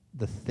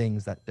the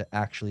things that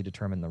actually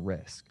determine the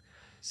risk.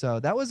 So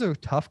that was a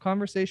tough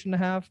conversation to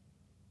have,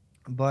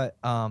 but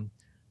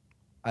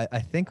I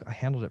think I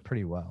handled it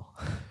pretty well.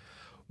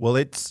 Well,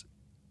 it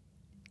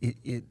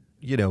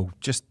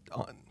just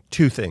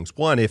two things.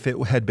 One, if it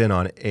had been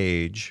on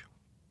age,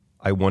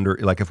 I wonder,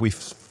 like if we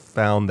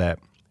found that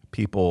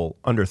people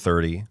under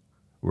 30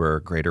 were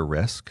greater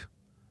risk,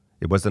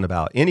 it wasn't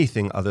about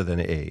anything other than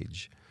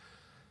age,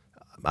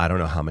 I don't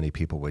know how many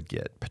people would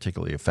get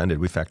particularly offended.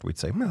 In fact, we'd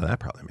say, no, that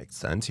probably makes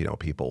sense.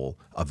 People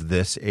of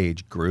this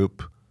age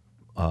group,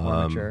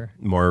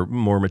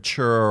 more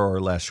mature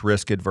or less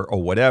risk adverse or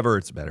whatever,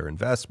 it's a better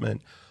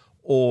investment.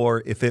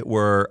 Or if it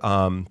were,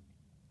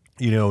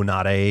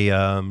 not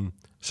a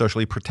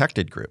socially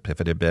protected group, if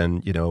it had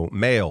been,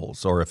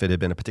 males, or if it had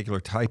been a particular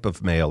type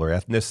of male or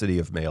ethnicity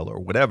of male or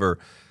whatever,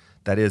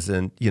 that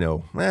isn't,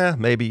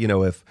 maybe,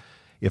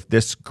 if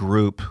this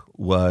group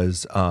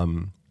was,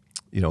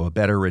 a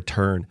better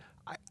return.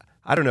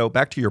 I don't know,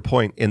 back to your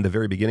point in the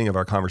very beginning of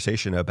our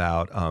conversation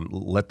about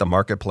let the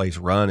marketplace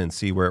run and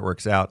see where it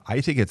works out.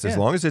 I think it's as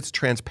long as it's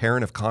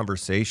transparent of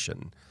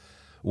conversation.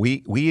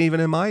 We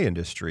even in my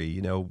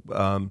industry,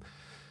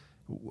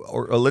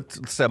 or let's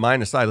set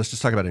mine aside. Let's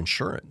just talk about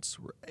insurance.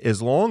 As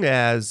long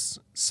as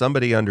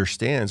somebody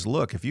understands,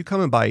 look, if you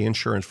come and buy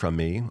insurance from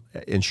me,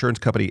 insurance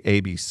company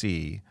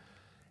ABC,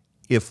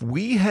 if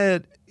we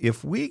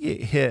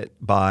get hit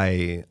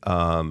by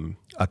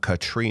a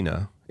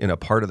Katrina in a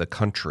part of the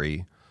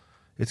country,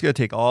 it's going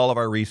to take all of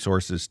our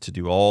resources to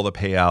do all the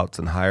payouts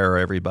and hire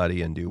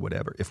everybody and do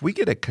whatever. If we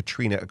get a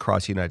Katrina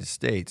across the United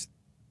States,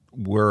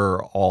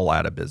 we're all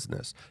out of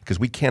business because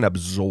we can't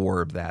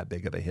absorb that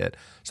big of a hit.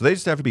 So they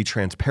just have to be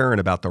transparent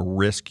about the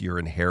risk you're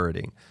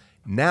inheriting.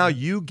 Now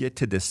you get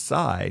to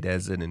decide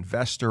as an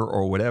investor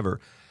or whatever,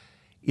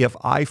 if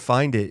I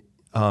find it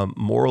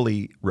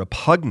morally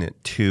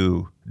repugnant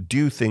to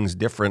do things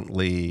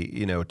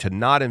differently, to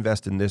not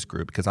invest in this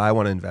group because I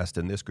want to invest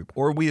in this group.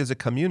 Or we as a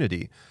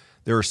community,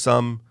 there are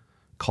some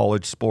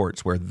college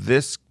sports where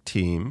this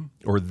team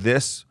or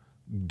this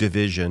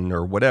division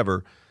or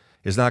whatever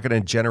is not going to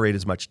generate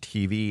as much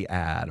TV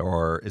ad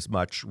or as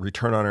much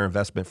return on our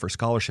investment for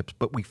scholarships,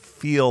 but we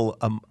feel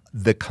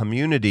the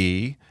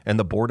community and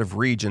the Board of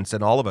Regents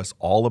and all of us,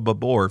 all of the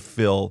board,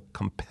 feel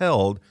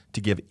compelled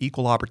to give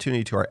equal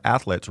opportunity to our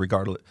athletes,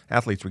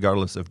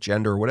 regardless of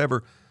gender or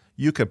whatever.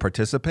 You could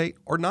participate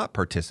or not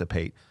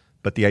participate,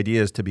 but the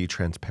idea is to be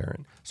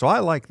transparent. So I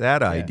like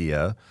that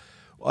idea.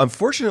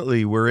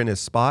 Unfortunately, we're in a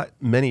spot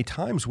many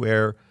times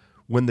where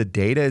when the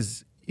data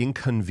is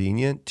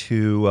inconvenient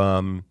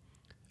to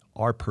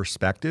our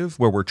perspective,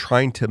 where we're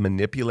trying to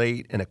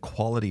manipulate an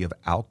equality of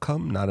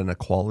outcome, not an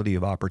equality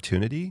of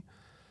opportunity,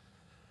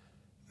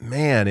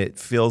 man, it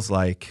feels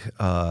like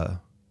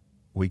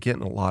we get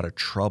in a lot of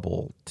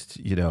trouble.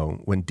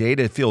 When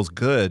data feels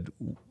good,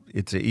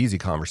 it's an easy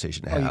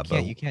conversation to have.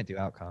 You can't do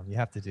outcome. You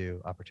have to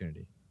do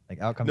opportunity. Like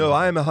outcome. No,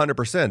 I am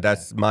 100%.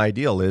 That's my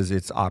ideal.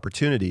 It's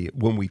opportunity.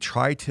 When we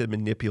try to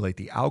manipulate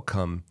the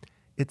outcome,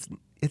 it's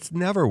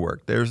never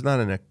worked. There's not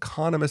an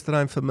economist that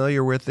I'm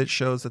familiar with that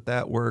shows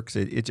that works.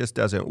 It just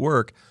doesn't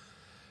work.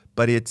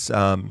 But it's,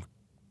 I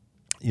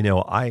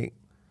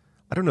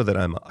don't know that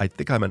I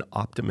think I'm an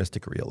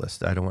optimistic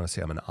realist. I don't want to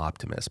say I'm an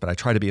optimist, but I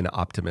try to be an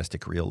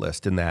optimistic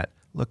realist in that,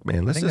 look,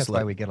 man, I think that's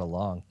why we get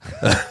along.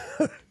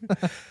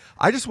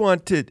 I just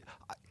want to,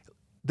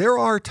 there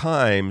are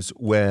times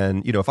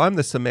when, if I'm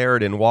the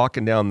Samaritan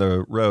walking down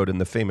the road in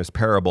the famous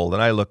parable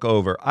and I look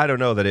over, I don't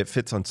know that it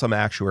fits on some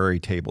actuary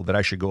table that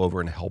I should go over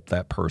and help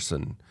that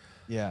person.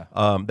 Yeah.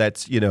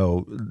 That's,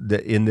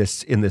 in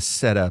this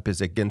setup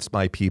is against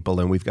my people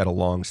and we've got a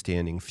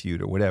long-standing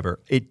feud or whatever.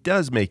 It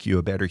does make you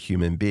a better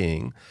human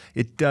being.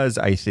 It does,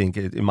 I think,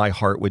 in my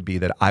heart would be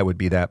that I would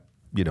be that,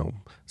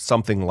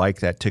 something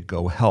like that to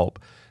go help.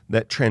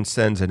 That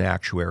transcends an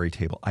actuary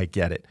table. I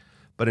get it.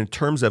 But in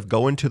terms of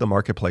going to the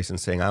marketplace and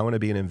saying, I want to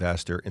be an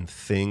investor in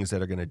things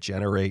that are going to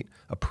generate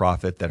a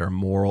profit that are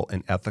moral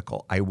and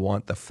ethical, I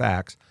want the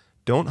facts.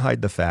 Don't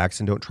hide the facts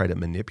and don't try to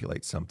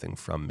manipulate something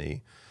from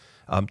me.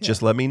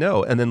 Just let me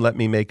know and then let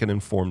me make an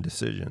informed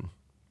decision.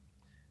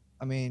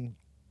 I mean,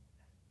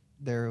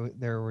 there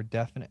were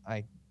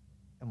I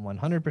am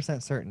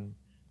 100% certain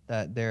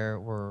that there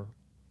were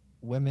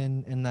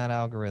women in that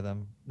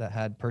algorithm that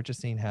had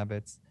purchasing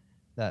habits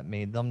that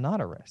made them not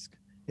a risk.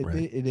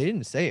 It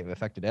didn't say it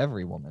affected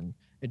every woman.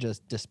 It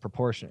just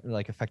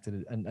disproportionately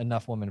affected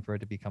enough women for it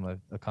to become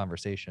a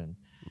conversation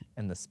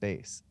in the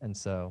space. And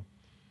so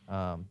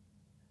I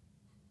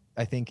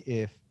think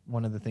if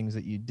one of the things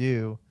that you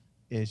do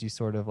is you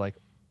sort of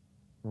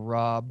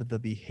rob the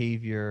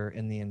behavior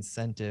and the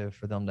incentive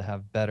for them to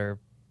have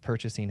better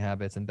purchasing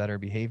habits and better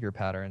behavior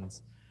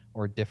patterns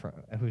or different,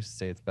 who's to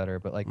say it's better,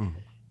 but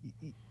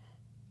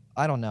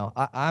I don't know.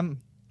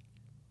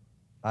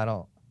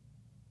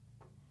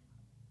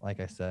 Like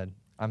I said,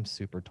 I'm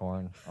super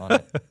torn on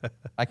it.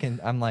 I'm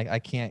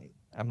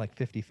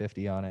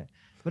 50-50 on it.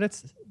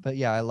 But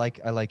yeah, I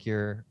like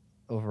your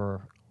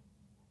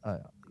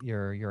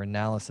your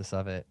analysis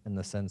of it in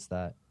the sense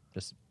that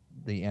just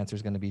the answer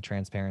is going to be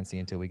transparency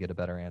until we get a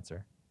better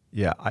answer.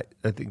 Yeah, I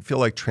feel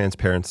like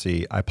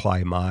transparency, I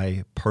apply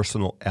my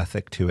personal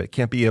ethic to it. It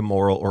can't be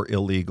immoral or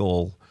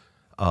illegal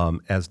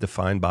as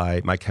defined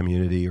by my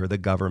community or the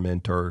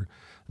government or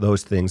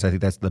those things. I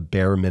think that's the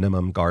bare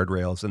minimum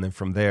guardrails. And then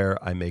from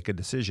there, I make a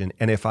decision.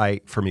 And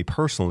for me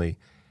personally,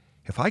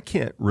 if I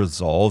can't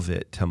resolve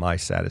it to my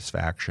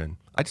satisfaction,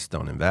 I just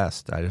don't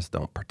invest. I just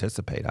don't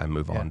participate. I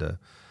move on to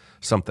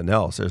something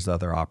else. There's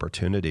other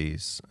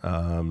opportunities.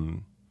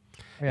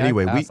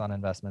 Anyway, I pass on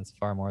investments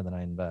far more than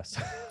I invest.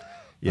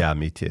 Yeah,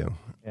 me too.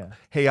 Yeah.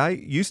 Hey,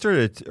 you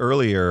started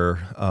earlier.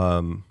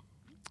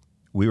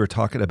 We were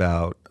talking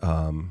about,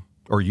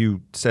 or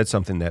you said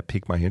something that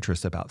piqued my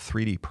interest about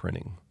 3D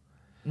printing.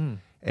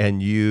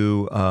 And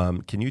you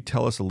can you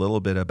tell us a little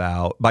bit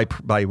about,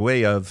 by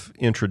way of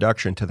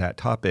introduction to that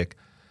topic,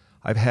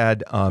 I've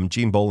had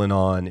Gene Bolin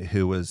on,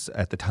 who was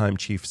at the time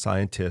chief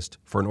scientist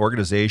for an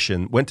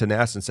organization, went to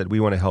NASA and said, we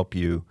want to help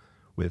you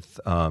with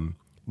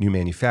new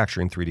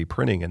manufacturing, 3D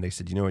printing. And they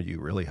said, what you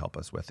really help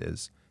us with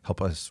is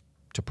help us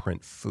to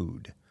print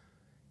food.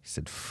 He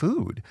said,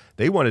 food?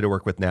 They wanted to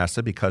work with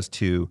NASA because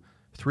to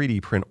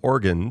 3D print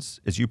organs,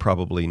 as you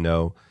probably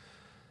know,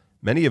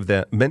 many of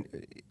them,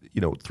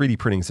 3D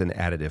printing is an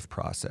additive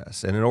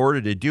process. And in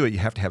order to do it, you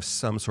have to have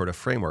some sort of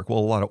framework. Well,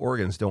 a lot of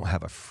organs don't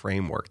have a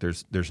framework.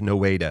 There's no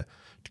way to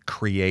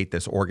create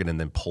this organ and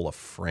then pull a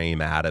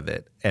frame out of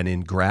it. And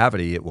in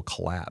gravity, it will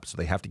collapse. So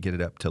they have to get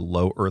it up to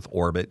low Earth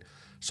orbit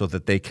so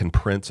that they can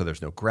print so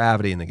there's no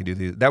gravity and they can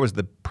do that was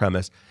the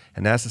premise.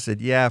 And NASA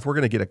said, if we're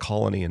going to get a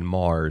colony in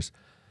Mars,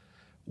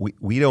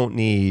 we don't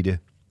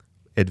need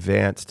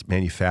advanced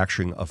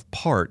manufacturing of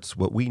parts.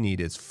 What we need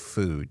is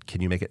food.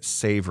 Can you make it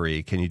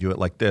savory? Can you do it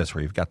like this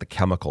where you've got the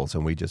chemicals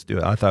and we just do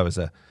it? I thought it was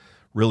a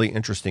really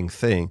interesting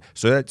thing.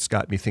 So that's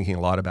got me thinking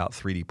a lot about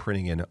 3D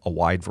printing in a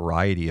wide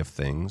variety of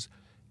things.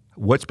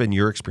 What's been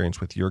your experience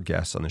with your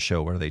guests on the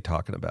show? What are they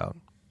talking about?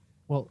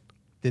 Well,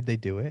 did they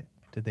do it?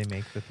 Did they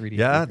make the 3D?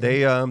 Yeah,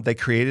 blueprint? they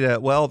created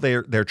it. Well,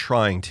 they're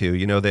trying to.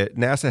 You know that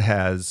NASA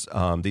has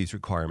these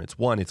requirements.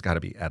 One, it's got to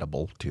be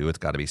edible. Two, it's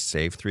got to be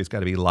safe. Three, it's got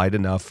to be light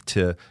enough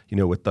to, you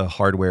know, with the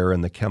hardware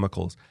and the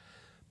chemicals.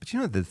 But you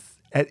know,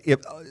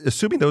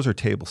 assuming those are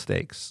table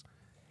stakes,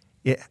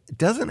 it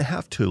doesn't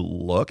have to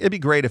look. It'd be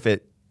great if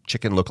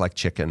chicken looked like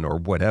chicken or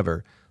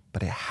whatever,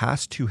 but it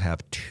has to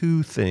have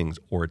two things,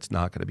 or it's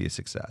not going to be a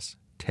success: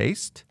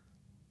 taste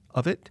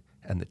of it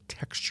and the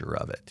texture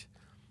of it.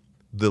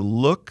 The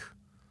look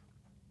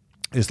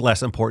is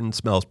less important.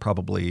 Smells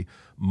probably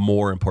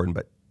more important,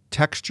 but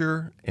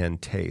texture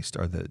and taste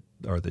are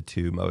the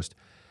two most.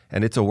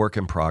 And it's a work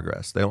in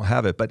progress. They don't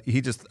have it, but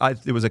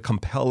it was a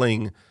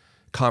compelling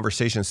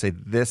conversation to say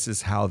this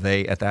is how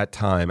they at that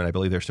time, and I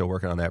believe they're still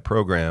working on that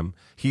program.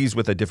 He's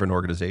with a different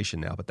organization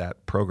now, but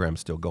that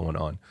program's still going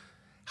on.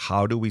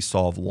 How do we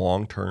solve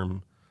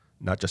long-term,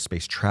 not just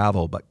space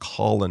travel, but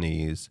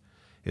colonies?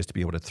 Is to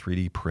be able to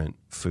 3D print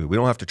food. We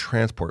don't have to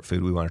transport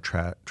food. We want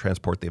to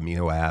transport the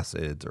amino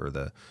acids or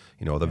the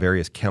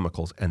various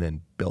chemicals and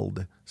then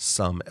build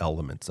some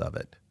elements of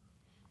it.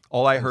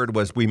 All I heard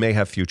was we may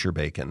have future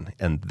bacon,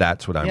 and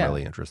that's what I'm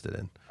really interested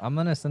in. I'm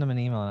going to send them an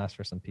email and ask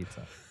for some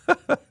pizza.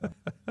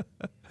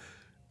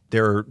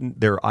 There are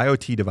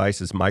IoT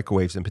devices,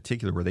 microwaves in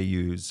particular, where they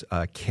use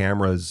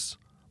cameras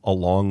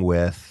along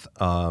with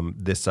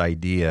this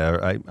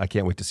idea. I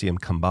can't wait to see them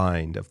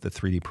combined of the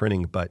 3D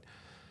printing, but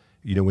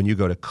you know, when you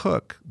go to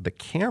cook, the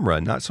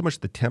camera, not so much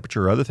the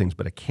temperature or other things,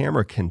 but a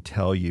camera can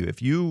tell you if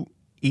you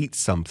eat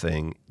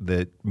something,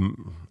 the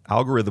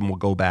algorithm will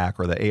go back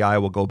or the AI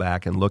will go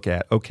back and look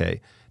at,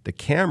 okay, the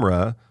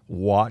camera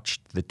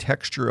watched the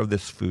texture of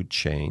this food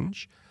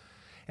change,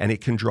 and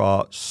it can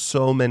draw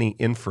so many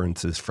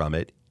inferences from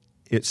it.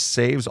 It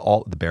saves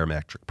all the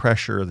barometric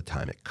pressure, the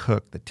time it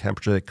cooked, the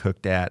temperature it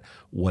cooked at,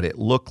 what it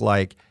looked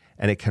like,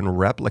 and it can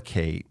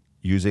replicate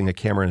using a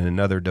camera and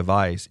another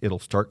device. It'll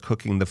start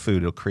cooking the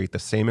food. It'll create the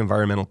same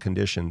environmental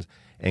conditions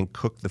and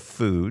cook the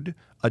food,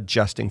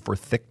 adjusting for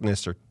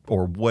thickness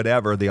or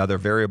whatever the other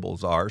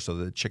variables are. So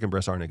the chicken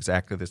breasts aren't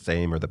exactly the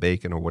same or the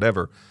bacon or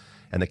whatever.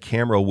 And the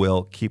camera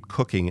will keep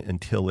cooking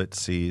until it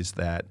sees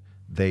that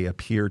they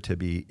appear to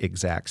be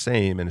exact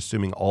same, and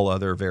assuming all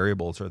other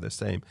variables are the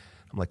same.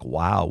 I'm like,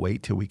 wow,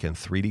 wait till we can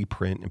 3D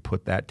print and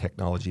put that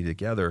technology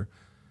together.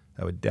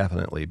 That would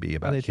definitely be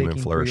about human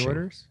flourishing.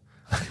 Pre-orders?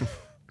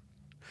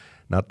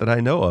 Not that I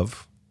know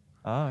of.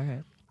 Oh,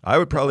 okay. I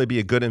would probably be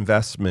a good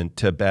investment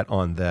to bet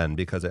on then,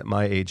 because at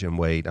my age and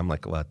weight, I'm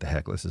like, what the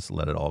heck? Let's just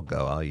let it all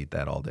go. I'll eat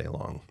that all day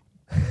long.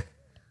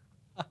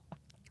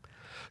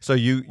 So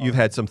you've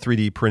had some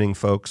 3D printing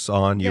folks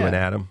on, you and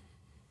Adam?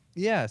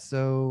 Yeah,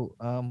 so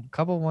a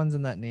couple ones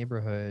in that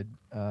neighborhood.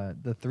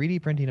 The 3D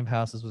printing of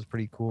houses was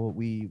pretty cool.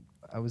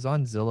 I was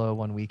on Zillow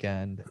one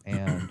weekend,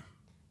 and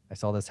I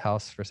saw this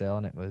house for sale,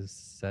 and it was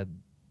said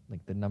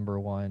like the number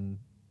one.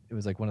 It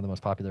was like one of the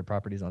most popular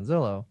properties on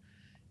Zillow,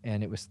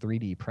 and it was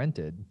 3D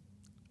printed.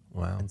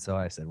 Wow. And so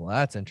I said, well,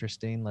 that's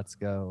interesting. Let's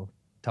go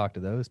talk to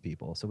those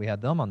people. So we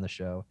had them on the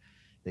show.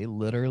 They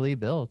literally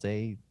built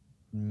a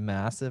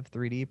massive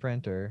 3D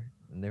printer,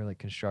 and they were like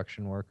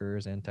construction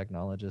workers and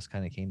technologists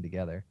kind of came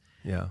together.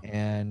 Yeah.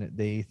 And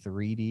they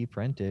 3D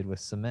printed with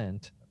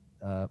cement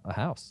a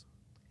house,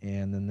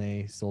 and then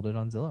they sold it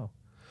on Zillow.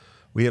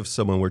 We have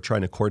someone we're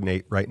trying to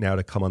coordinate right now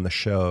to come on the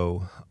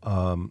show.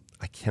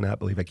 I cannot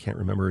believe I can't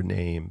remember her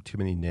name. Too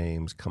many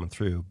names coming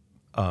through.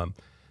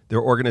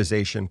 Their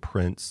organization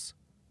prints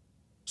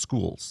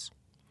schools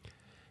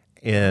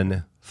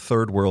in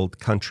third world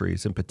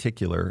countries in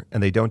particular,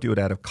 and they don't do it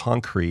out of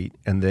concrete.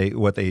 And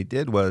what they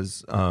did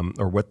was,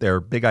 or what their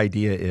big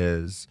idea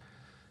is,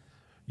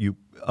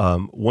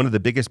 one of the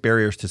biggest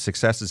barriers to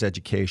success is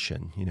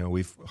education. You know,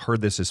 we've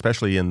heard this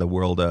especially in the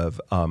world of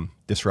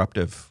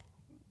disruptive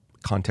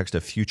context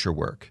of future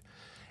work.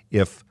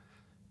 If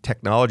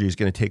technology is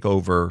going to take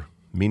over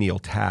menial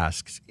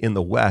tasks in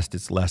the West,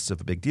 it's less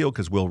of a big deal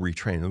because we'll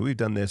retrain. And we've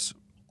done this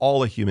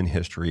all of human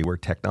history. We're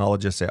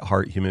technologists at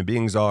heart. Human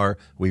beings are.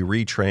 We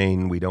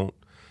retrain. We don't,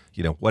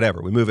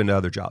 whatever. We move into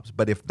other jobs.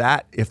 But if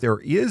there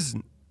is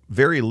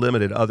very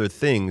limited other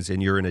things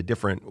and you're in a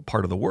different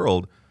part of the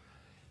world,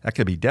 that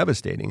could be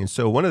devastating. And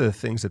so one of the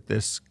things that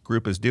this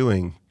group is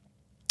doing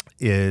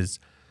is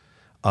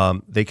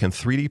they can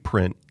 3D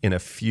print in a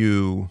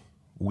few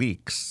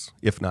weeks,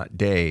 if not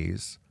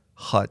days,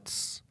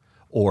 huts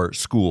or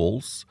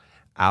schools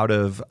out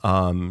of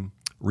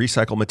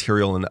recycled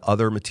material and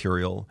other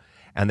material.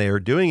 And they are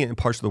doing it in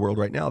parts of the world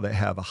right now that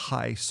have a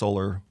high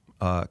solar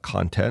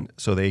content.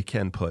 So they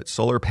can put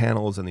solar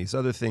panels and these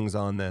other things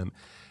on them.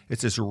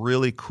 It's this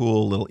really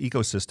cool little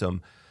ecosystem.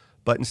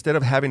 But instead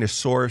of having to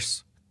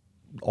source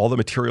all the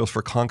materials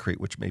for concrete,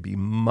 which may be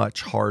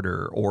much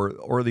harder,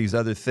 or these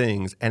other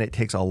things, and it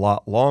takes a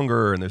lot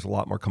longer and there's a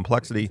lot more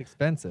complexity. It's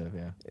expensive,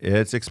 yeah.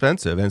 It's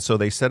expensive. And so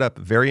they set up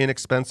very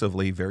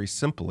inexpensively, very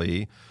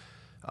simply,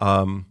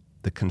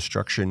 the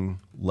construction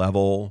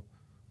level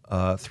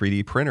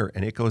 3D printer,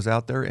 and it goes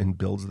out there and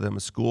builds them a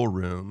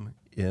schoolroom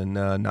in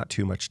not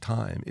too much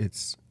time.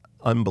 It's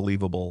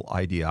unbelievable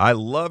idea. I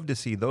love to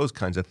see those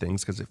kinds of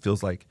things because it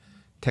feels like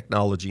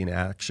technology in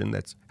action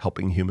that's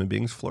helping human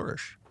beings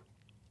flourish.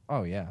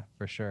 Oh yeah,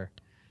 for sure.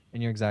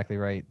 And you're exactly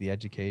right. The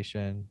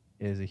education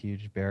is a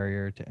huge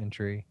barrier to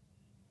entry,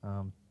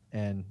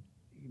 and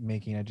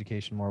making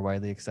education more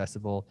widely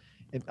accessible.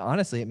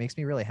 Honestly, it makes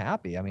me really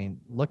happy. I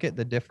mean, look at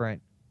the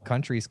different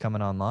countries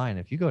coming online.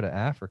 If you go to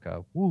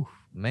Africa, woo,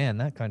 man,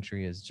 that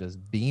country is just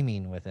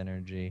beaming with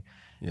energy,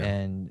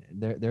 and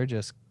they're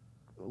just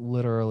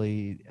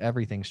literally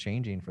everything's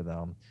changing for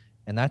them,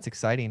 and that's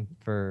exciting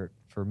for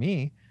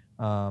me,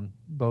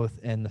 both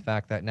in the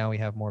fact that now we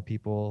have more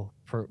people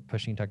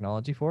pushing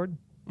technology forward,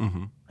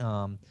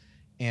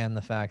 and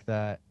the fact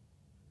that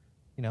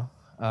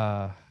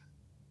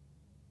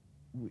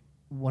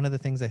one of the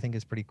things I think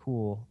is pretty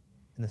cool,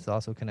 and this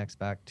also connects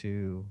back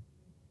to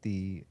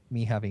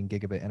me having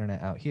gigabit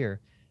internet out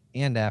here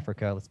and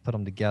Africa. Let's put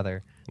them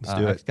together. Let's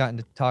do it. I've gotten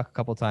to talk a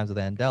couple of times with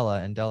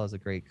Andela. Andela is a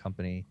great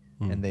company,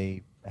 and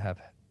they have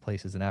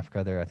places in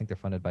Africa there. I think they're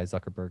funded by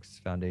Zuckerberg's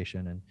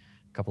foundation and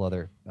a couple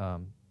other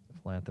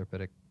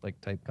philanthropic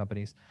type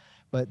companies.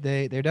 But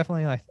they're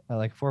definitely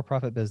like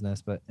for-profit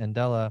business. But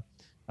Andela,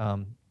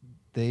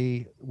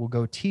 they will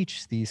go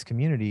teach these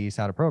communities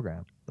how to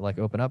program. They'll like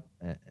open up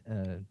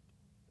a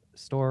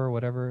store or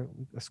whatever,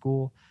 a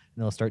school,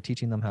 and they'll start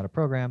teaching them how to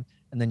program.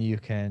 And then you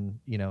can,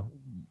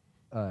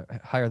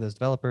 hire those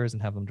developers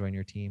and have them join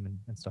your team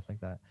and stuff like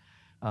that.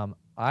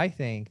 I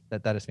think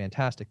that is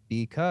fantastic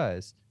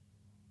because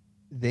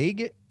they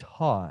get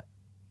taught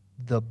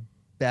the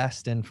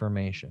best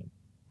information,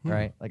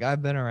 right? Like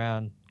I've been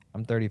around,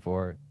 I'm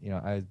 34,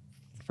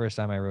 first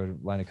time I wrote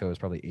a line of code was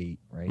probably 8,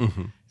 right?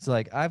 So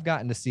like I've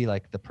gotten to see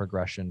like the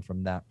progression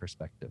from that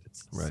perspective.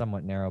 It's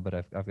somewhat narrow, but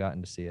I've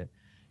gotten to see it.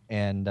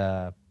 And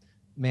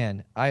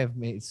man, I have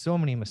made so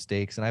many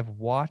mistakes, and I've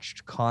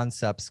watched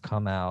concepts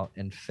come out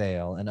and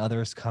fail and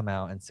others come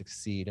out and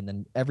succeed. And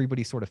then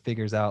everybody sort of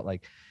figures out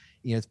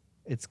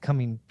it's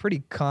coming pretty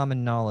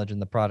common knowledge in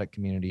the product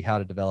community how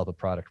to develop a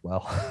product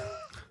well.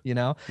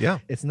 Yeah.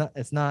 It's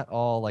not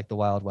all like the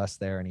Wild West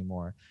there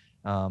anymore.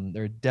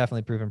 There are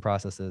definitely proven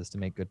processes to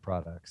make good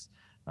products.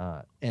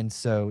 And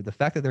so the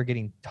fact that they're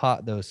getting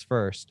taught those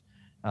first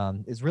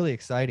is really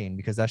exciting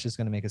because that's just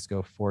going to make us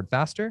go forward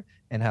faster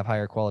and have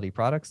higher quality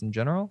products in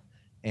general.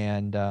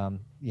 And,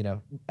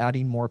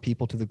 adding more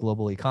people to the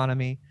global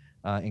economy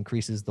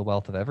increases the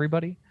wealth of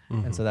everybody.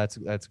 And so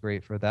that's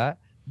great for that.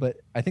 But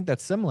I think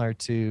that's similar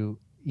to,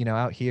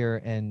 out here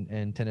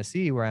in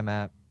Tennessee where I'm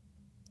at,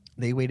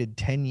 they waited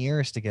 10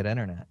 years to get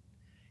internet.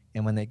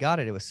 And when they got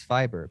it, it was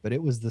fiber, but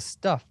it was the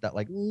stuff that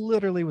like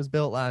literally was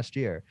built last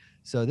year.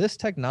 So this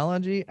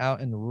technology out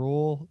in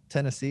rural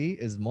Tennessee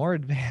is more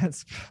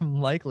advanced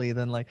likely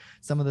than like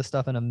some of the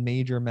stuff in a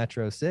major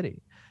metro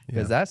city,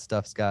 because that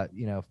stuff's got,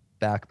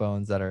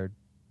 backbones that are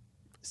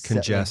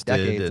congested,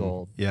 decades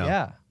old.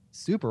 Yeah.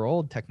 Super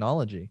old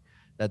technology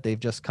that they've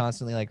just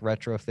constantly like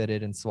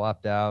retrofitted and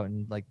swapped out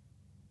and like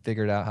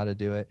figured out how to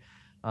do it.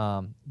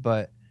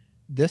 But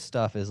this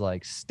stuff is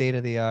like state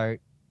of the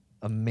art,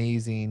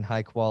 amazing,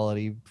 high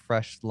quality,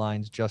 fresh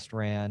lines just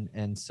ran.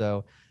 And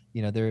so,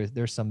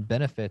 there's some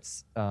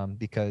benefits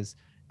because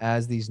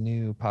as these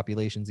new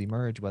populations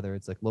emerge, whether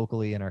it's like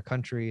locally in our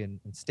country and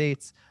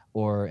states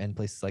or in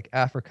places like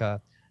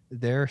Africa,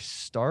 they're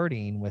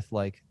starting with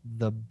like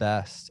the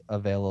best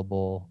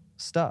available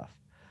stuff.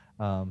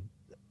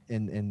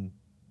 And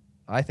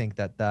I think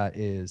that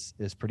is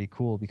pretty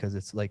cool because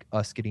it's like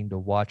us getting to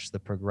watch the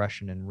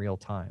progression in real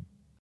time.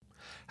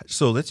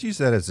 So let's use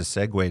that as a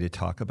segue to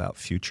talk about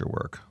future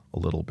work a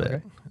little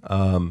bit.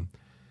 Okay.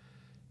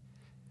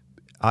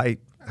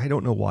 I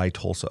don't know why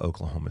Tulsa,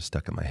 Oklahoma is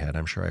stuck in my head.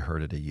 I'm sure I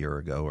heard it a year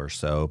ago or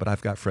so, but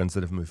I've got friends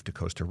that have moved to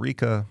Costa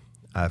Rica.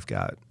 I've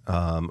got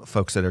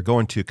folks that are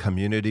going to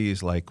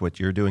communities like what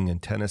you're doing in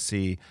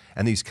Tennessee.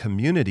 And these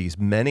communities,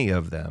 many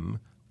of them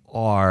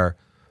are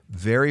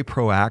very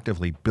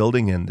proactively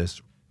building in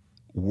this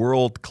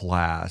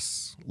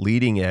world-class,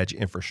 leading-edge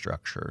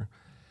infrastructure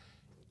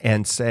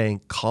and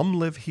saying, come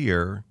live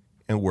here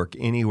and work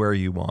anywhere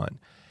you want.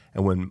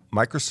 And when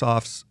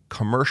Microsoft's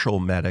commercial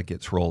Meta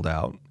gets rolled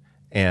out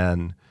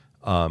and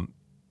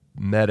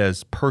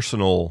Meta's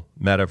personal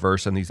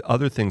metaverse and these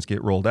other things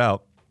get rolled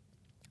out,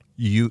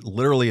 you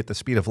literally at the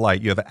speed of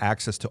light, you have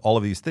access to all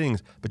of these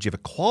things, but you have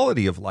a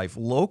quality of life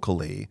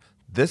locally.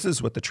 This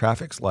is what the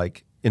traffic's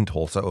like in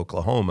Tulsa,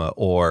 Oklahoma,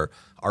 or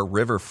our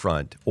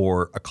riverfront,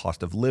 or a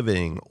cost of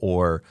living,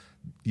 or,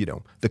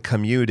 the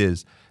commute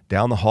is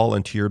down the hall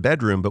into your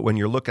bedroom. But when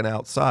you're looking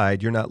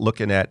outside, you're not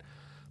looking at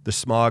the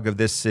smog of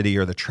this city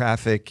or the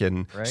traffic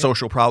and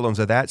social problems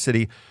of that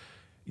city.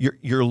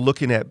 You're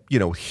looking at,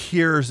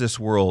 here's this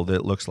world that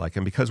it looks like.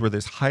 And because we're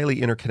this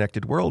highly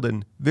interconnected world,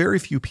 and very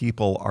few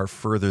people are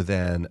further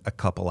than a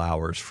couple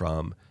hours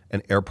from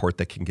an airport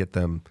that can get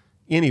them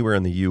anywhere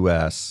in the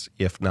U.S.,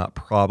 if not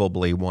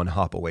probably one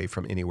hop away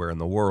from anywhere in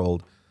the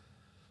world,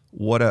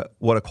 what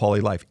a quality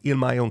of life. In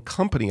my own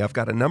company, I've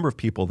got a number of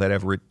people that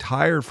have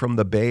retired from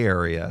the Bay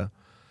Area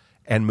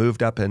and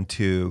moved up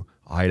into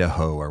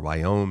Idaho or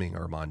Wyoming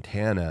or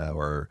Montana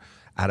or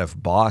out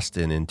of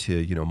Boston into,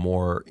 you know,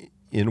 more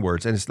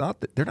inwards. And it's not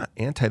that they're not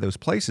anti those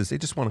places. They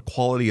just want a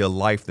quality of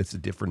life that's a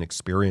different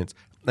experience.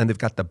 And they've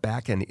got the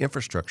back end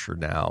infrastructure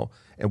now.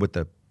 And with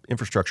the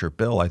infrastructure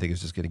bill, I think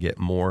it's just going to get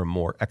more and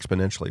more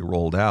exponentially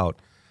rolled out.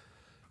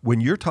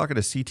 When you're talking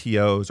to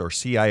CTOs or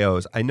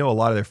CIOs, I know a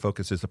lot of their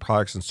focus is the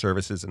products and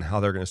services and how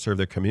they're going to serve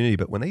their community.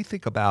 But when they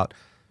think about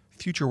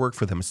future work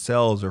for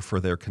themselves or for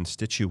their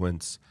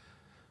constituents,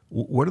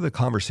 what are the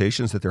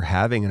conversations that they're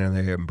having, and are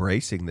they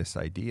embracing this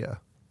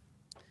idea?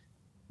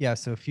 Yeah,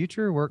 so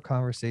future work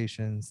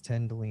conversations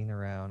tend to lean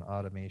around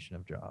automation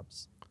of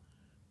jobs,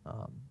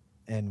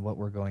 and what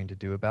we're going to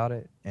do about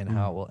it and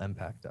how it will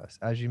impact us.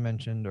 As you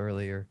mentioned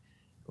earlier,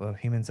 well,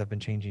 humans have been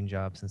changing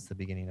jobs since the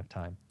beginning of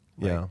time.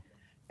 Right? Yeah.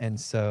 And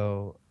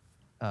so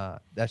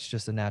that's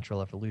just a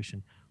natural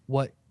evolution.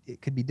 What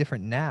it could be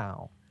different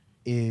now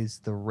is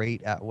the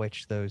rate at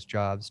which those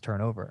jobs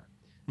turn over.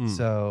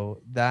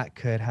 So that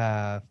could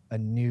have a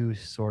new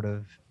sort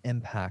of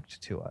impact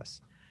to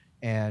us.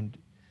 And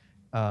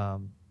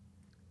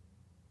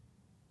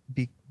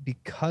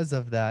because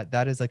of that,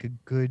 that is like a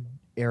good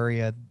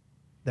area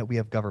that we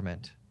have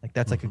government. Like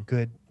that's like a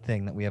good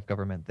thing that we have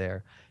government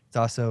there. It's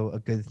also a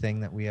good thing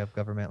that we have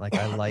government. Like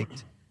I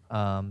liked,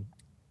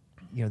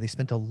 you know, they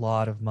spent a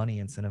lot of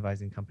money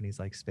incentivizing companies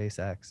like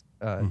SpaceX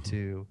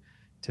to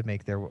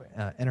make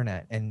their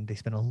internet, and they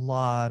spent a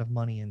lot of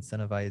money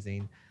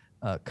incentivizing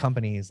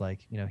companies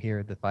like, you know,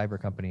 here the fiber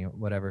company or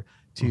whatever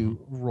to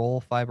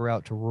roll fiber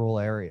out to rural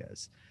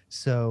areas.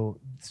 So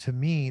to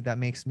me, that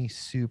makes me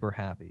super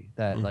happy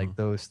that like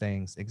those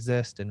things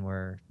exist and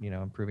we're, you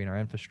know, improving our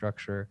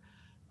infrastructure.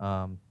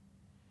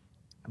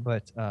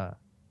 But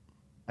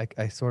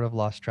I sort of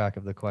lost track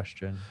of the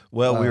question.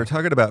 Well, we were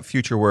talking about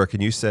future work,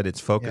 and you said it's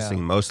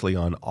focusing mostly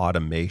on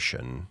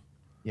automation.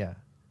 Yeah.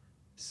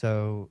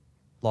 So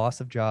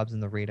loss of jobs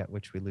and the rate at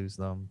which we lose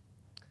them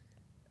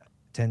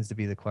tends to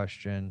be the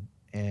question.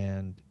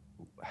 And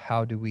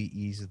how do we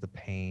ease the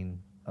pain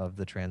of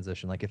the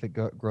transition? Like if it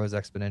grows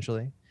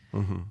exponentially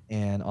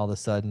and all of a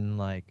sudden,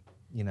 like,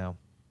 you know,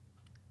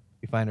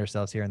 we find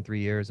ourselves here in 3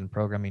 years and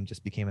programming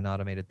just became an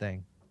automated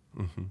thing,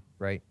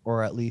 right?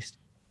 Or at least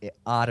it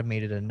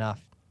automated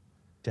enough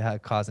to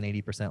cause an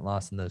 80%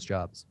 loss in those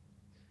jobs,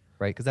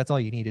 right? Because that's all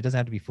you need. It doesn't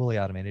have to be fully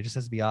automated. It just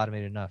has to be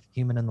automated enough,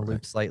 human in the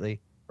loop slightly,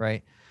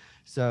 right?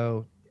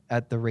 So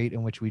at the rate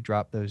in which we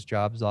drop those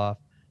jobs off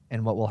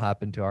and what will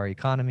happen to our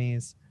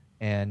economies.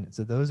 And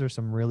so those are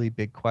some really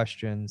big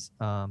questions.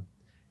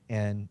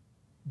 And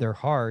they're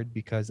hard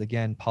because,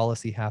 again,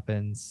 policy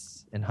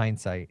happens in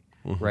hindsight,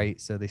 right?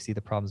 So they see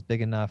the problems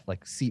big enough,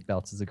 like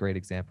seatbelts is a great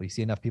example. You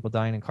see enough people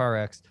dying in car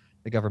wrecks,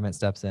 the government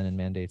steps in and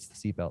mandates the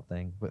seatbelt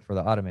thing for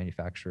the auto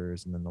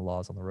manufacturers and then the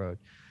laws on the road.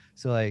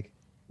 So like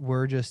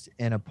we're just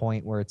in a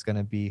point where it's going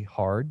to be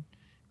hard.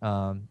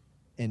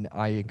 And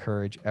I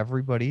encourage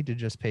everybody to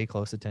just pay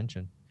close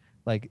attention.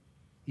 Like,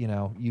 you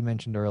know, you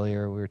mentioned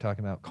earlier, we were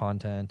talking about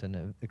content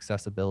and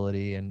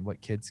accessibility and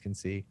what kids can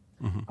see.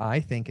 I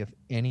think if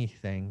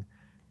anything,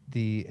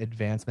 the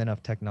advancement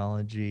of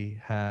technology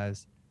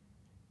has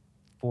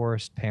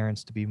forced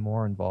parents to be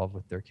more involved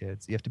with their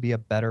kids. You have to be a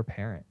better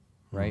parent,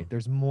 right?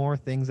 There's more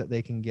things that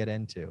they can get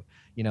into.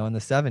 You know, in the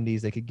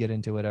 70s, they could get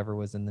into whatever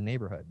was in the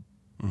neighborhood.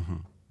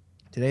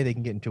 Today, they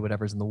can get into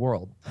whatever's in the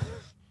world.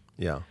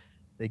 Yeah.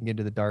 They can get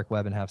into the dark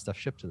web and have stuff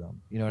shipped to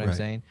them. You know what I'm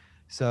saying?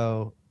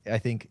 So I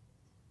think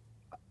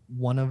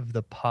one of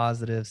the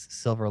positives,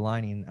 silver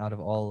lining out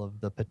of all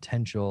of the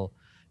potential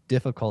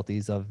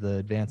difficulties of the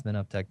advancement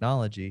of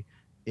technology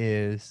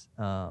is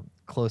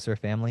closer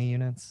family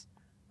units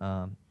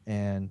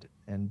and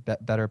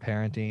better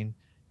parenting.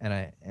 And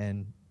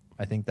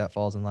I think that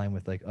falls in line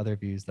with like other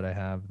views that I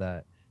have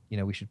that, you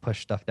know, we should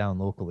push stuff down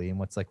locally. And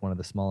what's like one of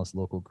the smallest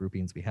local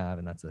groupings we have,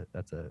 and that's a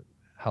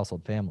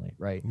household family,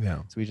 right?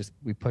 Yeah. So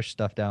we push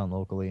stuff down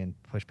locally and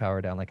push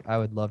power down. Like I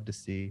would love to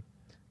see.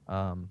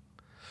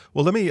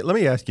 Well, let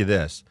me ask you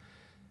this: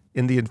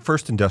 in the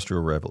first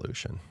industrial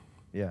revolution,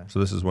 so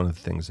this is one of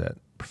the things that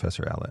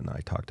Professor Allen and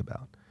I talked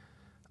about.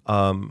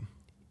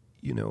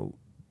 You know,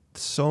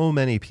 so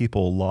many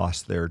people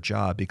lost their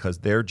job because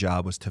their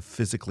job was to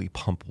physically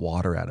pump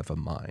water out of a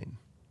mine,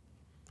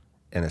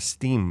 and a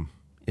steam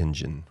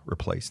engine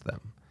replaced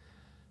them.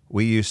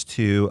 We used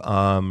to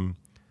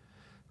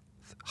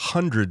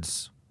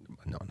hundreds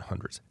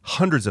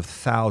of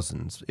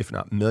thousands, if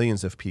not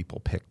millions of people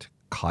picked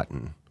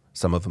cotton.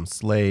 Some of them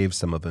slaves,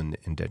 some of them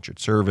indentured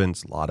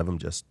servants, a lot of them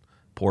just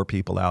poor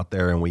people out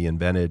there. And we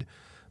invented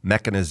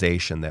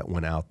mechanization that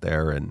went out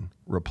there and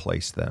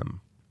replaced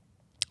them.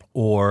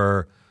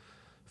 Or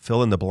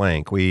fill in the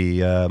blank.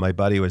 My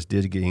buddy was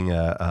digging,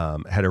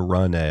 had to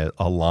run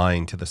a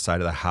line to the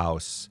side of the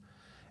house.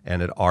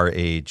 And at our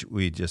age,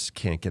 we just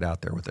can't get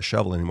out there with a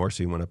shovel anymore.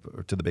 So he went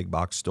up to the big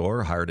box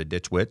store, hired a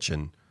ditch witch,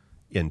 and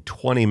in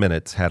 20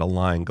 minutes had a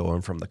line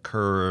going from the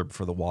curb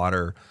for the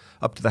water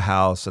up to the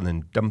house and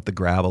then dumped the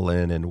gravel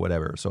in and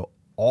whatever. So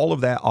all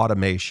of that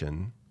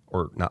automation,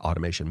 or not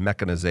automation,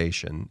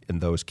 mechanization in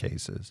those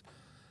cases,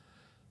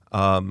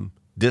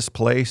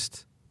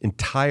 displaced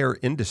entire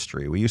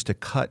industry. We used to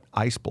cut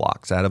ice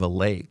blocks out of a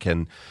lake,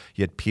 and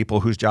you had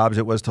people whose jobs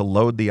it was to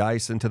load the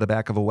ice into the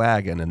back of a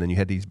wagon, and then you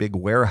had these big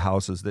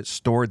warehouses that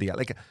stored the ice.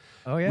 Like,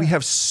 Oh yeah. we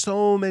have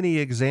so many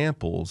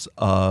examples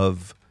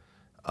of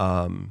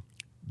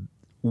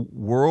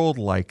world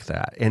like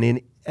that, and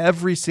in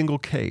every single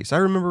case, I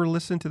remember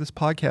listening to this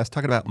podcast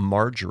talking about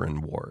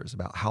margarine wars,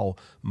 about how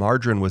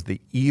margarine was the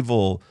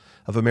evil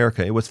of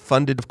America. It was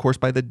funded, of course,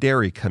 by the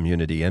dairy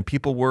community, and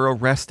people were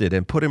arrested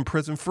and put in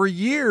prison for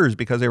years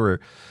because they were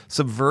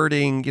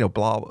subverting,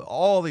 blah,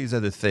 all these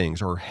other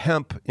things, or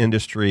hemp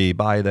industry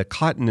by the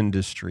cotton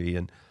industry.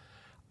 And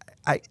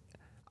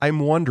I'm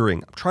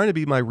wondering, I'm trying to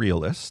be my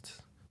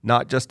realist,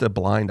 not just a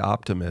blind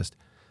optimist,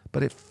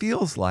 but it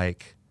feels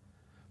like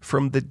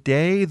from the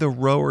day the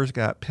rowers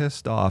got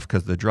pissed off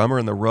because the drummer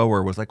and the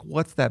rower was like,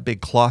 what's that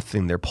big cloth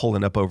thing they're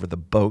pulling up over the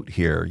boat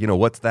here?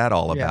 What's that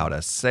all about?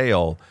 A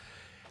sail.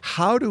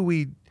 How do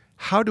we,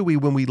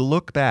 when we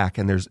look back,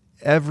 and there's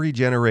every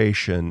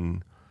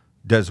generation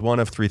does one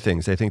of three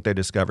things. They think they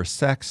discover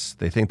sex,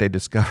 they think they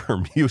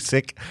discover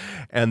music,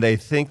 and they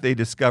think they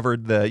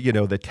discovered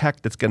the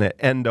tech that's going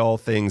to end all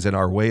things and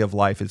our way of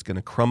life is going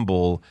to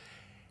crumble.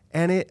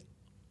 And it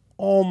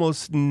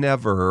almost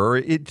never, or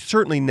it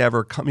certainly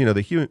never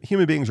the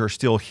human beings are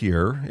still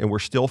here, and we're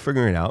still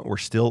figuring it out, we're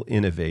still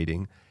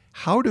innovating.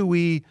 How do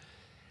we,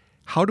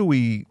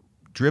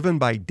 driven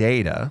by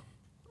data,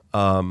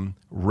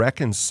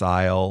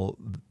 reconcile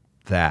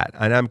that?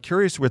 And I'm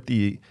curious with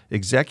the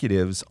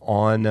executives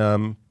on,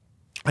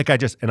 I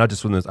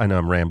know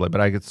I'm rambling, but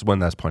I guess one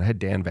last point. I had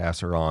Dan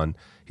Vassar on.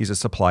 He's a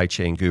supply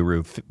chain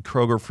guru,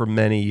 Kroger for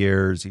many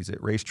years. He's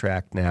at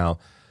Racetrack now.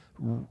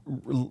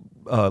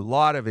 A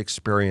lot of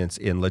experience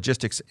in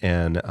logistics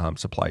and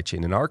supply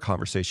chain. And our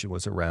conversation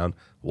was around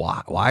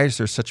why is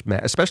there such,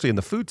 especially in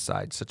the food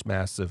side, such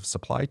massive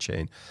supply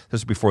chain?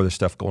 This is before there's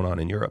stuff going on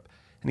in Europe.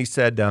 And he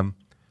said,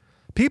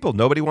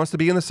 nobody wants to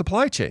be in the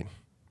supply chain.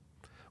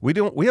 We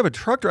have a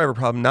truck driver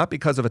problem, not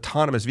because of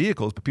autonomous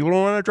vehicles, but people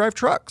don't want to drive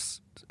trucks.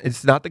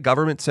 It's not the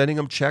government sending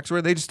them checks,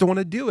 where they just don't want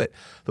to do it.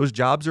 Those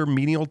jobs are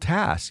menial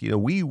tasks.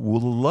 We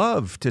will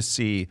love to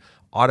see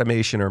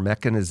automation or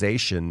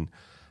mechanization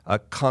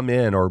come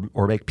in,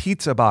 or make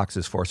pizza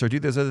boxes for us, or do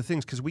those other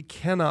things, because we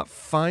cannot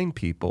find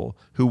people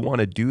who want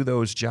to do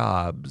those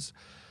jobs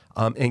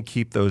and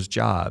keep those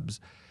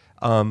jobs.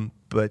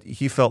 But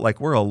he felt like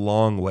we're a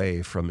long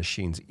way from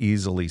machines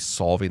easily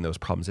solving those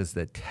problems. Is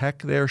the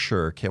tech there?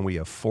 Sure. Can we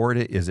afford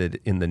it? Is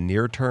it in the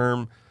near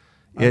term?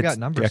 I've got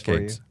numbers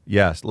decades. for you.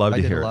 Yes, love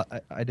to hear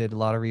it. I did a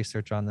lot of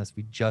research on this.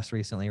 We just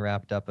recently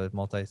wrapped up a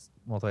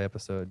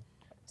multi-episode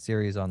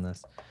series on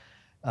this.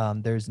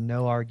 There's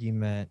no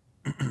argument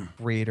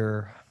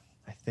greater,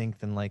 I think,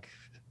 than like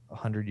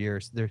 100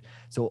 years.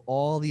 So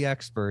all the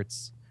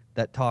experts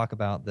that talk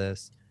about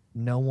this,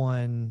 no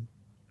one,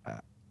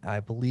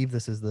 I believe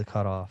this is the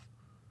cutoff,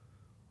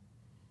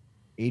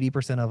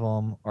 80% of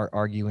them are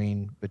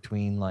arguing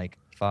between like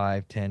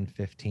 5, 10,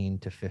 15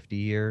 to 50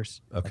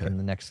 years. Okay. Like in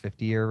the next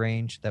 50-year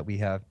range, that we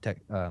have tech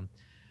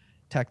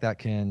that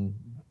can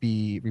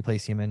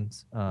replace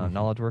humans,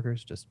 knowledge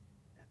workers, just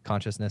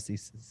consciousness,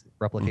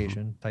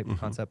 replication type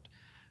concept.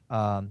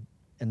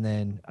 And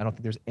then I don't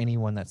think there's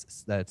anyone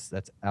that's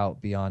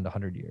out beyond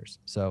 100 years.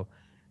 So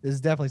this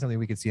is definitely something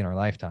we could see in our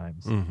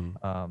lifetimes,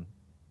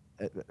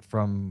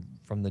 from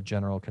the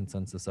general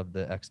consensus of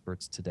the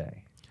experts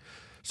today.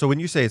 So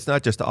when you say it's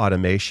not just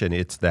automation,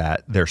 it's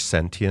that they're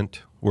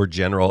sentient. We're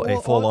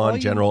full-on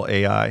general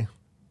AI.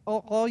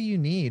 All you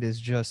need is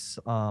just,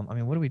 what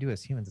do we do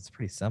as humans? It's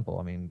pretty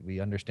simple.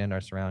 We understand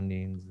our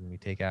surroundings, and we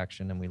take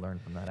action, and we learn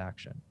from that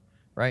action,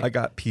 right? I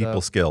got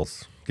people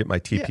skills. Get my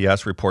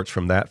TPS reports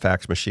from that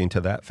fax machine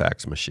to that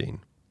fax machine.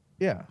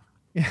 Yeah.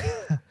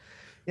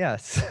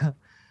 Yes.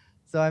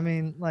 So,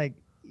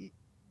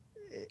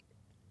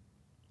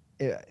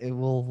 it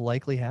will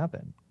likely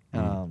happen.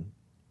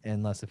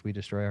 Unless if we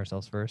destroy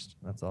ourselves first.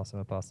 That's also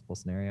a possible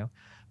scenario.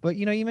 But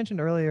you mentioned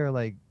earlier,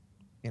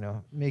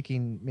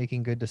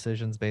 making good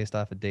decisions based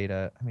off of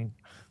data. I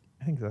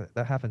think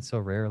that happens so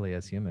rarely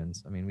as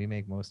humans. We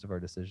make most of our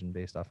decision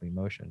based off of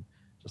emotion.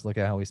 Just look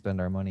at how we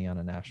spend our money on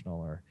a national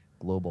or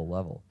global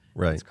level.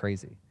 Right. It's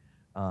crazy.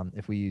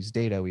 If we use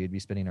data, we'd be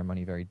spending our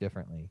money very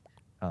differently.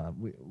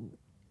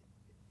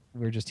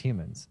 We're just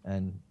humans,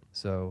 and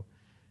so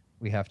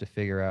we have to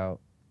figure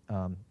out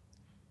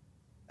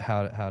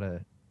how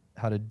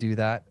to do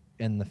that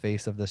in the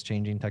face of this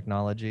changing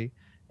technology,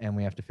 and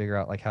we have to figure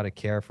out how to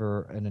care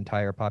for an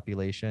entire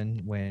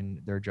population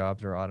when their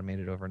jobs are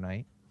automated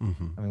overnight.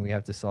 We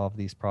have to solve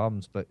these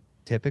problems, but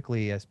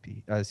typically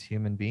as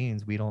human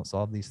beings, we don't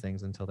solve these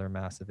things until they're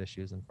massive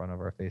issues in front of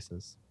our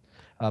faces.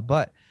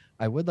 But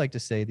I would like to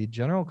say the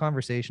general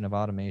conversation of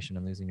automation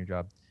and losing your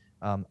job,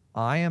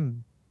 I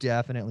am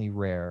definitely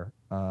rare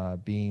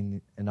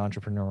being an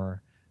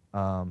entrepreneur,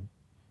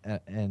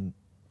 and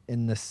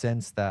in the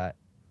sense that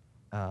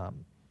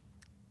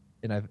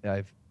and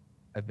I've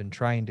I've been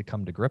trying to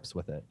come to grips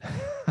with it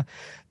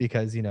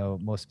because,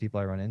 most people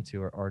I run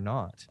into are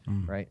not,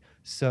 right?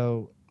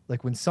 So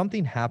like when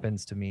something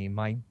happens to me,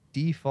 my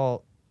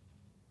default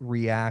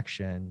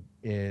reaction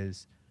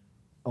is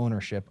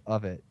ownership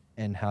of it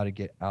and how to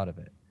get out of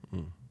it.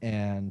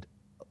 And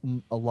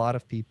a lot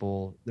of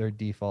people, their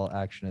default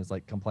action is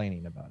like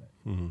complaining about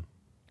it.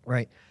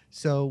 Right.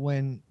 So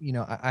when,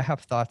 I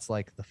have thoughts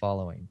like the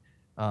following,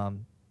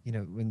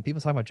 when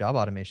people talk about job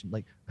automation,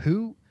 like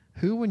who,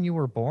 when you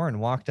were born,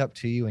 walked up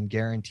to you and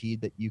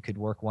guaranteed that you could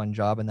work one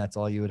job and that's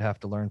all you would have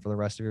to learn for the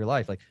rest of your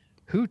life? Like,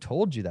 who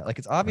told you that? Like,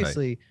 it's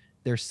obviously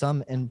there's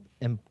some,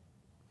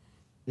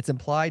 it's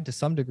implied to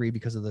some degree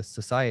because of the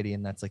society,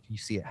 and that's like you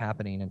see it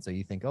happening, and so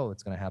you think, oh,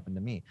 it's going to happen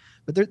to me.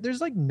 But there's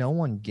like no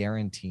one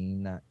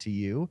guaranteeing that to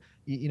you.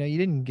 You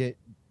didn't get,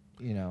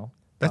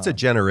 That's a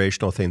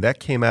generational thing. That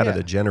came out of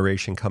the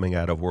generation coming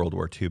out of World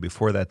War II.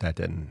 Before that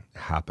didn't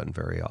happen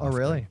very often. Oh,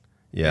 really?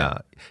 Yeah.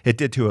 It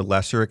did to a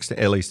lesser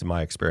extent, at least in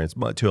my experience,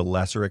 to a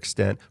lesser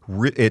extent.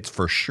 It's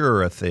for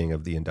sure a thing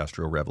of the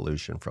Industrial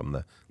Revolution from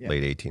the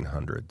late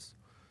 1800s.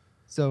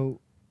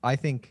 So I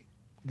think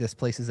this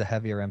places a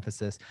heavier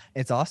emphasis.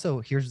 It's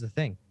also, here's the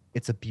thing,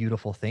 it's a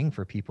beautiful thing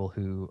for people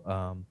who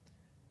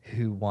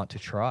want to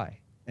try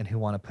and who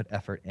want to put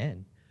effort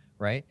in,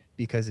 right?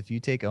 Because if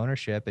you take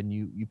ownership and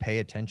you pay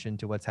attention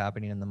to what's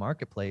happening in the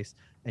marketplace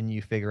and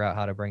you figure out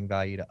how to bring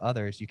value to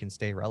others, you can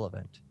stay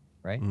relevant,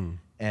 right?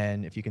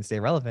 And if you can stay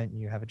relevant,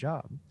 you have a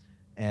job.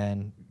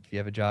 And if you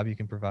have a job, you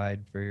can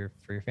provide for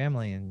your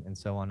family and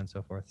so on and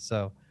so forth.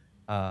 So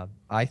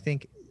I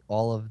think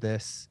all of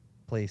this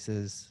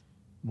places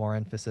more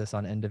emphasis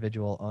on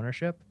individual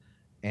ownership.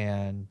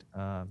 And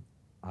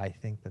I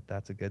think that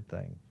that's a good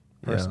thing.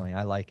 Personally,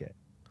 I like it.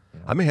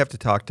 I may have to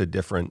talk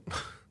to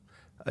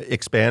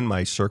expand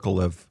my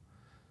circle of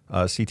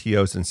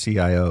CTOs and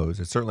CIOs.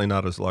 It's certainly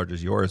not as large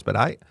as yours,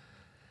 but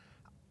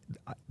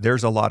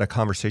there's a lot of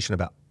conversation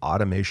about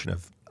automation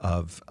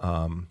of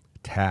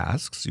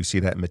tasks. You see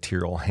that in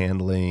material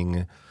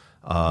handling,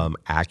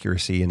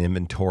 accuracy and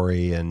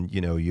inventory, and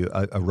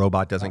a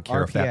robot doesn't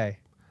care if that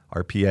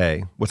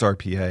RPA. What's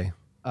RPA?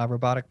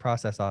 Robotic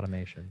process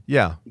automation.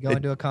 Yeah. You go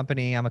into a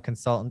company. I'm a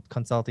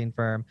consulting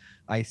firm.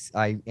 I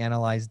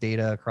analyze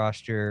data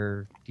across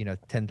your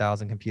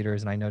 10,000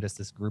 computers, and I notice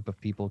this group of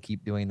people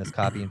keep doing this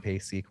copy and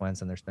paste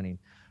sequence, and they're spending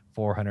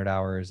 400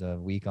 hours a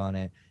week on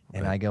it.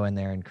 And I go in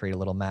there and create a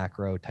little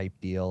macro type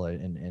deal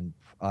and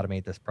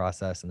automate this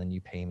process, and then you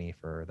pay me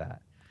for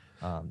that.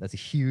 That's a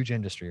huge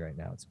industry right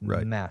now. It's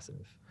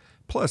massive.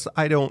 Plus,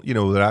 I don't,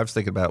 that I was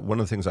thinking about, one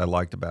of the things I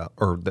liked about,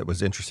 or that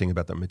was interesting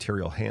about the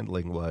material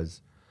handling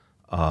was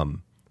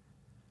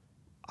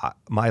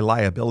my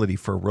liability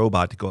for a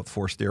robot to go up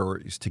 4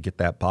 stories to get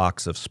that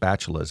box of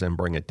spatulas and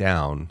bring it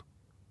down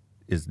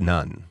is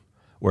none.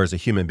 Whereas a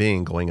human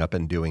being going up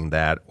and doing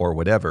that or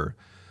whatever.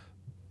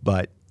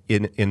 But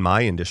in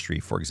my industry,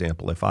 for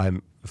example, if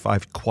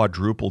I've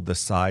quadrupled the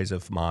size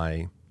of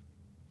my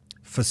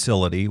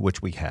facility,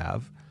 which we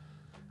have,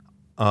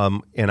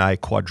 and I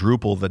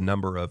quadruple the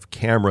number of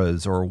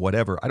cameras or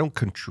whatever, I don't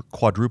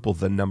quadruple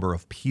the number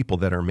of people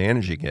that are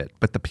managing it,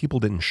 but the people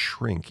didn't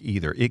shrink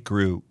either. It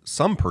grew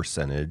some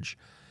percentage,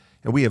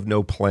 and we have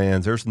no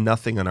plans. There's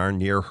nothing on our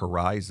near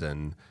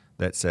horizon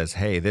that says,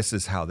 hey, this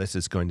is how this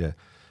is going to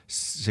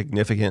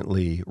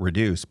significantly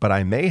reduce. But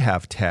I may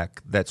have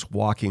tech that's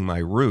walking my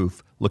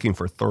roof looking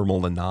for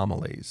thermal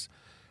anomalies,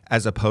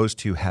 as opposed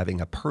to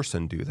having a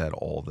person do that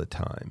all the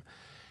time.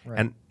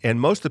 Right.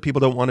 And most of the people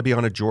don't want to be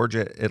on a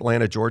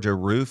Atlanta, Georgia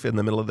roof in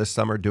the middle of the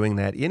summer doing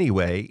that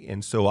anyway.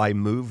 And so I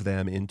move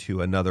them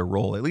into another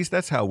role. At least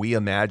that's how we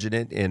imagine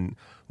it. And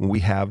when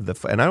we have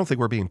and I don't think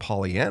we're being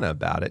Pollyanna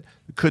about it.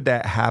 Could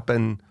that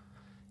happen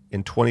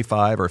in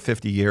 25 or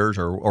 50 years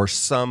or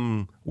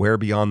somewhere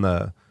beyond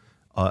the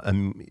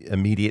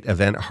immediate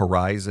event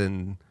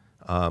horizon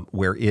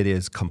where it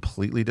is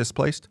completely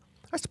displaced?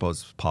 I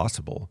suppose it's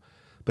possible,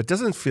 but it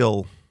doesn't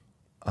feel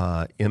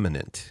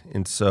imminent.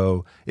 And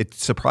so it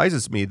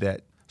surprises me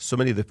that so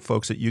many of the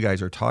folks that you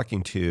guys are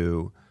talking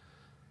to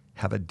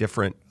have a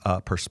different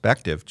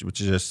perspective, which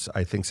just,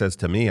 I think, says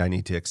to me, I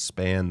need to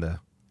expand the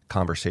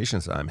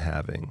conversations that I'm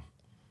having.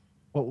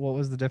 What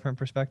was the different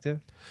perspective?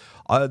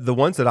 The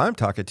ones that I'm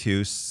talking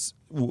to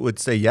would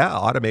say, yeah,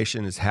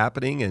 automation is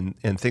happening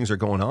and things are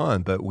going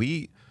on, but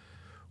we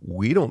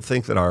don't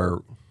think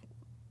that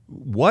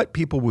what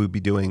people will be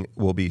doing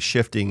will be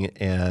shifting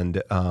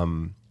and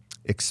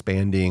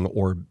expanding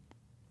or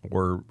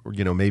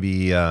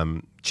maybe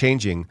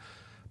changing,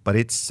 but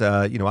it's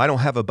I don't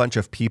have a bunch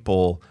of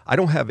people. I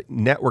don't have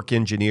network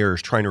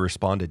engineers trying to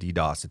respond to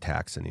DDoS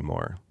attacks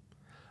anymore.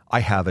 I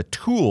have a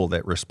tool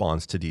that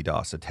responds to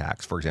DDoS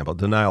attacks, for example,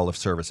 denial of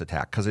service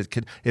attack, because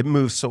it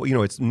moves so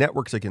it's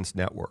networks against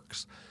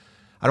networks.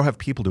 I don't have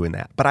people doing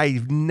that, but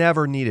I've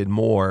never needed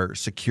more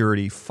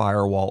security,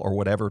 firewall, or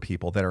whatever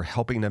people that are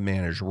helping to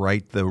manage,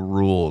 write the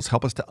rules,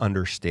 help us to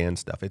understand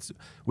stuff.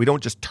 We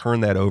don't just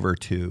turn that over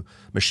to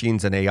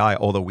machines and AI,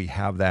 although we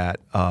have that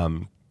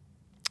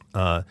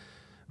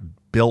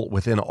built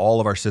within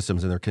all of our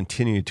systems, and they're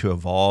continuing to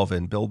evolve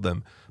and build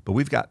them. but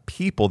we've got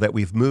people that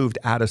we've moved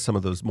out of some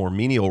of those more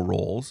menial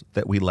roles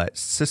that we let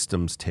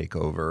systems take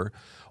over,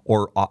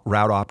 or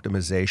route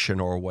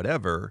optimization or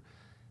whatever.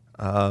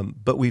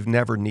 But we've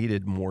never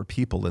needed more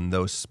people in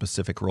those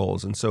specific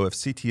roles. And so if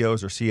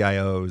CTOs or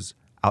CIOs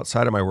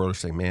outside of my world are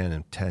saying, man,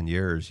 in 10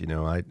 years,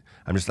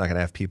 I'm just not going to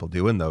have people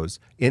doing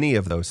any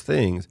of those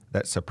things,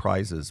 that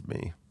surprises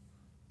me.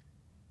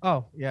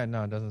 Oh, yeah,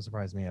 no, it doesn't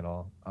surprise me at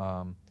all.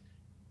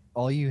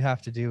 All you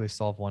have to do is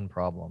solve one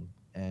problem,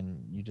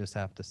 and you just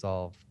have to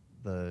solve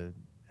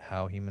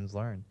how humans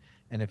learn.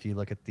 And if you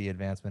look at the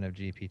advancement of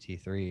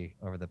GPT-3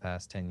 over the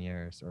past 10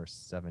 years or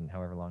 7,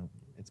 however long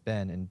it's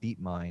been, in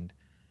DeepMind,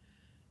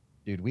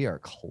 dude, we are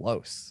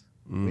close.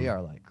 We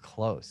are like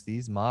close.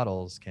 These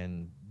models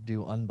can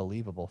do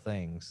unbelievable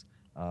things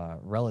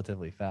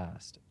relatively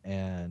fast,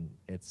 and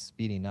it's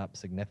speeding up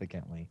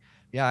significantly.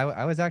 Yeah,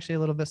 I was actually a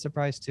little bit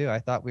surprised too. I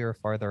thought we were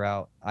farther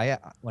out.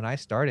 When I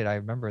started, I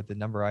remember the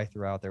number I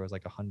threw out there was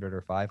like 100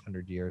 or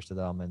 500 years to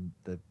them,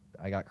 and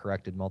I got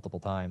corrected multiple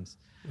times.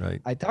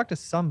 Right. I talked to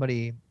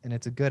somebody, and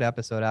it's a good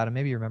episode, Adam.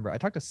 Maybe you remember. I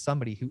talked to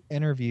somebody who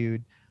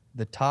interviewed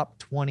the top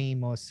 20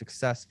 most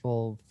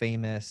successful,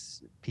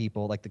 famous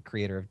people, like the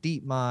creator of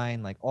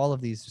DeepMind, like all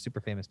of these super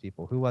famous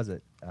people. Who was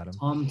it, Adam?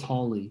 Tom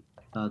Tolley,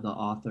 the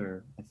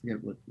author. I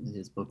forget what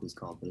his book is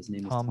called, but his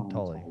name is Tom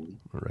Tolley.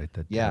 I'll write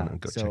that Yeah. down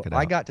and go So check it out.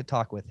 I got to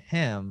talk with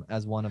him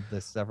as one of the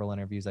several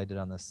interviews I did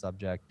on this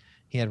subject.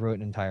 He had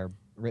written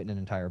an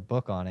entire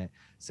book on it.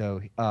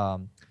 So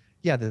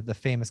yeah, the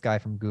famous guy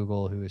from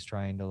Google who is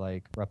trying to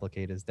like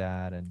replicate his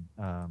dad, and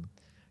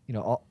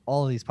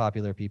all of these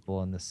popular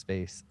people in this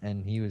space.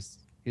 And he was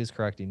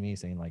correcting me,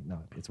 saying like,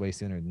 no, it's way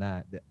sooner than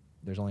that.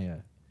 There's only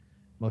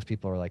most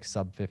people are like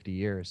sub 50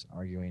 years,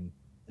 arguing,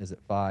 is it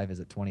 5? Is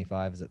it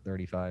 25? Is it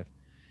 35?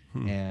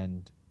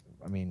 And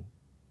I mean,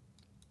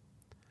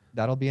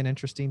 that'll be an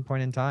interesting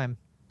point in time.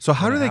 So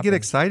how do they get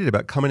excited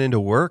about coming into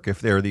work if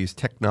they're these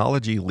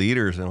technology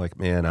leaders and like,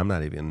 man, I'm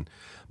not even,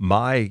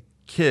 my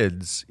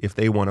kids, if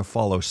they want to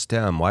follow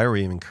STEM, why are we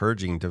even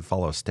encouraging to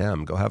follow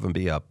STEM? Go have them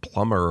be a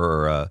plumber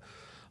or a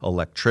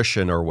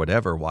electrician or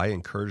whatever. Why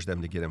encourage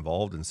them to get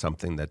involved in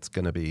something that's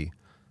going to be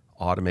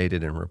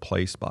automated and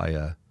replaced by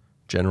a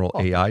general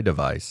AI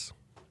device?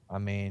 I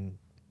mean,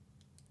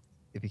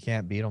 if you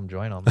can't beat them,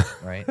 join them,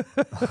 right?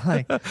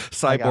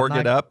 Cyborg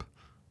it up.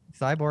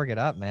 Cyborg it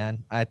up,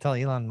 man. I tell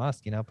Elon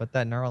Musk, put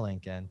that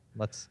Neuralink in.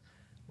 Let's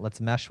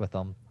mesh with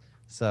them.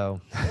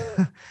 So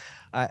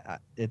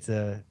it's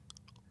a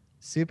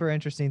super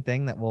interesting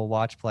thing that we'll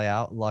watch play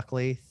out.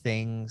 Luckily,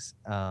 things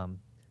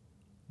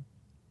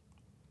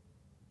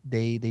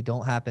they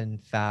don't happen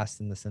fast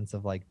in the sense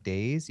of like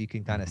days. You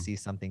can kind of see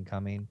something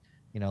coming,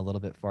 a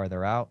little bit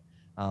farther out.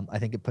 I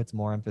think it puts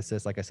more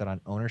emphasis, like I said,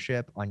 on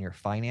ownership, on your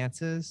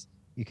finances.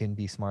 You can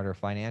be smarter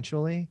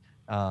financially.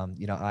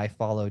 I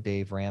follow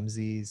Dave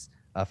Ramsey's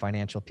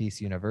Financial Peace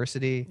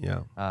University.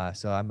 Yeah.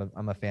 So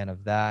I'm a fan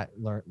of that.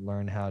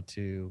 Learn how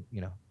to,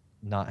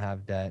 not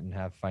have debt and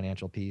have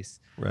financial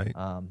peace. Right.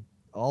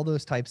 All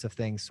those types of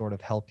things sort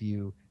of help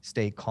you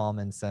stay calm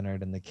and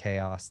centered in the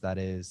chaos that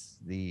is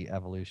the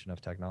evolution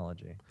of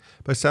technology.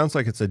 But it sounds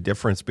like it's a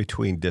difference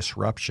between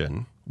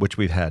disruption, which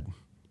we've had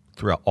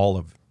throughout all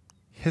of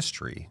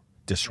history,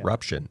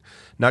 disruption,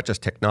 not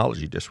just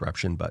technology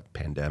disruption, but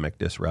pandemic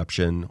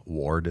disruption,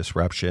 war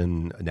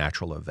disruption,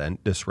 natural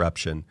event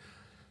disruption.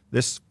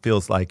 This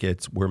feels like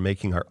we're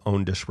making our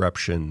own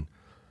disruption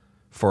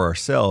for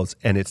ourselves.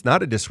 And it's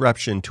not a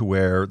disruption to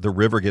where the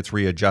river gets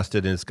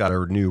readjusted and it's got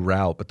a new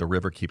route, but the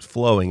river keeps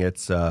flowing.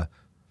 It's,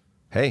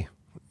 hey,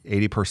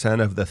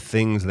 80% of the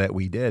things that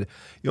we did.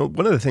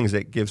 One of the things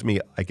that gives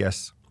me, I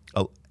guess,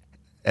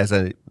 as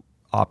an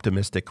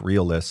optimistic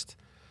realist,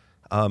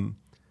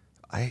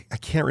 I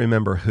can't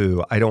remember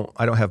who. I don't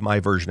have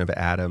my version of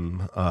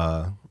Adam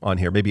on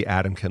here. Maybe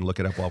Adam can look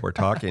it up while we're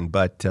talking.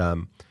 But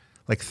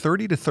like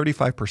 30 to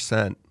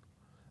 35%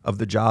 of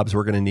the jobs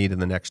we're going to need in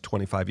the next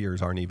 25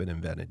 years aren't even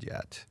invented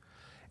yet.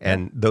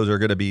 And those are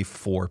going to be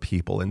for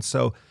people. And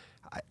so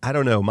I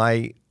don't know,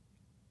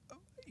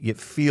 it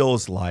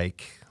feels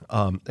like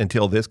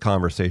until this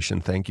conversation,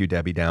 thank you,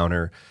 Debbie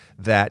Downer,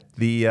 that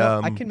the...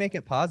 I can make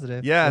it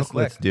positive. Yes,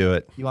 let's do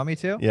it. You want me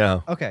to? Yeah.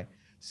 Okay.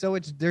 So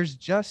when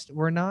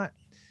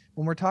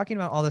we're talking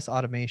about all this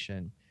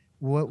automation,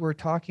 what we're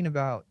talking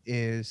about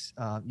is,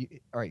 all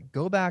right,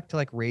 go back to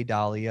like Ray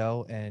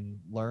Dalio and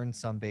learn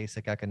some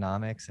basic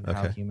economics and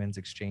how humans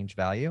exchange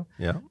value.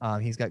 Yeah.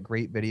 He's got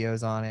great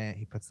videos on it.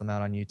 He puts them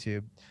out on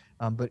YouTube.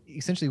 But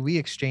essentially we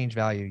exchange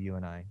value, you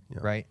and I,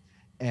 right?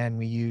 And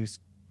we use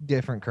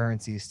different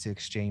currencies to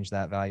exchange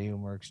that value,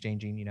 and we're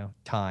exchanging,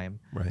 time.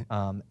 Right.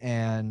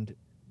 And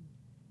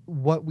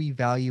what we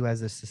value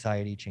as a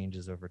society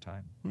changes over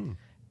time.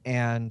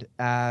 And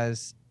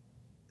as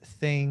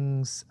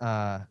things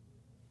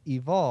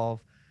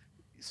evolve,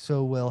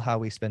 so will how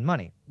we spend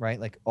money, right?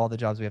 Like all the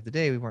jobs we have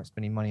today, we weren't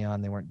spending money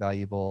on, they weren't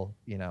valuable,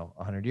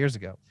 100 years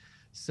ago.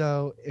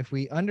 So if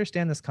we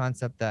understand this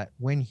concept that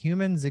when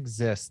humans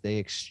exist, they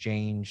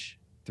exchange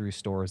through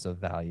stores of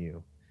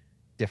value,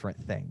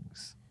 different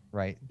things,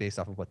 right? Based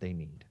off of what they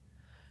need.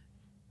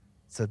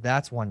 So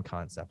that's one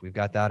concept. We've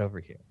got that over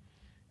here.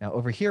 Now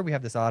over here, we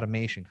have this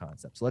automation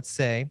concept. So let's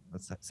say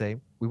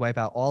we wipe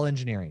out all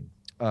engineering,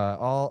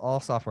 all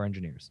software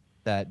engineers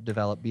that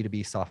develop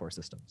B2B software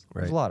systems.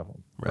 There's a lot of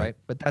them, right?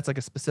 But that's like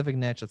a specific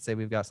niche. Let's say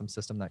we've got some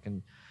system that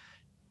can,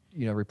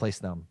 replace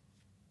them.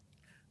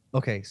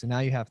 Okay, so now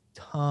you have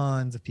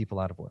tons of people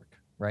out of work,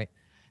 right?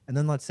 And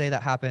then let's say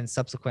that happens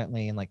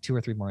subsequently in like 2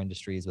 or 3 more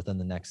industries within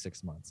the next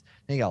 6 months.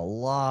 Then you got a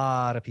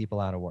lot of people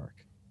out of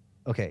work.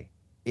 Okay,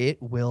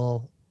 it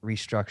will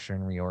restructure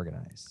and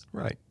reorganize.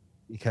 Right.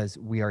 Because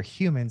we are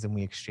humans and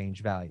we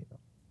exchange value.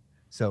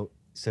 So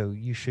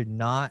you should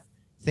not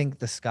think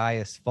the sky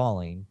is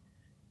falling,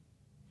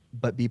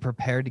 but be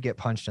prepared to get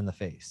punched in the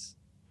face,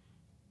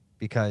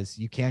 because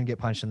you can get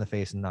punched in the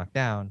face and knocked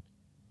down.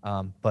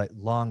 But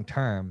long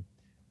term,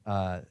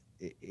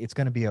 it's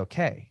going to be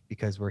okay,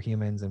 because we're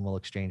humans and we'll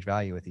exchange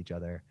value with each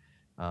other.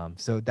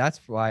 So that's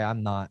why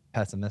I'm not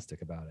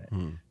pessimistic about it.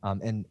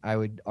 And I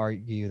would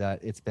argue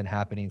that it's been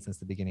happening since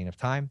the beginning of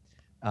time.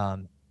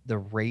 The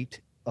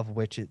rate of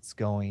which it's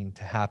going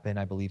to happen,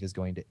 I believe, is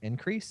going to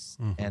increase,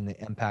 and the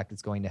impact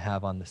it's going to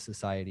have on the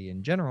society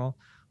in general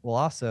will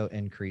also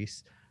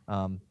increase.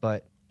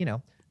 But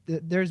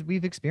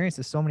we've experienced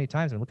this so many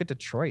times. And look at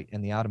Detroit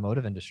and the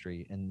automotive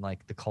industry and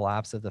like the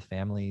collapse of the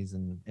families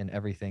and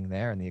everything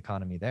there and the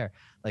economy there.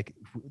 Like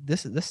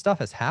this stuff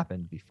has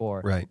happened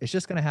before. Right. It's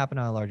just going to happen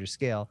on a larger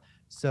scale.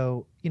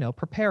 So,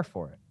 prepare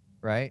for it,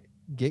 right?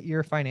 Get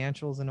your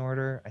financials in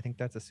order. I think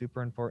that's a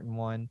super important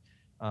one.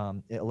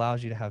 It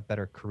allows you to have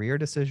better career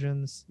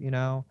decisions,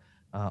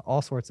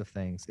 all sorts of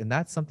things. And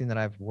that's something that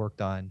I've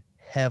worked on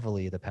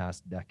heavily the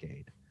past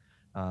decade.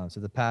 So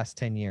the past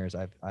 10 years,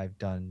 I've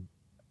done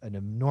an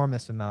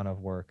enormous amount of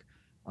work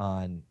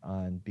on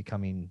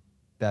becoming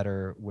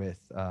better with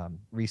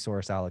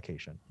resource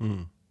allocation.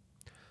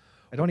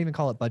 I don't even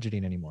call it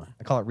budgeting anymore.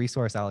 I call it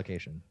resource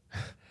allocation.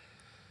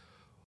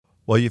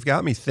 Well, you've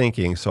got me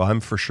thinking, so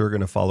I'm for sure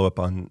going to follow up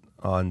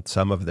on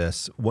some of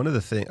this. One of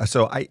the things,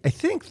 so I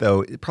think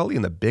though, probably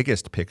in the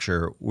biggest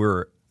picture,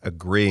 we're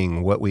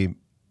agreeing what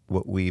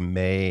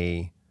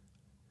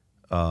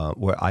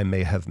I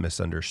may have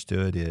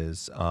misunderstood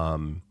is,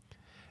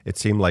 it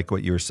seemed like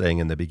what you were saying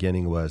in the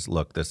beginning was,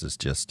 look, this is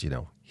just,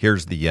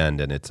 here's the end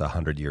and it's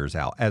 100 years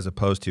out, as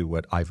opposed to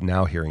what I've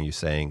now hearing you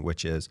saying,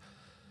 which is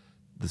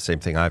the same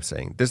thing I'm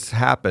saying. This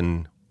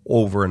happened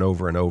over and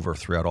over and over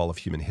throughout all of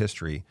human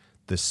history.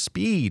 The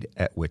speed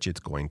at which it's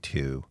going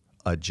to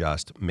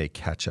adjust may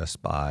catch us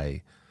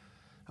by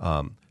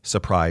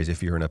surprise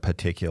if you're in a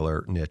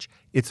particular niche.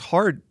 It's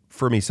hard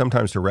for me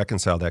sometimes to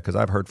reconcile that, because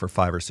I've heard for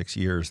 5 or 6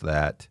 years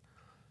that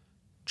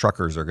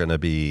truckers are going to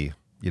be,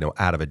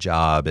 out of a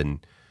job,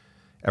 and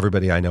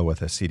everybody I know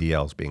with a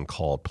CDL is being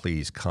called,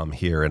 please come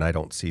here. And I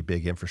don't see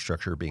big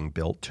infrastructure being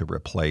built to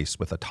replace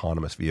with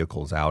autonomous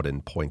vehicles out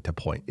in point to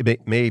point.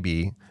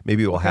 Maybe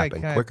it will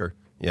happen quicker.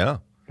 Yeah.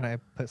 Can I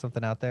put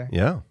something out there?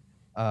 Yeah.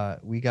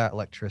 We got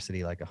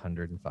electricity like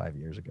 105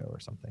 years ago or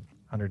something,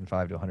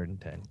 105 to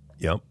 110.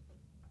 Yep.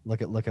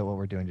 Look at what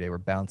we're doing today. We're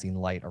bouncing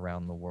light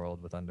around the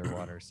world with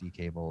underwater sea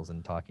cables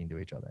and talking to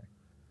each other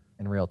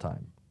in real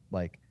time.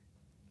 Like,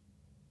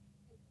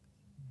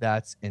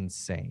 that's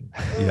insane.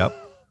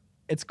 Yep.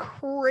 It's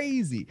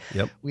crazy.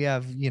 Yep. We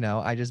have,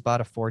 I just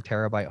bought a 4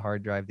 terabyte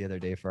hard drive the other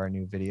day for our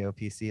new video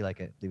PC.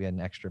 We had an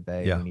extra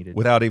bay. Yeah. We needed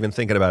without even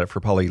thinking about it, for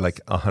probably like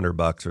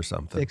 $100 or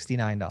something.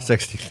 $69.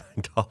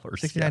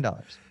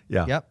 $69.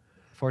 Yeah. Yep.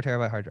 4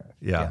 terabyte hard drive.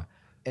 Yeah.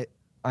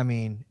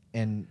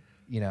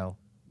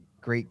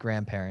 Great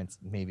grandparents,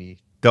 maybe.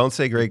 Don't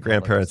say great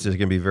grandparents, is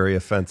going to be very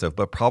offensive,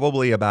 but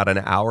probably about an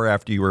hour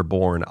after you were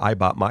born, I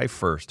bought my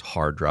first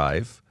hard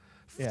drive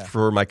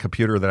for my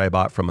computer that I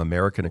bought from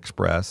American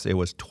Express. It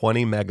was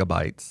 20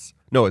 megabytes.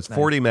 No, it's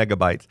 40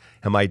 megabytes.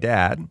 And my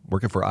dad,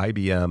 working for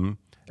IBM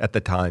at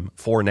the time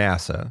for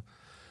NASA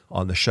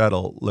on the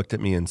shuttle, looked at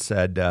me and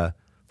said,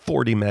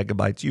 40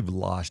 megabytes, you've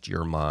lost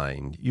your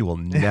mind. You will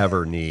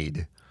never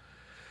need.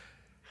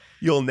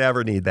 You'll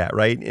never need that,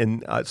 right?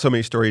 And so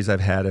many stories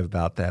I've had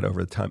about that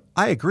over the time.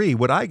 I agree.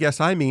 What I guess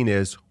I mean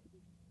is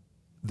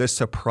the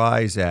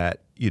surprise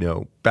at,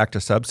 back to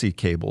subsea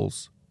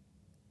cables.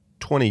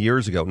 20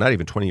 years ago, not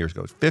even 20 years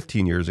ago,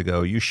 15 years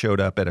ago, you showed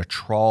up at a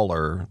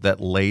trawler that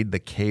laid the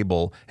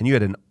cable and you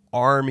had an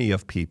army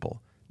of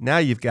people. Now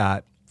you've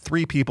got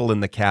 3 people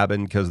in the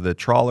cabin because the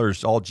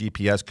trawler's all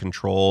GPS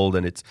controlled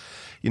and it's,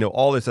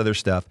 all this other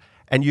stuff.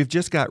 And you've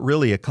just got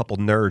really a couple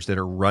nerds that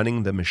are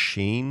running the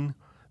machine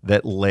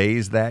that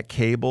lays that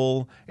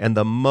cable. And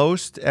the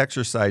most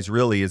exercise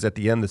really is at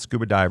the end, the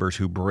scuba divers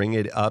who bring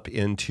it up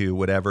into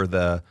whatever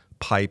the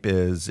pipe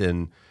is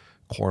in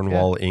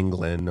Cornwall,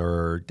 England,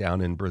 or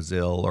down in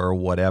Brazil or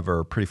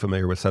whatever. Pretty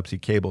familiar with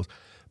subsea cables.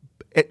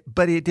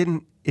 But it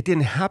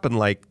didn't happen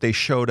like they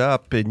showed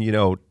up and,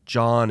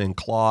 John and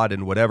Claude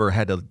and whatever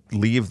had to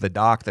leave the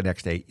dock the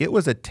next day. It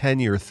was a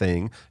 10-year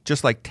thing,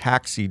 just like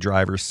taxi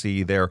drivers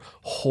see their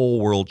whole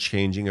world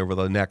changing over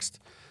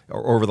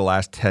the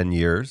last 10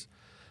 years.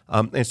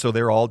 And so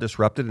they're all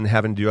disrupted and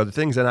having to do other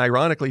things. And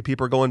ironically,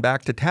 people are going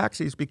back to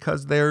taxis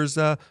because there's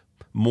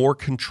more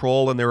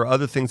control, and there are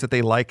other things that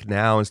they like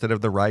now instead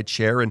of the ride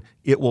share, and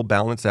it will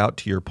balance out.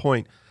 To your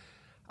point,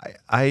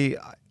 I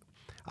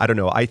don't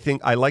know. I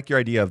think I like your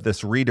idea of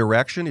this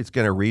redirection. It's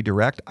going to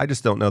redirect. I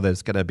just don't know that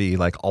it's going to be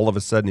like all of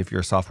a sudden, if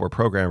you're a software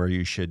programmer,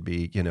 you should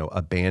be,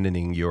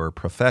 abandoning your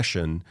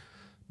profession.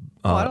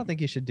 Well, I don't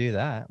think you should do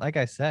that. Like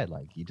I said,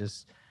 like you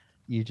just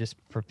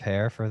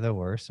prepare for the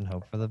worst and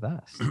hope for the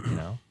best,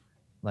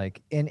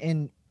 like,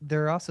 and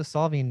they're also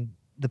solving,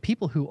 the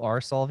people who are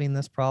solving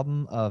this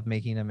problem of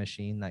making a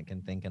machine that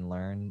can think and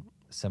learn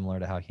similar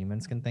to how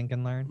humans can think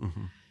and learn.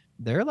 Mm-hmm.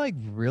 They're like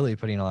really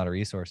putting a lot of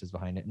resources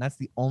behind it. And that's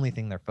the only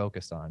thing they're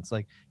focused on. It's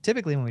like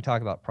typically when we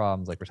talk about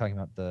problems, like we're talking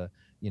about the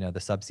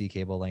subsea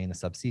cable, laying the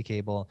subsea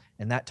cable,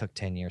 and that took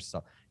 10 years to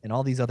solve. And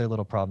all these other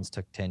little problems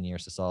took 10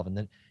 years to solve. And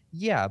then,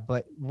 yeah,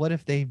 but what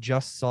if they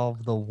just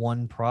solved the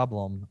one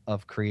problem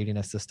of creating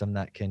a system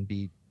that can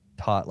be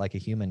taught like a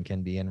human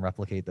can be and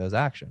replicate those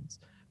actions?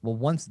 Well,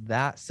 once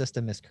that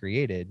system is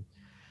created,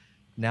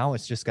 now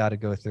it's just got to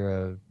go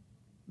through a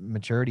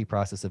maturity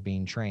process of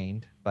being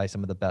trained by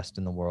some of the best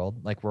in the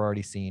world. Like we're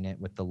already seeing it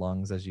with the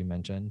lungs, as you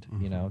mentioned,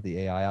 the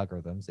AI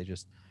algorithms,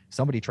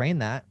 somebody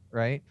trained that,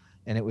 right?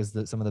 And it was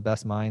some of the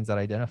best minds that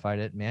identified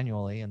it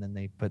manually. And then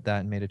they put that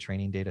and made a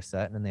training data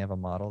set, and then they have a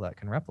model that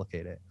can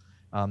replicate it.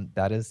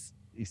 That is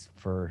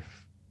for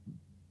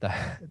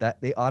that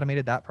they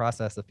automated that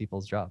process of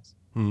people's jobs,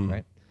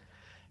 right?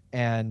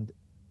 And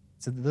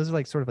so those are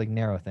like sort of like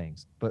narrow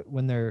things, but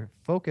when they're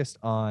focused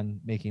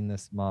on making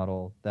this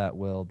model that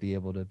will be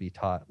able to be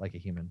taught like a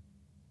human,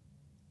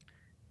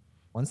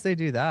 once they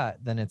do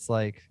that, then it's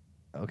like,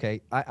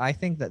 okay, I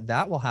think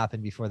that will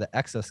happen before the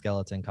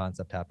exoskeleton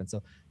concept happens.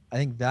 So I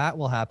think that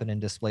will happen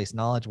and displace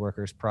knowledge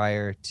workers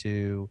prior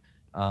to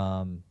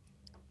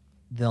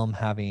them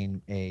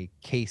having a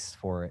case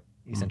for it,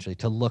 essentially,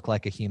 to look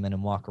like a human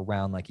and walk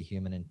around like a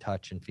human and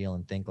touch and feel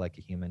and think like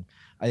a human.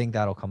 I think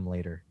that'll come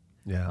later.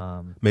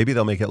 Yeah. Maybe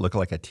they'll make it look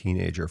like a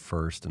teenager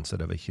first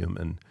instead of a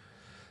human,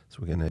 so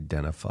we can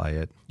identify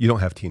it. You don't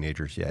have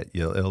teenagers yet.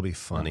 It'll be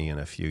funny in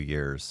a few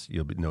years.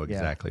 You'll know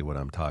exactly what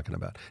I'm talking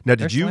about. Now,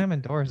 They're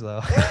slamming doors,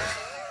 though.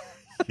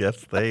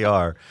 Yes, they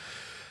are.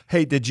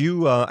 Hey, did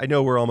you, I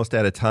know we're almost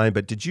out of time,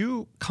 but did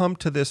you come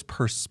to this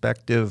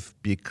perspective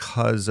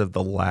because of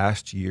the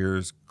last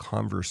year's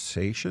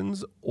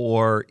conversations,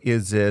 or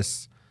is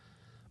this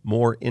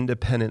more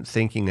independent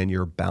thinking and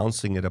you're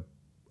bouncing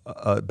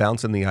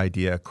the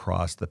idea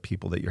across the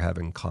people that you're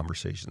having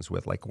conversations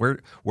with? Like where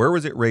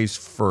was it raised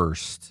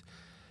first,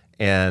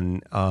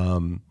 and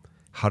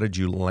how did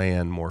you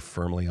land more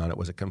firmly on it?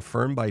 Was it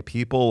confirmed by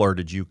people, or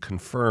did you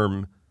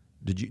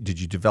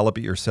develop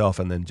it yourself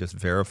and then just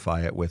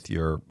verify it with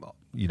your,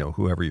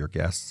 whoever your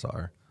guests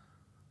are?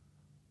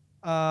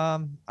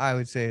 I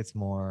would say it's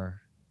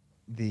more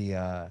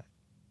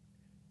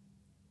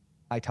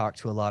I talk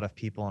to a lot of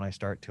people and I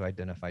start to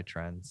identify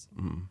trends.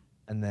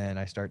 And then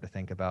I start to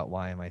think about,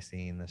 why am I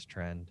seeing this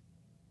trend?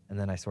 And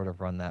then I sort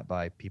of run that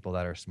by people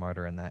that are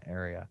smarter in that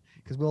area.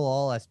 Because we'll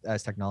all,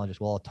 as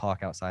technologists, we'll all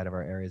talk outside of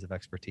our areas of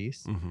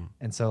expertise.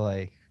 And so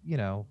like, you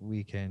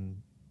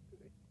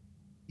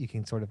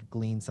can sort of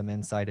glean some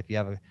insight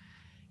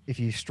if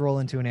you stroll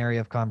into an area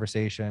of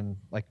conversation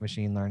like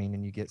machine learning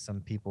and you get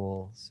some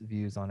people's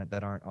views on it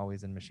that aren't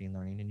always in machine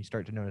learning, and you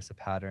start to notice a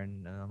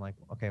pattern, and I'm like,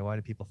 okay, why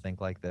do people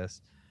think like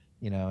this?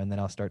 And then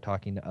I'll start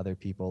talking to other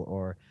people,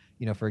 or,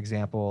 for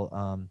example,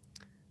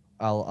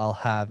 I'll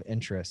have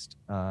interest.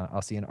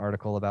 I'll see an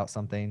article about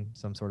some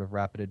sort of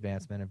rapid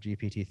advancement of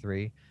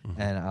GPT-3,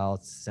 and I'll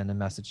send a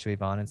message to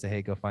Yvonne and say,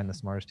 hey, go find the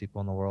smartest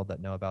people in the world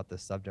that know about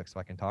this subject so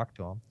I can talk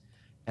to them.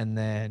 And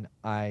then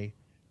I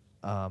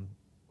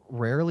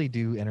rarely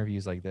do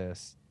interviews like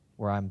this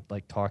where I'm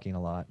like talking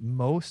a lot.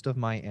 Most of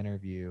my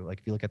interview, like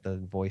if you look at the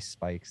voice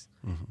spikes,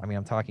 I mean,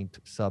 I'm talking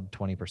sub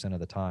 20%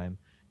 of the time,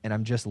 and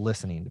I'm just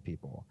listening to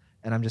people.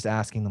 And I'm just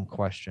asking them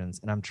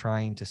questions, and I'm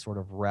trying to sort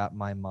of wrap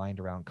my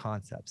mind around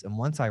concepts. And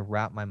once I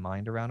wrap my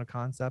mind around a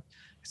concept,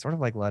 I sort of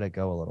like let it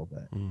go a little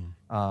bit.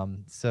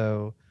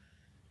 So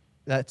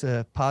that's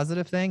a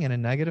positive thing and a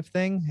negative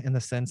thing, in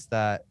the sense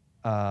that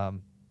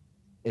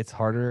it's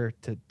harder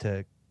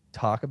to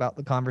talk about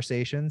the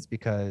conversations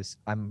because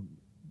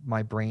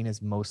my brain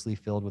is mostly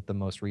filled with the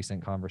most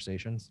recent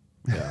conversations.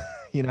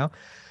 Yeah.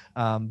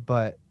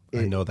 But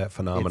I know that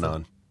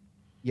phenomenon.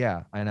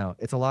 Yeah, I know.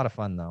 It's a lot of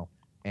fun though.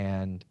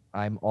 And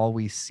I'm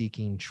always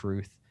seeking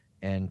truth,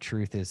 and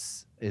truth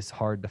is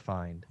hard to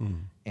find.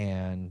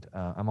 And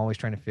I'm always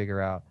trying to figure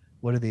out,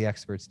 what do the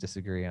experts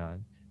disagree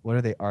on? What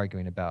are they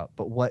arguing about?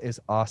 But what is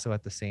also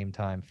at the same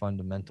time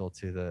fundamental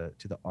to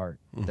the art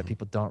that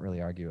people don't really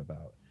argue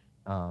about?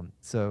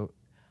 So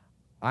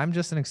I'm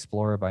just an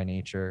explorer by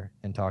nature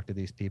and talk to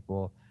these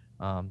people.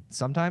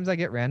 Sometimes I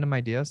get random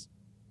ideas.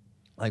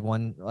 Like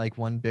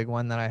one big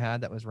one that I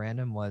had that was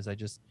random was, I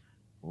just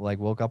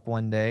woke up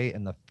one day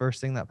and the first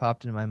thing that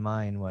popped into my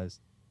mind was,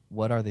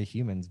 what are the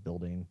humans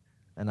building?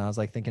 And I was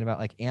like thinking about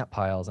like ant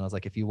piles. And I was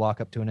like, if you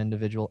walk up to an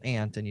individual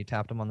ant and you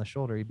tapped him on the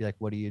shoulder, you'd be like,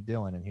 what are you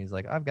doing? And he's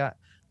like,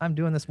 I'm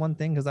doing this one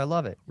thing because I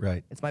love it.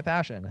 Right. It's my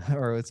passion,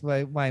 or it's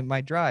my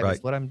drive. Right.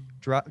 It's what I'm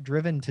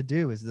driven to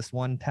do, is this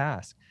one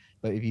task.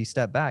 But if you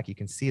step back, you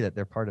can see that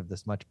they're part of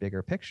this much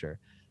bigger picture.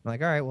 I'm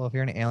like, all right, well, if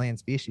you're an alien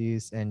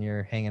species and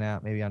you're hanging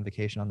out maybe on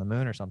vacation on the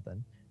moon or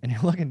something, and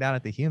you're looking down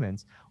at the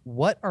humans,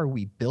 what are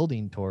we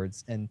building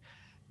towards? And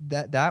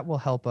that will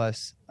help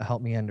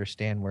me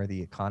understand where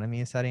the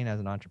economy is heading as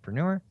an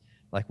entrepreneur,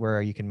 like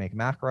where you can make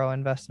macro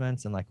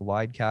investments and like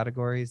wide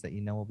categories that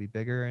will be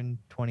bigger in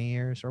 20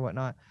 years or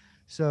whatnot.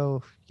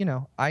 So,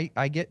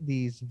 I get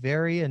these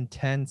very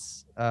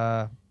intense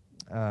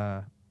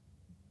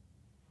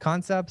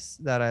concepts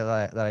that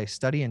I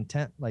study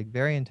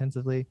very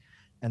intensively,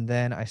 and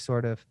then I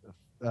sort of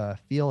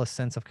feel a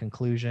sense of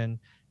conclusion,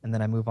 and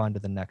then I move on to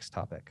the next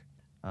topic.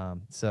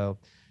 So,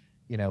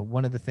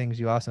 one of the things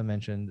you also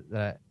mentioned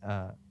that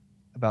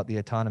about the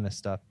autonomous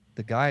stuff,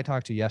 the guy I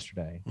talked to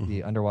yesterday,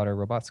 the underwater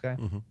robots guy,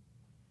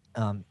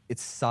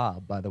 it's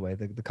Saab, by the way,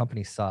 the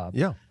company Saab.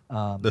 Yeah.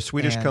 The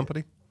Swedish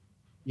company.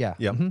 Yeah.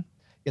 Yeah.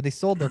 Yeah. They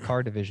sold their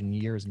car division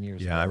years and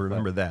years ago. Yeah, I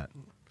remember that.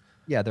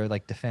 Yeah, they're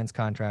like defense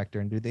contractor,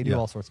 and they do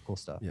all sorts of cool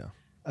stuff.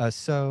 Yeah.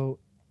 So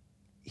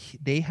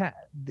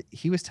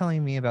he was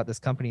telling me about this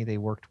company they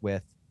worked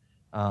with,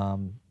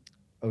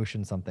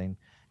 Ocean something,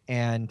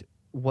 and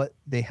what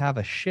they have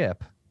a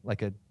ship,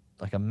 like a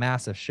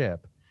massive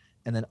ship,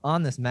 and then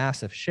on this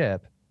massive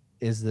ship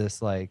is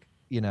this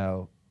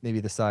maybe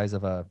the size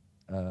of a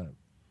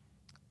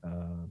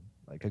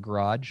like a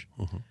garage,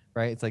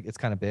 right? It's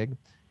kind of big,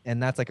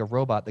 and that's like a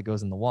robot that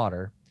goes in the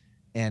water,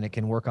 and it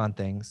can work on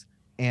things,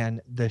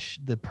 and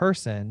the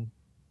person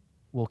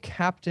will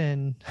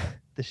captain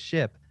the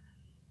ship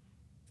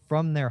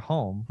from their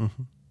home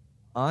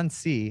on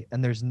sea,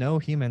 and there's no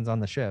humans on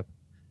the ship,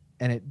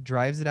 and it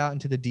drives it out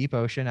into the deep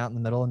ocean out in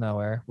the middle of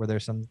nowhere where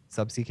there's some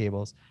subsea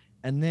cables,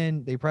 and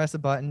then they press a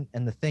button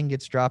and the thing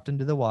gets dropped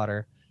into the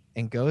water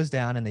and goes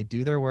down, and they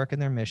do their work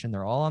and their mission.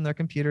 They're all on their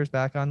computers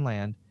back on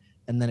land,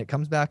 and then it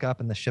comes back up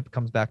and the ship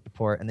comes back to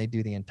port, and they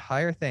do the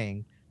entire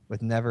thing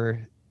with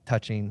never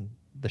touching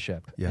the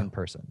ship in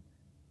person.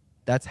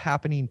 That's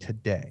happening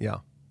today. Yeah.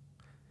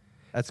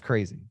 That's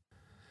crazy.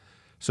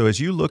 So as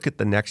you look at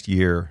the next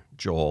year,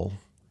 Joel,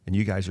 and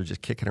you guys are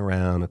just kicking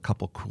around a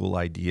couple cool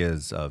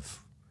ideas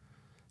of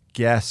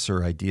guests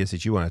or ideas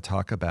that you want to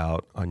talk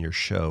about on your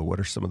show, what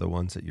are some of the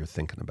ones that you're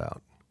thinking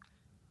about?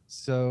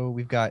 So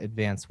we've got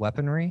advanced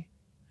weaponry,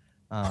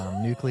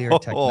 nuclear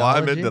technology. Oh,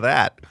 I'm into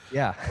that.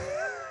 Yeah.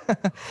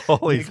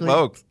 Holy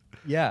smokes.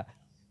 Yeah.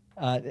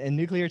 And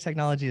nuclear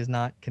technology is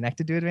not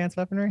connected to advanced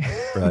weaponry,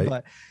 right?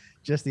 But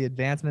just the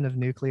advancement of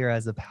nuclear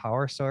as a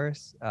power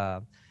source.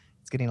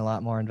 It's getting a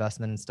lot more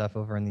investment and stuff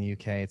over in the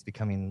UK. It's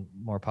becoming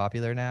more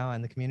popular now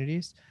in the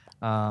communities.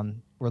 We're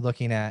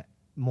looking at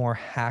more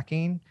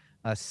hacking,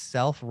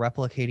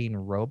 self-replicating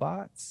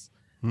robots,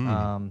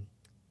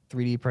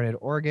 3D printed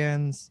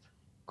organs,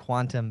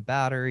 quantum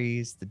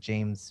batteries, the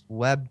James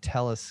Webb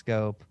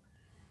Telescope.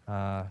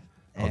 Oh,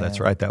 that's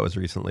right. That was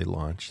recently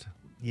launched.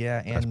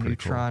 Yeah, and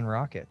neutron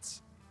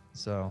rockets.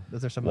 So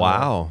those are some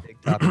of the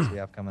big topics we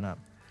have coming up.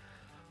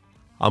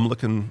 I'm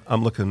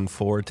looking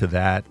forward to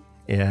that.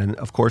 And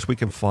of course, we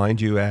can find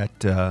you at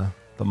the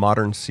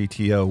Modern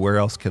CTO. Where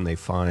else can they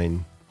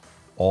find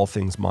all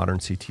things Modern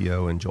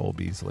CTO and Joel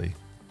Beasley?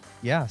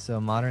 Yeah, so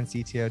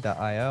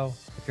moderncto.io.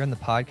 If you're in the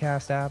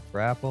podcast app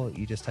for Apple,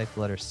 you just type the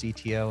letter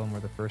CTO and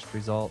we're the first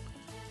result.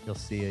 You'll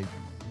see a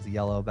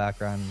yellow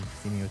background,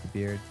 see me with a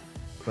beard.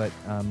 But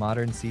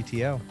Modern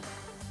CTO.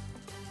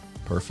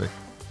 Perfect.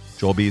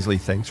 Joel Beasley,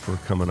 thanks for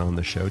coming on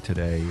the show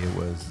today.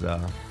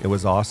 It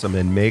was awesome,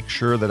 and make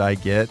sure that I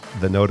get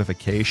the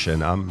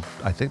notification.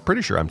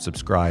 Pretty sure I'm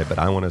subscribed, but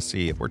I want to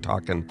see if we're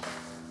talking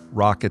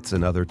rockets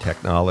and other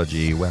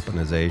technology,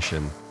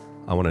 weaponization.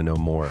 I want to know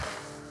more.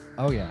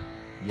 Oh yeah,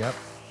 yep.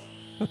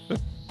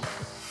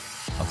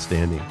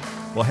 Outstanding.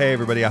 Well, hey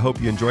everybody, I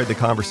hope you enjoyed the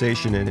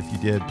conversation, and if you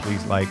did,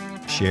 please like,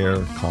 share,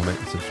 comment,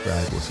 and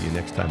subscribe. We'll see you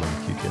next time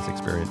on the QTS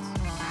Experience.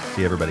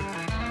 See you, everybody.